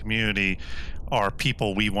on the community are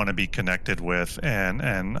people we want to be connected with. And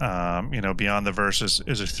Beyond the Verse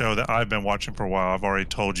is a show that I've been watching for a while. I've already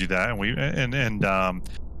told you that, and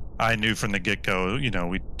I knew from the get-go,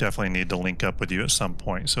 we definitely need to link up with you at some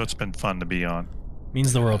point. So it's been fun to be on.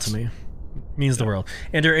 Means the world to me. Means the world.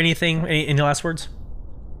 Ender, anything? Any last words?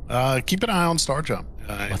 Keep an eye on Star Jump.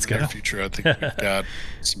 Let's in the go. future, I think we've got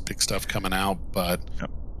some big stuff coming out, but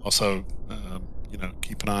also,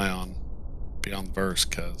 keep an eye on Beyond the Verse,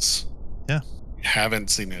 because haven't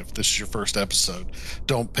seen it, if this is your first episode,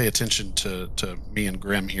 don't pay attention to me and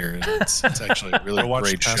Grim here. It's actually a really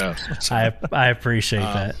great show. So, I appreciate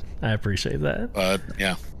that. I appreciate that. But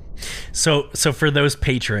yeah. So for those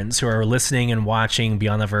patrons who are listening and watching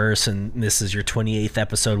Beyond the Verse, and this is your 28th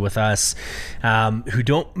episode with us,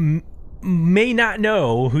 who may not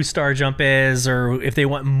know who Star Jump is, or if they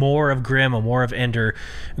want more of Grim or more of Ender,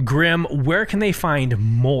 Grim, where can they find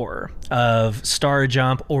more of Star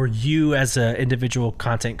Jump or you as an individual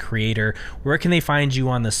content creator? Where can they find you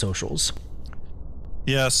on the socials?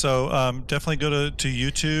 Yeah, so definitely go to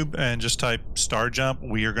YouTube and just type Star Jump.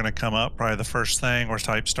 We are going to come up probably the first thing, or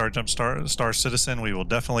type Star Jump Star Citizen. We will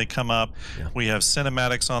definitely come up. Yeah. We have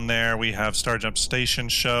cinematics on there. We have Star Jump Station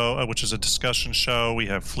Show, which is a discussion show. We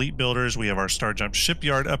have Fleet Builders. We have our Star Jump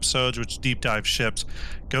Shipyard episodes, which deep dive ships.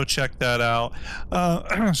 Go check that out.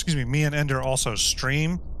 Excuse me. Me and Ender also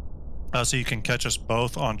stream. So you can catch us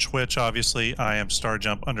both on Twitch. Obviously, I am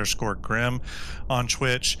StarJump_Grim on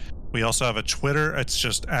Twitch. We also have a Twitter. It's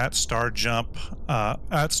just at StarJump,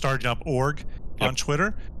 at StarJump.org on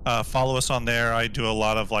Twitter. follow us on there. I do a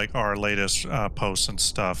lot of like our latest posts and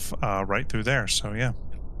stuff right through there. So yeah.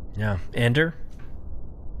 Yeah. Ender?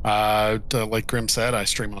 Like Grim said, I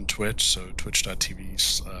stream on Twitch, so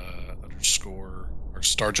twitch.tv underscore or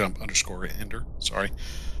starjump underscore Ender. Sorry.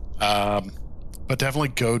 But definitely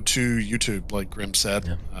go to YouTube, like Grim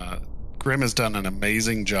said. Yeah. Grim has done an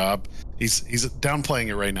amazing job. He's downplaying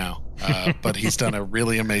it right now, but he's done a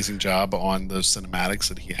really amazing job on those cinematics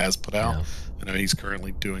that he has put out. Yeah. I know he's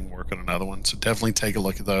currently doing work on another one, so definitely take a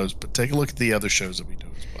look at those. But take a look at the other shows that we do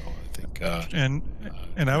as well. I think.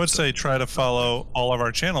 And I would say try to follow all of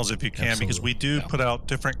our channels if you can, Absolutely. because we do put out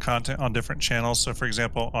different content on different channels. So, for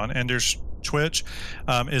example, on Ender's Twitch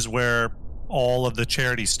is where all of the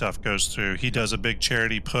charity stuff goes through. He does a big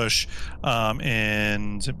charity push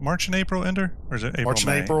in is it March and April, Ender, or is it April? March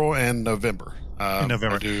and April and November. In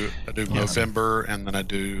November. I do November, and then I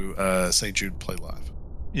do St. Jude Play Live.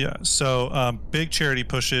 Yeah, so big charity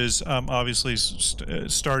pushes, obviously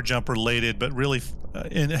Star Jump related, but really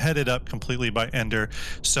headed up completely by Ender.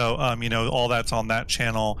 So, all that's on that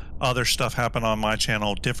channel. Other stuff happen on my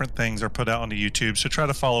channel. Different things are put out onto YouTube. So try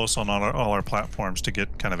to follow us on all our platforms to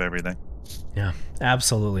get kind of everything. Yeah,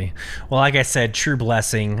 absolutely. Well, like I said, true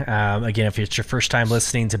blessing. Again, if it's your first time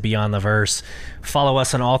listening to Beyond the Verse, follow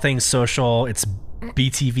us on all things social. It's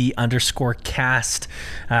BTV_cast.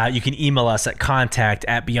 You can email us at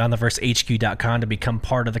contact@beyondtheversehq.com to become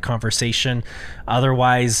part of the conversation.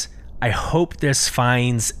 Otherwise, I hope this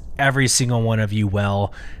finds every single one of you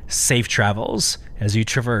well. Safe travels as you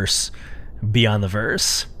traverse Beyond the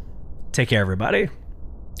Verse. Take care, everybody.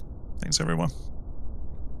 Thanks, everyone.